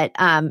 but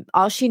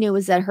all she knew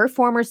was that her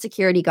former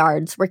security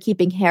guards were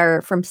keeping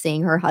her from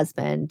seeing her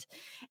husband.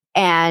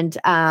 And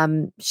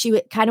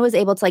she kind of was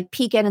able to like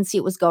peek in and see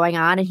what was going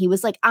on. And he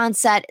was like on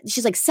set.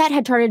 She's like, set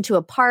had turned into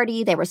a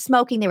party. They were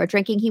smoking, they were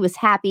drinking. He was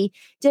happy,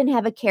 didn't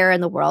have a care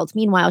in the world.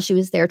 Meanwhile, she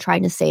was there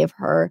trying to save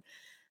her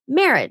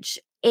marriage.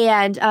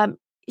 And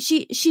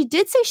she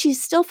did say she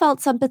still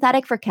felt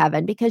sympathetic for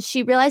Kevin because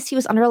she realized he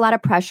was under a lot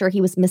of pressure.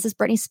 He was Mr.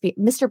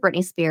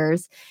 Britney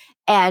Spears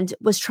and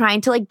was trying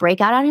to like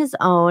break out on his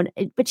own.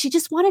 But she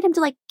just wanted him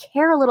to like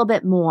care a little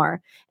bit more.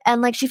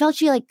 And like she felt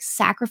she like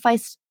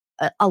sacrificed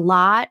a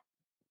lot,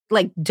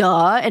 like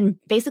duh, and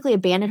basically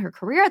abandoned her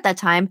career at that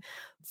time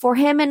for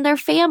him and their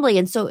family.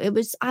 And so it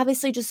was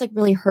obviously just like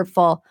really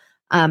hurtful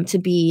to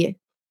be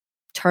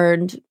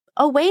turned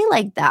away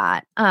like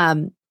that.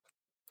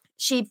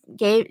 She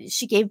gave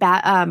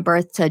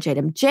birth to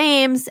Jadam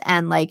James,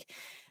 and like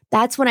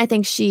that's when I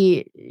think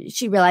she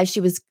realized she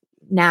was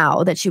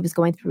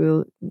going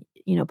through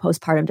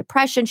postpartum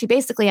depression. She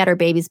basically had her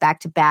babies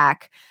back to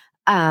back,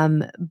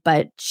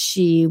 but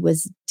she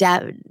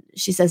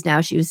says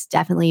now she was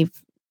definitely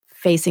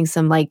facing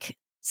some like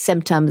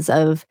symptoms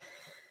of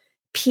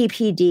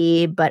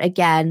PPD, but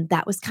again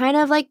that was kind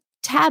of like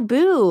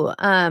taboo.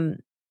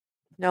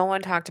 No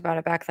one talked about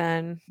it back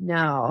then.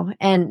 No,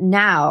 and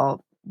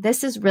now.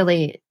 This is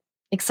really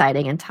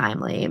exciting and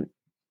timely.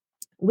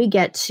 We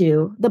get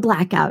to the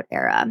blackout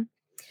era.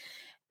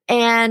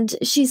 And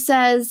she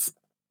says,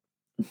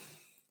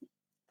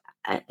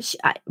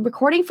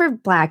 recording for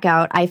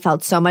Blackout, I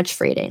felt so much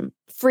freedom.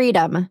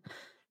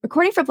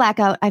 Recording for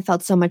Blackout, I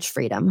felt so much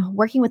freedom.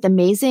 Working with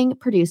amazing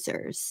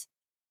producers.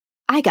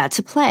 I got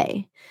to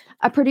play.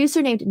 A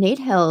producer named Nate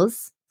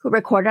Hills, who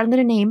recorded under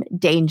the name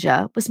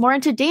Danger, was more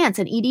into dance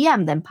and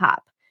EDM than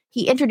pop.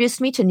 He introduced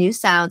me to new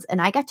sounds,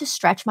 and I got to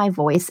stretch my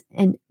voice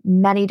in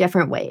many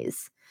different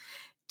ways.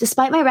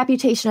 Despite my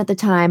reputation at the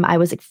time, I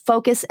was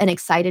focused and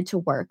excited to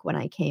work when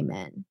I came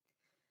in.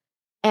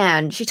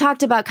 And she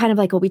talked about kind of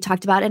like what we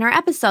talked about in our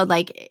episode,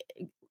 like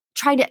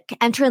trying to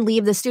enter and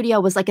leave the studio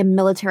was like a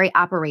military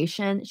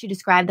operation. She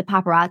described the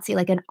paparazzi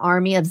like an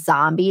army of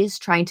zombies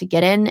trying to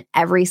get in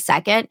every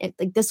second.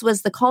 This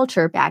was the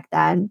culture back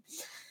then.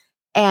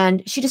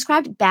 And she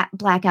described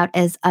Blackout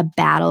as a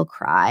battle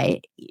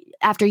cry.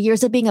 After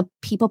years of being a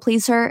people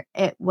pleaser,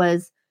 it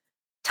was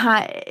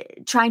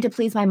trying to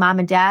please my mom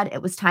and dad.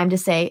 It was time to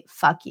say,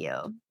 fuck you.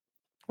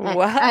 Wow.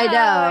 I know.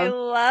 I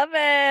love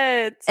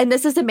it. And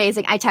this is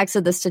amazing. I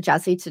texted this to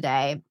Jessie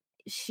today.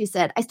 She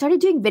said, I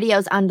started doing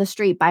videos on the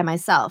street by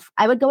myself.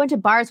 I would go into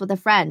bars with a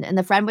friend and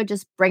the friend would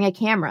just bring a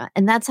camera.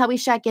 And that's how we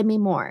shot Give Me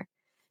More.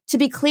 To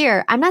be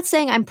clear, I'm not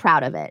saying I'm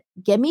proud of it.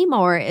 Give Me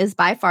More is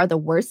by far the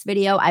worst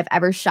video I've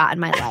ever shot in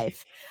my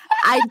life.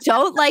 I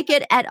don't like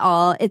it at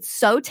all. It's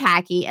so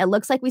tacky. It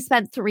looks like we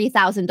spent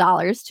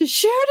 $3,000 to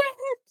shoot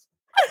it.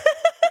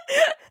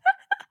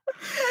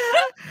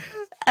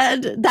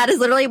 And that is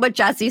literally what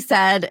Jessie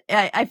said,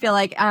 I feel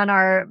like, on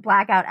our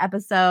Blackout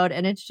episode.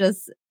 And it's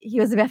just,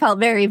 I felt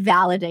very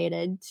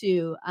validated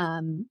to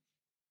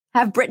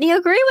have Britney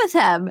agree with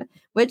him,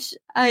 which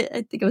I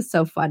think it was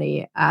so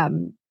funny.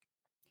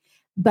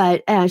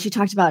 But she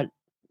talked about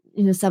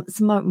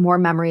some more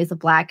memories of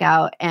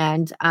blackout.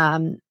 And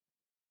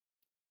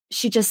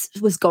she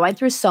just was going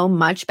through so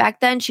much back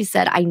then. She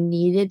said, I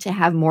needed to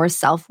have more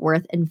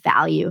self-worth and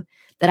value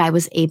that I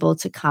was able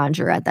to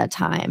conjure at that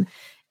time.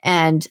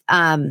 And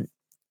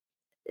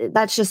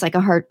that's just like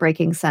a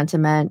heartbreaking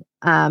sentiment.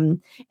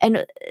 And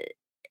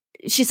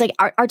she's like,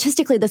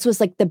 artistically, this was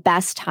like the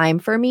best time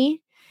for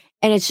me.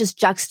 And it's just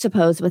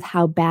juxtaposed with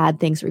how bad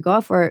things were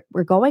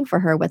going for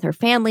her with her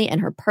family and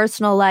her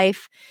personal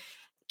life.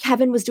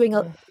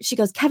 She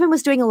goes, Kevin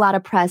was doing a lot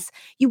of press.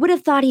 You would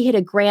have thought he hit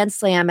a grand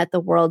slam at the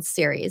World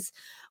Series.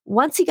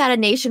 Once he got a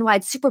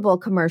nationwide Super Bowl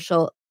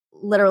commercial,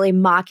 literally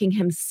mocking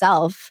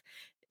himself.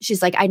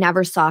 She's like, I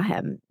never saw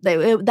him.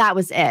 That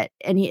was it.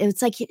 And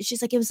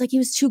she's like, it was like he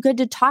was too good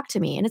to talk to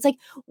me. And it's like,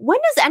 when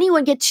does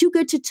anyone get too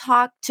good to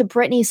talk to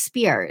Britney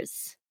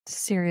Spears?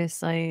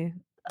 Seriously.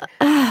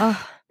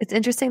 It's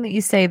interesting that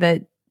you say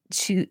that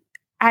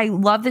I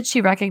love that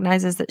she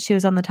recognizes that she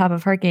was on the top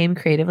of her game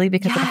creatively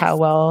because of how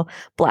well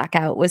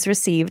Blackout was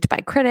received by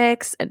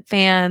critics and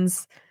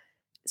fans.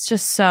 It's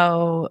just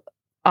so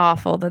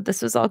awful that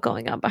this was all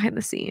going on behind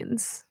the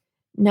scenes.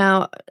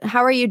 Now,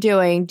 how are you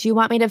doing? Do you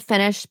want me to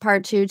finish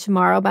part 2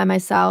 tomorrow by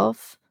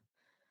myself?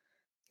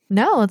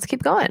 No, let's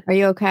keep going. Are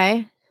you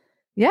okay?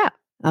 Yeah.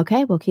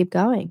 Okay, we'll keep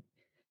going.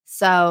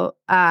 So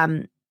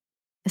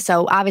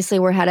obviously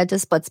we're headed to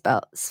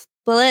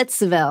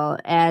Splitsville.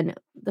 And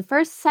the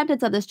first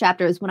sentence of this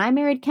chapter is, when I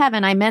married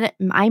Kevin, I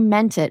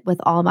meant it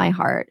with all my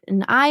heart.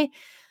 And I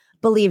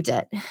believed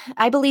it.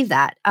 I believe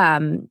that.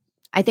 I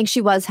think she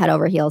was head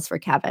over heels for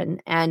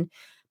Kevin. And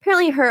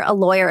apparently a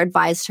lawyer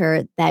advised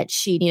her that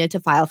she needed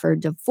to file for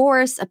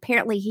divorce.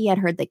 Apparently he had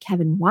heard that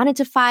Kevin wanted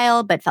to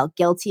file, but felt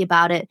guilty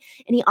about it.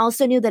 And he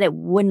also knew that it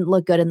wouldn't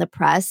look good in the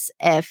press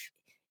if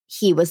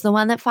he was the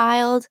one that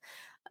filed.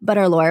 But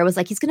her lawyer was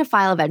like, he's going to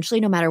file eventually,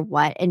 no matter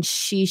what. And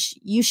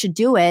you should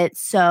do it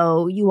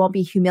so you won't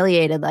be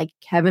humiliated like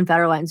Kevin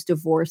Federline's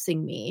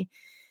divorcing me.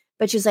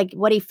 But she's like,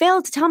 what he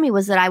failed to tell me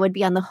was that I would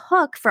be on the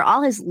hook for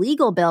all his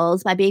legal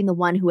bills by being the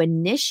one who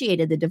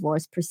initiated the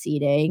divorce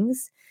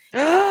proceedings.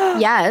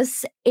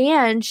 Yes.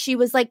 And she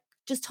was like,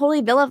 just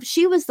totally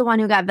she was the one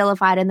who got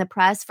vilified in the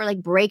press for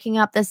like breaking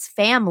up this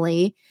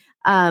family.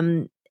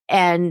 And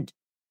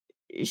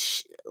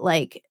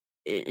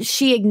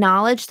she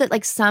acknowledged that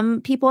like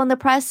some people in the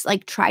press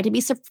like tried to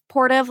be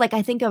supportive. Like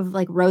I think of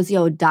like Rosie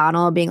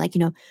O'Donnell being like,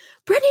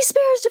 Britney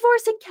Spears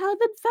divorcing Kevin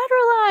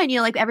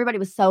Federline, like everybody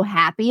was so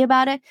happy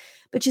about it.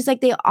 But she's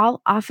like, they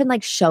all often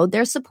like showed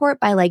their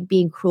support by like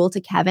being cruel to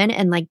Kevin.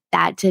 And like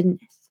that didn't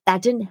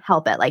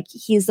help it. Like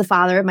he's the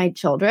father of my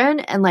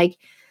children. And like,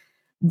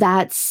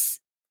 that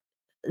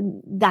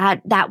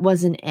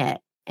wasn't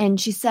it. And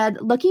she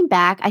said, looking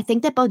back, I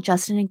think that both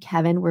Justin and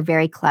Kevin were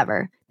very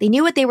clever. They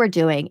knew what they were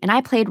doing, and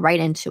I played right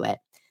into it.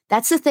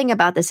 That's the thing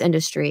about this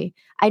industry.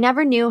 I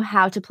never knew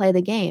how to play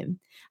the game.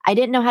 I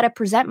didn't know how to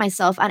present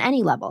myself on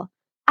any level.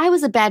 I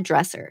was a bad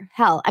dresser.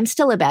 Hell, I'm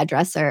still a bad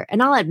dresser,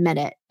 and I'll admit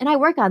it. And I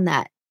work on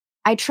that.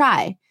 I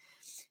try.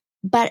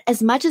 But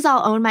as much as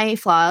I'll own my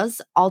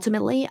flaws,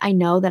 ultimately, I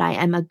know that I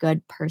am a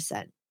good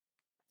person.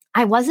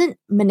 I wasn't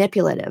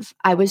manipulative.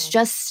 I was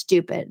just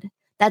stupid.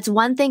 That's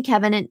one thing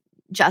Kevin and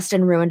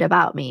Justin ruined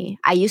about me.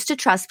 I used to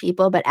trust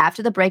people, but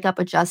after the breakup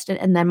with Justin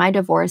and then my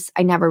divorce,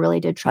 I never really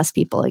did trust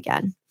people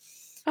again.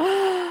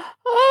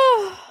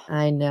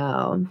 I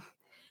know.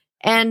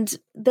 And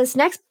this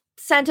next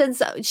sentence,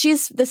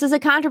 this is a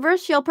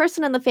controversial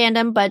person in the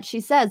fandom, but she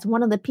says,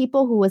 one of the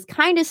people who was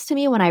kindest to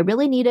me when I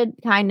really needed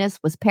kindness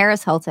was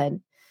Paris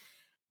Hilton.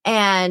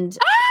 And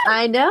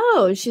I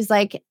know, she was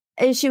like,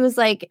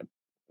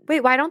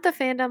 wait, why don't the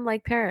fandom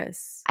like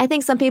Paris? I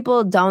think some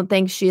people don't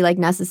think she like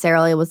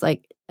necessarily was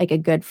like a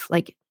good,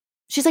 like,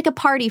 she's like a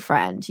party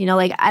friend,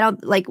 like, I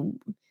don't like,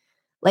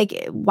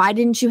 why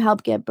didn't you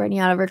help get Britney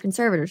out of her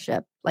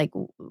conservatorship? Like,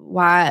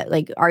 why,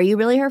 like, are you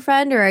really her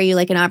friend or are you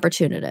like an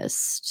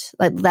opportunist?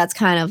 Like, that's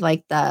kind of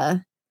like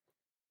the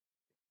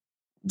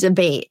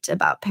debate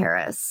about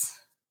Paris.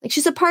 Like,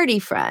 she's a party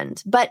friend,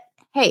 but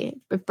hey,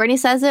 if Britney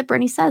says it,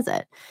 Britney says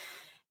it.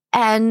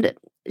 And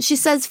she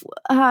says,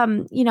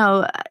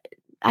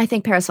 I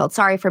think Paris felt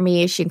sorry for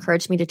me. She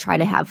encouraged me to try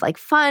to have like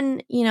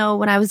fun,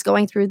 when I was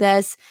going through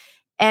this.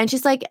 And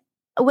she's like,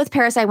 with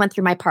Paris, I went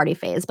through my party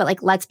phase, but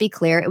like, let's be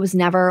clear, it was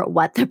never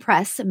what the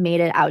press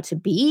made it out to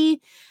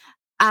be.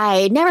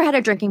 I never had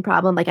a drinking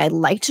problem. Like I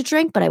liked to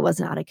drink, but I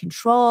wasn't out of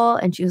control.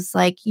 And she was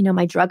like,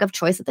 my drug of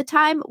choice at the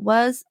time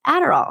was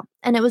Adderall.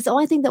 And it was the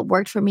only thing that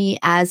worked for me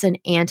as an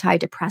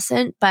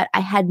antidepressant, but I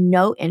had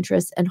no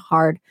interest in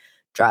hard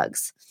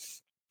drugs.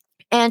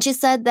 And she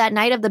said that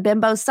night of the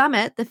Bimbo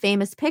Summit, the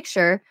famous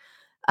picture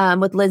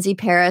with Lindsay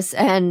Paris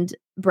and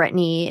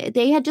Britney,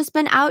 they had just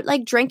been out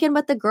like drinking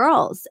with the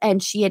girls.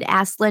 And she had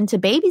asked Lynn to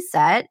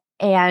babysit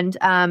and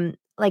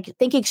like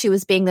thinking she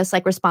was being this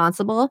like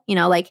responsible,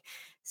 like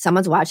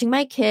someone's watching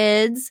my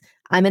kids.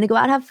 I'm going to go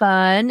out and have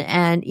fun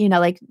and,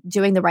 like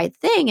doing the right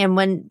thing. And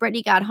when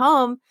Britney got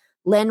home,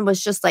 Lynn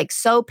was just like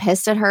so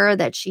pissed at her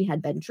that she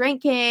had been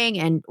drinking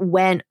and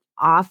went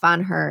off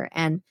on her.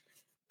 And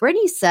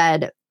Britney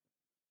said,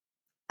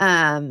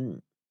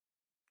 Um,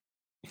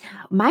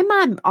 my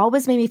mom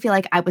always made me feel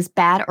like I was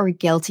bad or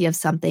guilty of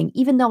something,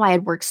 even though I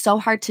had worked so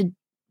hard to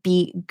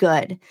be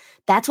good.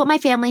 That's what my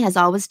family has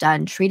always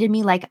done, treated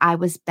me like I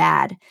was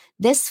bad.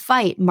 This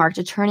fight marked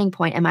a turning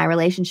point in my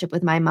relationship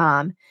with my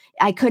mom.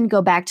 I couldn't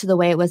go back to the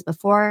way it was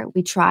before.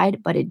 We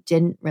tried, but it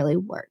didn't really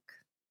work.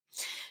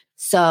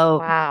 So,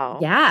 Wow.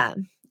 yeah.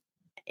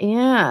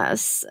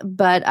 Yes.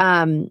 But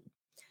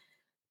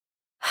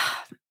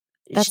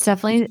That's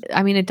definitely,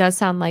 I mean, it does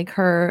sound like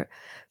her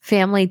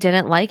family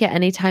didn't like it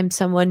anytime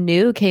someone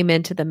new came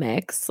into the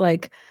mix,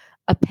 like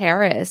a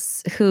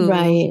Paris who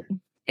right.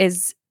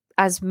 is,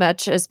 as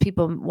much as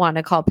people want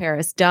to call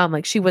Paris dumb,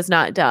 like she was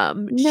not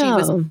dumb.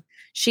 No.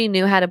 She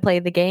knew how to play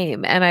the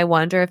game. And I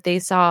wonder if they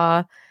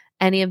saw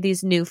any of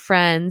these new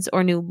friends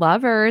or new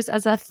lovers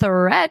as a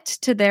threat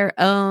to their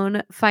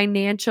own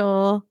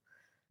financial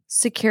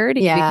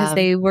security because Yeah.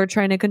 they were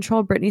trying to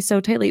control Britney so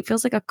tightly. It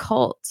feels like a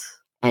cult.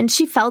 And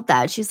she felt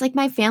that. She's like,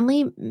 my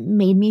family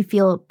made me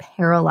feel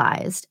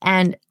paralyzed.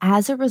 And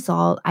as a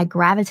result, I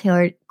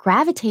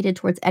gravitated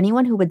towards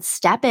anyone who would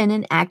step in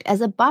and act as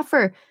a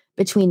buffer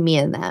between me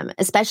and them,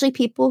 especially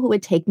people who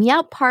would take me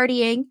out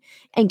partying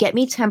and get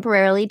me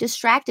temporarily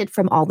distracted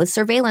from all the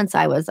surveillance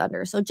I was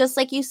under. So just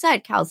like you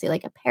said, Kelsey,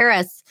 like a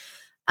Paris,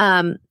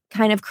 kind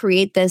of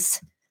create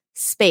this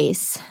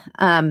space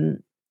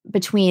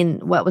between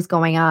what was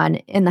going on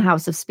in the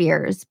House of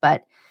Spears.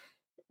 But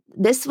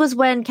this was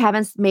when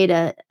Kevin made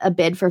a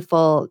bid for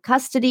full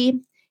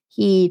custody.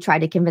 He tried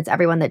to convince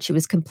everyone that she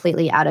was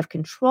completely out of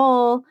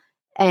control.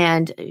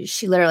 And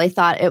she literally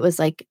thought it was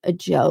like a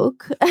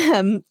joke,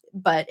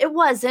 but it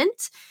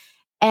wasn't.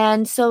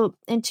 And so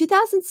in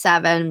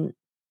 2007,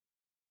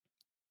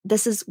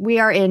 we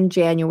are in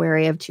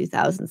January of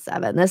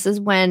 2007. This is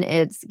when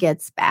it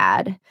gets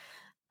bad.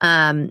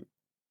 Apparently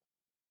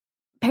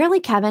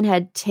Kevin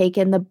had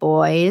taken the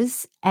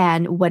boys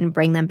and wouldn't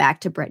bring them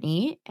back to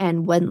Britney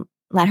and wouldn't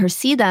let her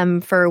see them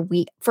for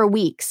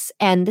weeks.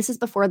 And this is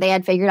before they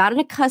had figured out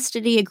a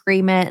custody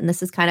agreement. And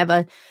this is kind of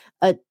a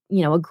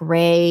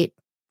gray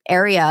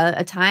area,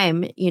 a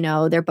time,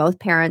 they're both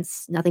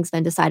parents. Nothing's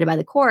been decided by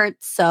the court.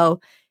 So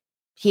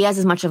he has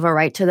as much of a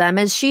right to them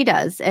as she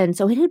does. And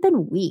so it had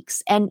been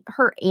weeks. And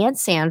her Aunt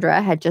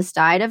Sandra had just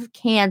died of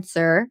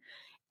cancer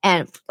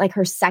and like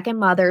her second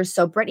mother.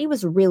 So Britney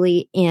was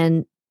really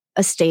in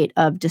a state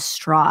of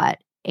distraught.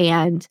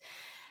 And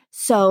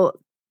so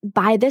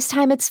by this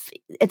time,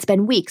 it's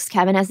been weeks.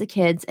 Kevin has the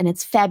kids, and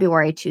it's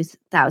February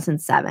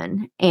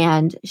 2007.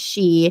 And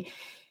she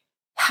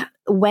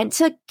went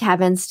to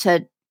Kevin's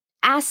to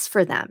ask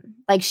for them.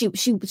 Like she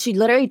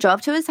literally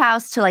drove to his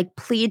house to like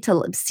plead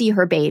to see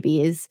her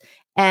babies.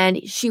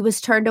 And she was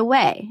turned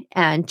away.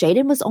 And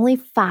Jaden was only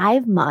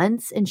 5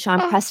 months, and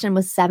Sean Preston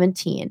was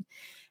 17.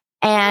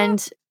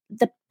 And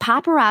the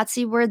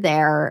paparazzi were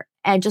there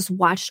and just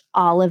watched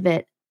all of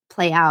it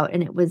play out.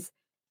 And it was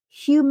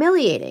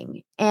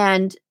humiliating.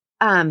 And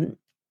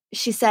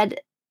she said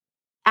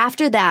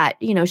after that,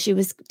 she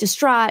was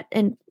distraught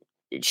and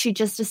she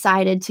just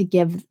decided to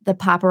give the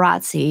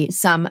paparazzi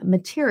some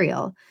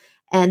material.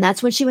 And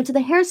that's when she went to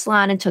the hair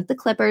salon and took the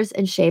clippers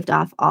and shaved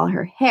off all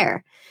her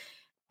hair.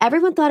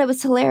 Everyone thought it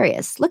was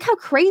hilarious. Look how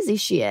crazy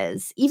she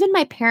is. Even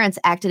my parents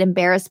acted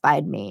embarrassed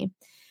by me.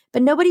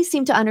 But nobody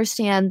seemed to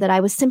understand that I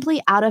was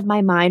simply out of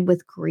my mind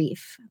with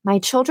grief. My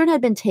children had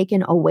been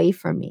taken away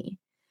from me.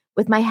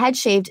 With my head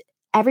shaved,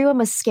 everyone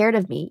was scared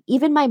of me,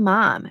 even my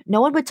mom. No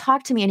one would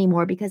talk to me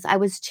anymore because I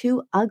was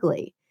too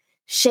ugly.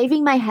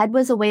 Shaving my head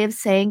was a way of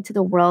saying to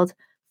the world,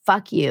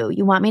 fuck you.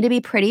 You want me to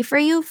be pretty for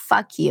you?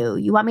 Fuck you.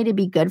 You want me to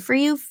be good for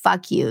you?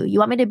 Fuck you. You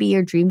want me to be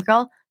your dream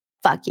girl?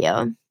 Fuck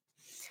you.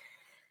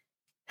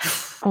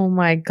 Oh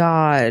my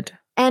God.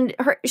 And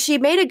she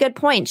made a good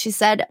point. She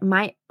said,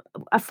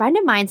 a friend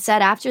of mine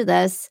said after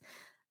this,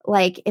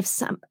 like, if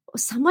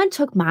someone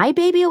took my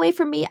baby away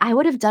from me, I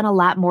would have done a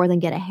lot more than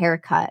get a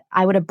haircut.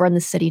 I would have burned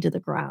the city to the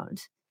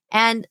ground.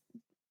 And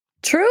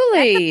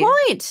truly,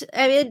 that's the point.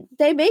 I mean,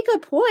 they make a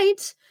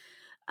point.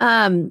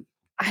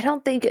 I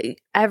don't think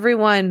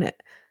everyone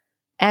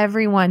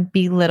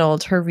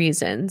belittled her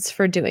reasons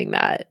for doing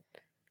that.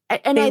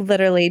 And they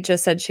literally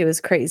just said she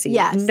was crazy.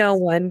 Yes. No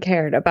one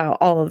cared about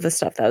all of the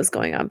stuff that was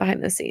going on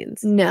behind the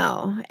scenes.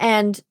 No.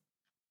 And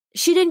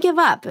she didn't give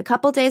up. A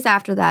couple days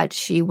after that,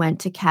 she went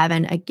to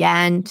Kevin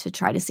again to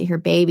try to see her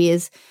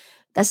babies.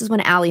 This is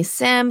when Allie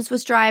Sims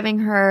was driving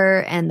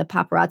her, and the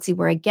paparazzi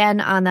were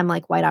again on them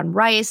like white on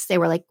rice. They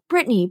were like,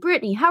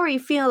 Britney, how are you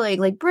feeling?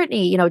 Like,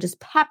 Britney, just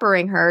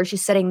peppering her.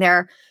 She's sitting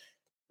there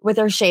with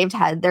her shaved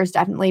head. There's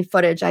definitely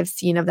footage I've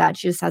seen of that.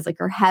 She just has like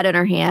her head in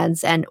her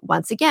hands. And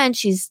once again,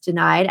 she's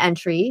denied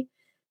entry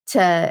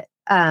to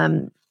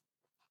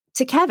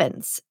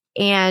Kevin's.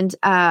 And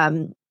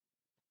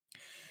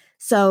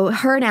so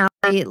her and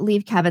Allie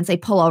leave Kevin's. They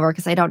pull over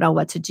because they don't know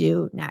what to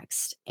do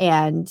next.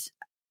 And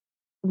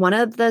one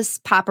of the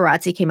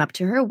paparazzi came up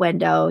to her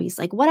window. He's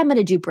like, what I'm going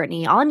to do,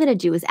 Britney, all I'm going to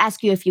do is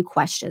ask you a few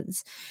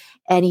questions.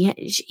 And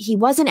he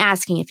wasn't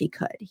asking if he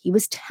could. He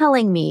was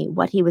telling me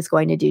what he was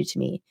going to do to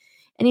me.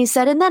 And he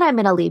said, and then I'm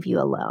going to leave you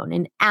alone.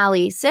 And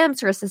Allie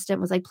Sims, her assistant,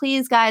 was like,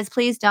 please, guys,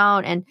 please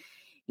don't. And,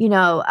 you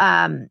know,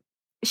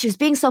 she was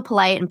being so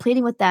polite and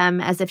pleading with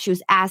them as if she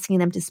was asking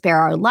them to spare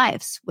our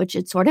lives, which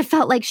it sort of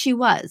felt like she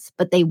was,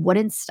 but they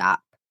wouldn't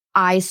stop.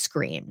 I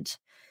screamed.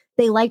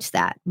 They liked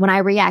that when I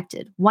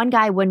reacted. One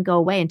guy wouldn't go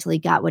away until he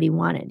got what he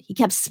wanted. He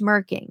kept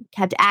smirking,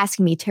 kept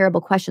asking me terrible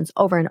questions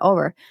over and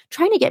over,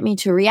 trying to get me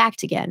to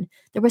react again.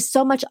 There was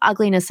so much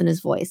ugliness in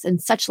his voice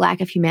and such lack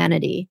of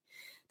humanity.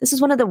 This was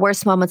one of the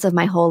worst moments of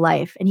my whole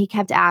life, and he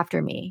kept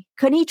after me.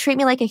 Couldn't he treat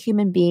me like a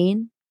human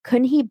being?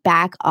 Couldn't he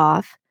back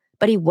off?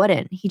 But he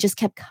wouldn't. He just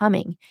kept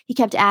coming. He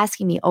kept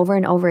asking me over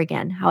and over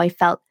again how I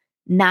felt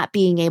not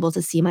being able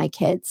to see my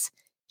kids.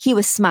 He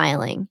was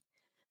smiling.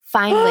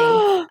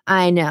 Finally,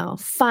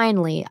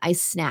 finally, I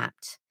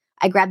snapped.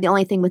 I grabbed the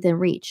only thing within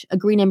reach, a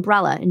green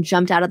umbrella, and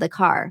jumped out of the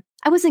car.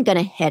 I wasn't going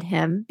to hit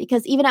him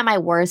because even at my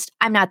worst,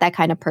 I'm not that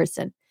kind of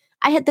person.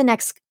 I hit the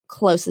next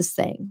closest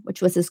thing, which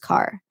was his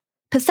car.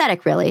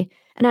 Pathetic, really.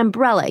 An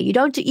umbrella. You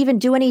don't even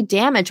do any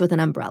damage with an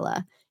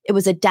umbrella. It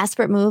was a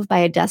desperate move by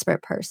a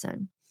desperate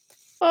person.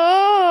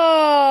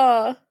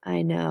 Oh,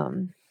 I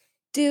know.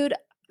 Dude,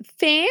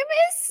 fame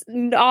is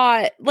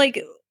not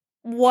like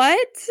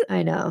what?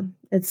 I know.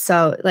 It's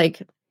so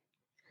like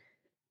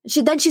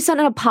she sent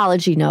an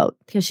apology note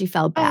because she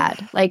felt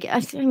bad. Like,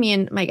 I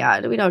mean, my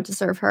God, we don't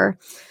deserve her.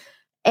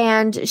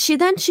 And she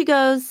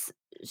goes,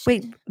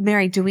 wait,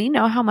 Mary, do we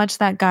know how much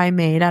that guy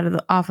made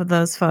off of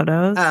those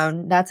photos?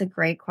 That's a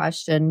great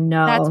question.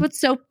 No. That's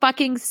what's so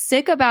fucking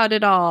sick about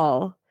it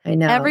all. I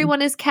know.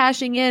 Everyone is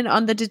cashing in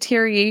on the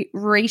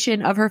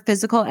deterioration of her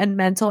physical and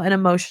mental and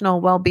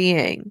emotional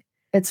well-being.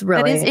 It's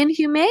really... That is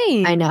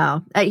inhumane. I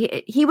know.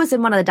 He was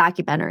in one of the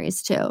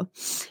documentaries too.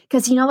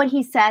 Because you know what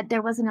he said?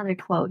 There was another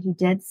quote. He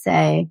did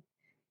say,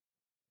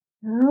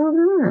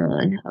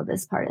 oh,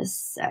 this part is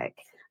sick.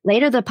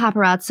 Later, the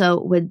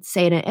paparazzo would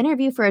say in an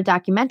interview for a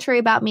documentary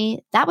about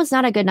me, that was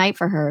not a good night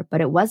for her,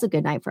 but it was a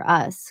good night for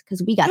us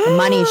because we got the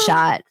money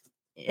shot.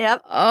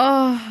 Yep.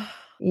 Oh.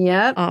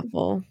 Yep.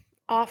 Awful.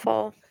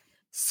 Awful.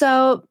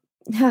 So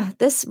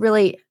this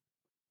really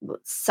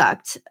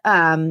sucked.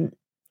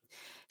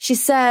 She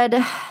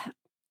said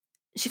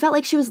she felt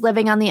like she was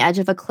living on the edge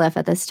of a cliff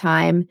at this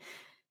time.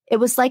 It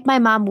was like my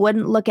mom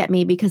wouldn't look at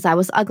me because I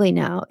was ugly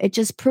now. It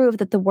just proved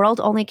that the world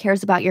only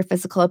cares about your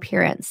physical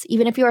appearance,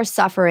 even if you are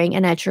suffering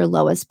and at your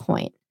lowest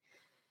point.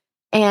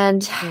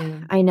 And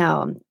I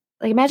know,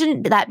 like,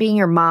 imagine that being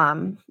your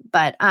mom.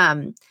 But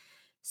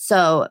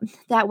so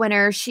that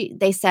winter,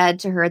 they said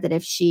to her that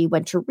if she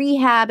went to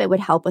rehab, it would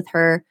help with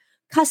her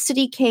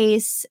custody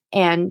case.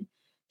 And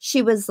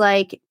she was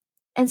like,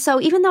 and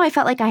so even though I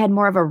felt like I had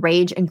more of a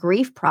rage and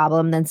grief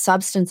problem than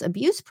substance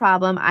abuse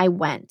problem, I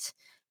went.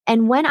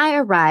 And when I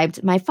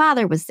arrived, my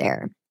father was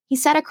there. He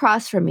sat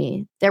across from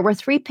me. There were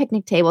 3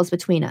 picnic tables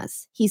between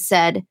us. He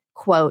said,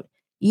 quote,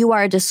 "You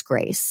are a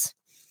disgrace."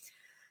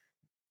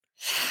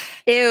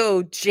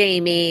 Ew,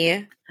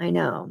 Jamie. I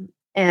know.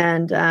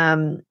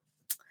 And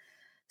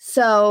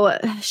so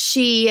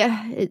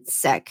it's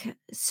sick.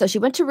 So she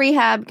went to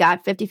rehab,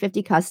 got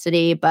 50-50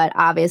 custody, but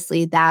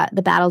obviously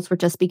the battles were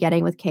just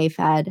beginning with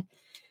K-Fed.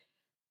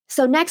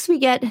 So next we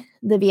get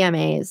the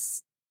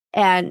VMAs,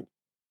 and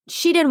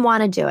she didn't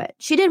want to do it.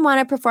 She didn't want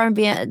to perform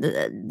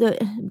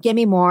the Give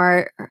Me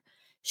More.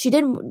 She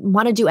didn't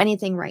want to do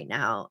anything right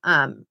now.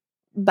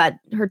 But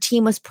her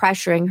team was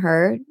pressuring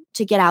her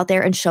to get out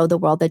there and show the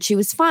world that she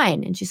was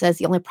fine. And she says,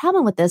 the only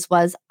problem with this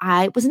was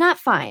I was not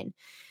fine.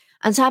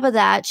 On top of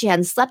that, she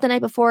hadn't slept the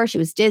night before. She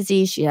was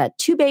dizzy. She had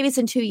 2 babies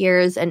in 2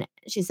 years. And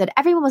she said,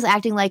 everyone was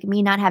acting like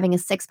me not having a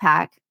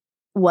 6-pack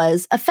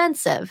was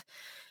offensive.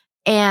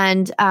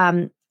 And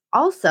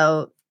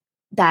also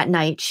that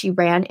night, she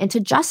ran into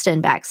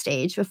Justin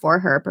backstage before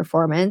her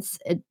performance.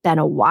 It'd been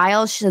a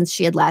while since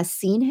she had last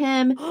seen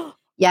him.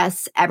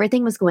 Yes,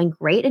 everything was going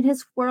great in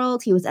his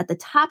world. He was at the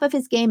top of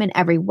his game in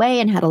every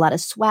way and had a lot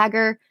of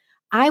swagger.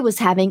 I was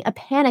having a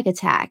panic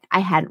attack. I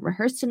hadn't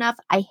rehearsed enough.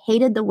 I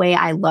hated the way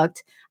I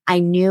looked. I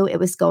knew it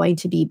was going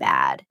to be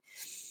bad.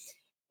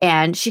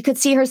 And she could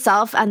see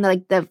herself on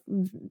the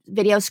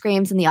video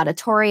screens in the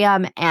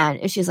auditorium.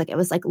 And she's like, it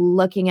was like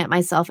looking at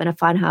myself in a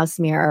funhouse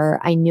mirror.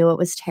 I knew it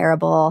was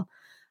terrible.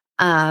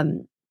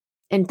 And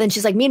then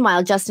she's like,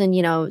 meanwhile, Justin,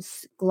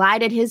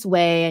 glided his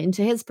way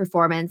into his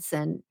performance,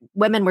 and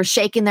women were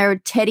shaking their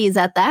titties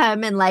at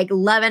them and like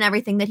loving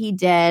everything that he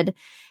did.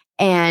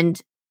 And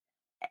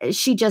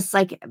she just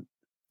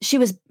she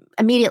was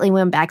immediately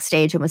went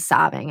backstage and was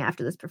sobbing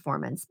after this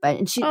performance.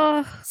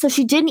 So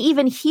she didn't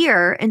even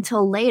hear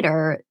until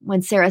later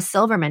when Sarah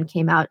Silverman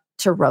came out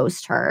to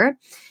roast her.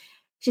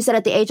 She said,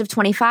 at the age of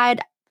 25,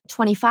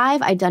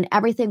 I'd done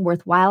everything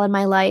worthwhile in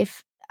my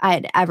life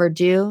I'd ever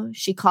do.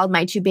 She called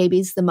my 2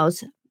 babies the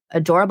most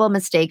adorable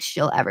mistakes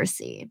she'll ever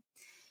see.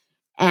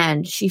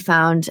 And she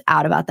found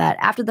out about that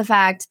after the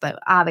fact, but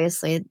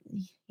obviously,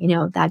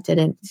 that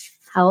didn't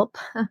help.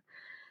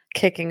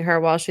 Kicking her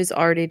while she's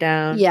already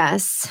down.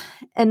 Yes.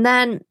 And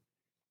then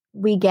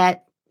we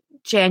get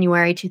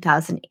January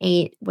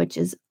 2008, which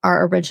is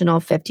our original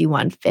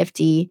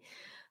 5150.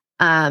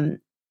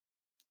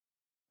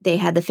 They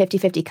had the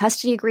 50-50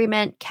 custody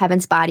agreement.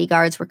 Kevin's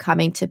bodyguards were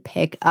coming to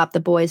pick up the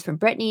boys from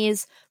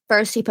Britney's.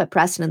 First, he put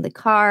Preston in the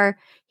car.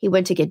 He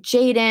went to get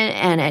Jaden,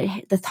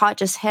 and the thought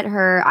just hit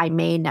her, I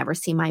may never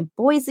see my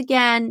boys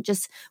again.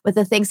 Just with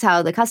the things,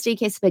 how the custody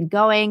case had been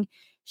going,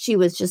 she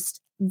was just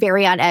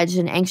very on edge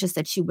and anxious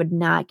that she would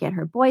not get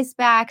her boys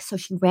back. So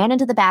she ran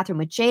into the bathroom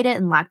with Jaden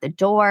and locked the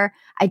door.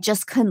 I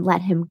just couldn't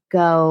let him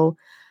go.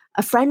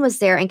 A friend was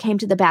there and came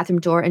to the bathroom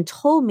door and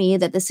told me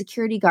that the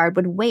security guard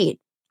would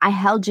wait. I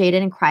held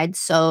Jaden and cried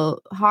so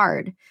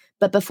hard.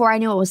 But before I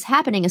knew what was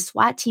happening, a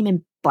SWAT team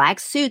in black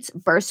suits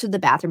burst through the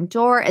bathroom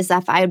door as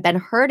if I had been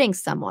hurting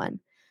someone.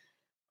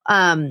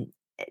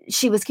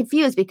 She was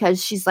confused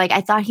because she's like,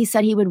 I thought he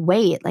said he would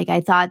wait. Like,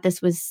 I thought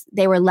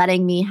they were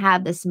letting me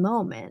have this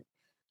moment.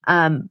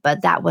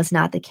 But that was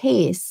not the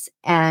case.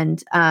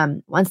 And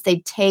once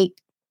they'd taken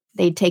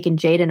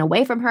Jaden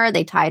away from her,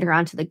 they tied her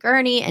onto the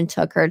gurney and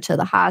took her to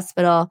the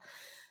hospital.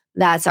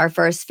 That's our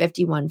first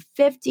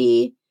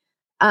 5150.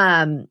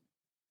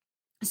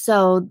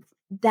 So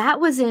that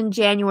was in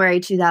January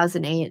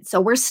 2008.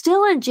 So we're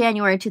still in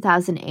January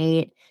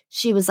 2008.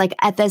 She was like,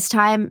 at this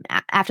time,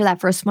 after that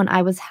first one,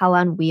 I was hell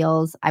on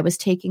wheels. I was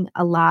taking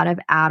a lot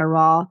of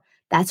Adderall.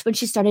 That's when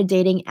she started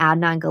dating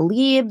Adnan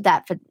Galib,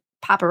 that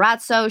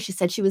paparazzo. She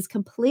said she was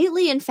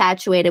completely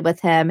infatuated with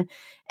him.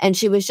 And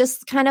she was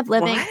just kind of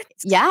living. What?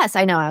 Yes,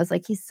 I know. I was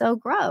like, he's so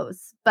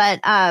gross.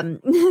 But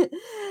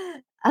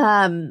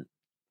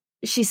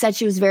she said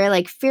she was very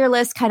like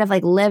fearless, kind of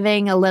like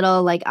living a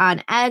little like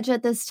on edge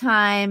at this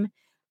time.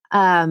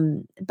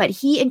 But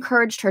he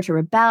encouraged her to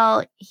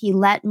rebel.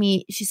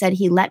 She said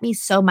he let me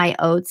sow my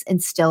oats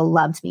and still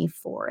loved me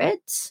for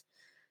it.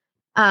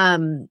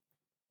 And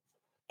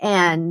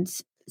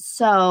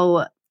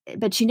so,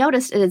 but she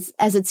noticed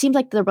as it seemed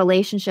like the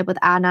relationship with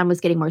Adnan was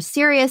getting more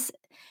serious.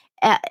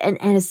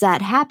 And as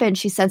that happened,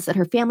 she sensed that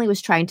her family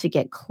was trying to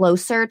get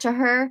closer to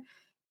her.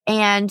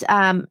 And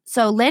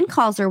so Lynn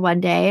calls her one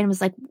day and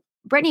was like,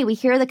 Britney, we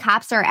hear the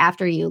cops are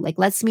after you. Like,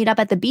 let's meet up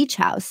at the beach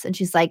house. And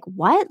she's like,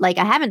 what? Like,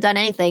 I haven't done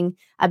anything.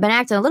 I've been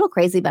acting a little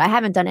crazy, but I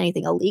haven't done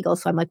anything illegal.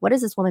 So I'm like, what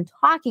is this woman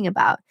talking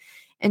about?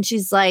 And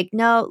she's like,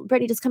 no,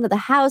 Britney, just come to the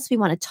house. We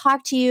want to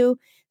talk to you.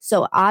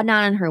 So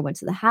Adnan and her went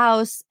to the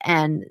house,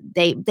 and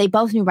they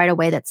both knew right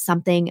away that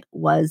something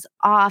was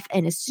off.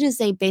 And as soon as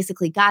they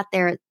basically got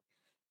there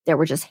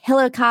were just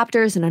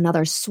helicopters and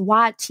another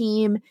SWAT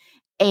team.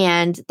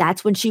 And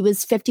that's when she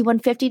was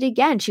 5150'd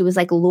again. She was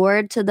like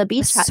lured to the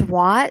beach.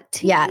 SWAT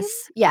team?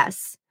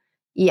 Yes.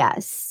 Yeah.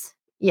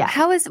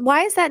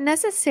 Why is that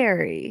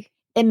necessary?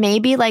 It may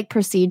be like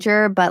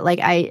procedure, but like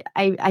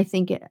I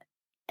think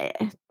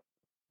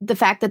the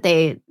fact that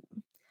they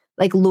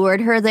like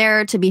lured her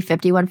there to be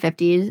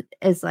 5150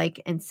 is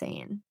like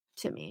insane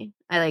to me.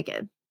 I like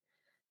it.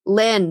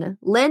 Lynn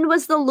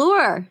was the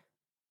lure.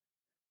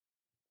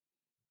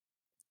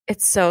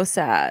 It's so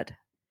sad.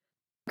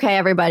 Okay,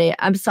 everybody,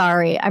 I'm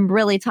sorry. I'm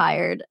really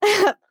tired,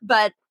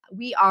 but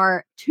we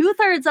are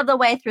 2/3 of the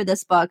way through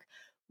this book.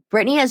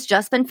 Britney has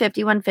just been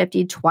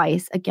 5150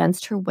 twice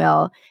against her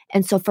will.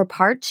 And so for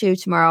part 2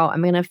 tomorrow,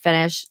 I'm going to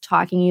finish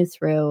talking you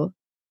through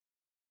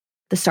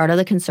the start of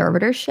the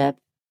conservatorship,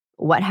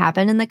 what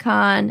happened in the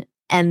con,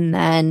 and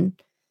then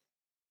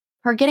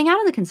her getting out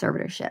of the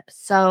conservatorship.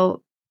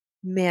 So,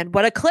 man,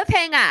 what a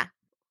cliffhanger.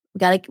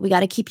 We got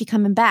to keep you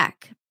coming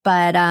back.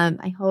 But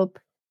I hope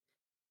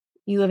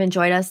you have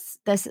enjoyed this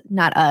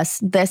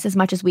as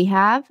much as we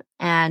have.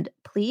 And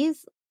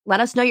please let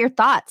us know your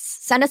thoughts.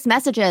 Send us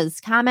messages,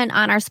 comment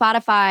on our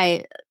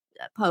Spotify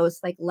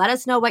post. Like, let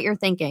us know what you're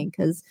thinking.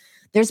 Because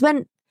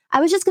I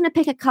was just going to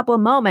pick a couple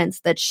of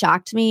moments that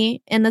shocked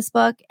me in this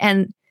book,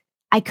 and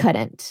I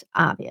couldn't,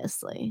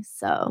 obviously.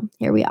 So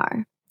here we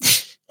are.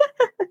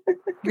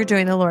 You're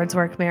doing the Lord's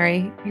work,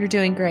 Mary. You're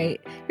doing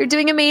great. You're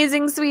doing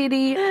amazing,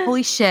 sweetie.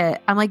 Holy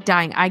shit. I'm like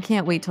dying. I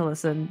can't wait to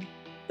listen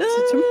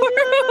to tomorrow.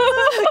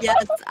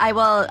 Yes, I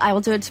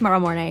will do it tomorrow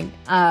morning.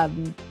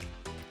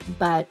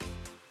 But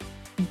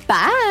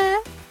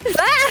bye.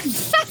 Bye.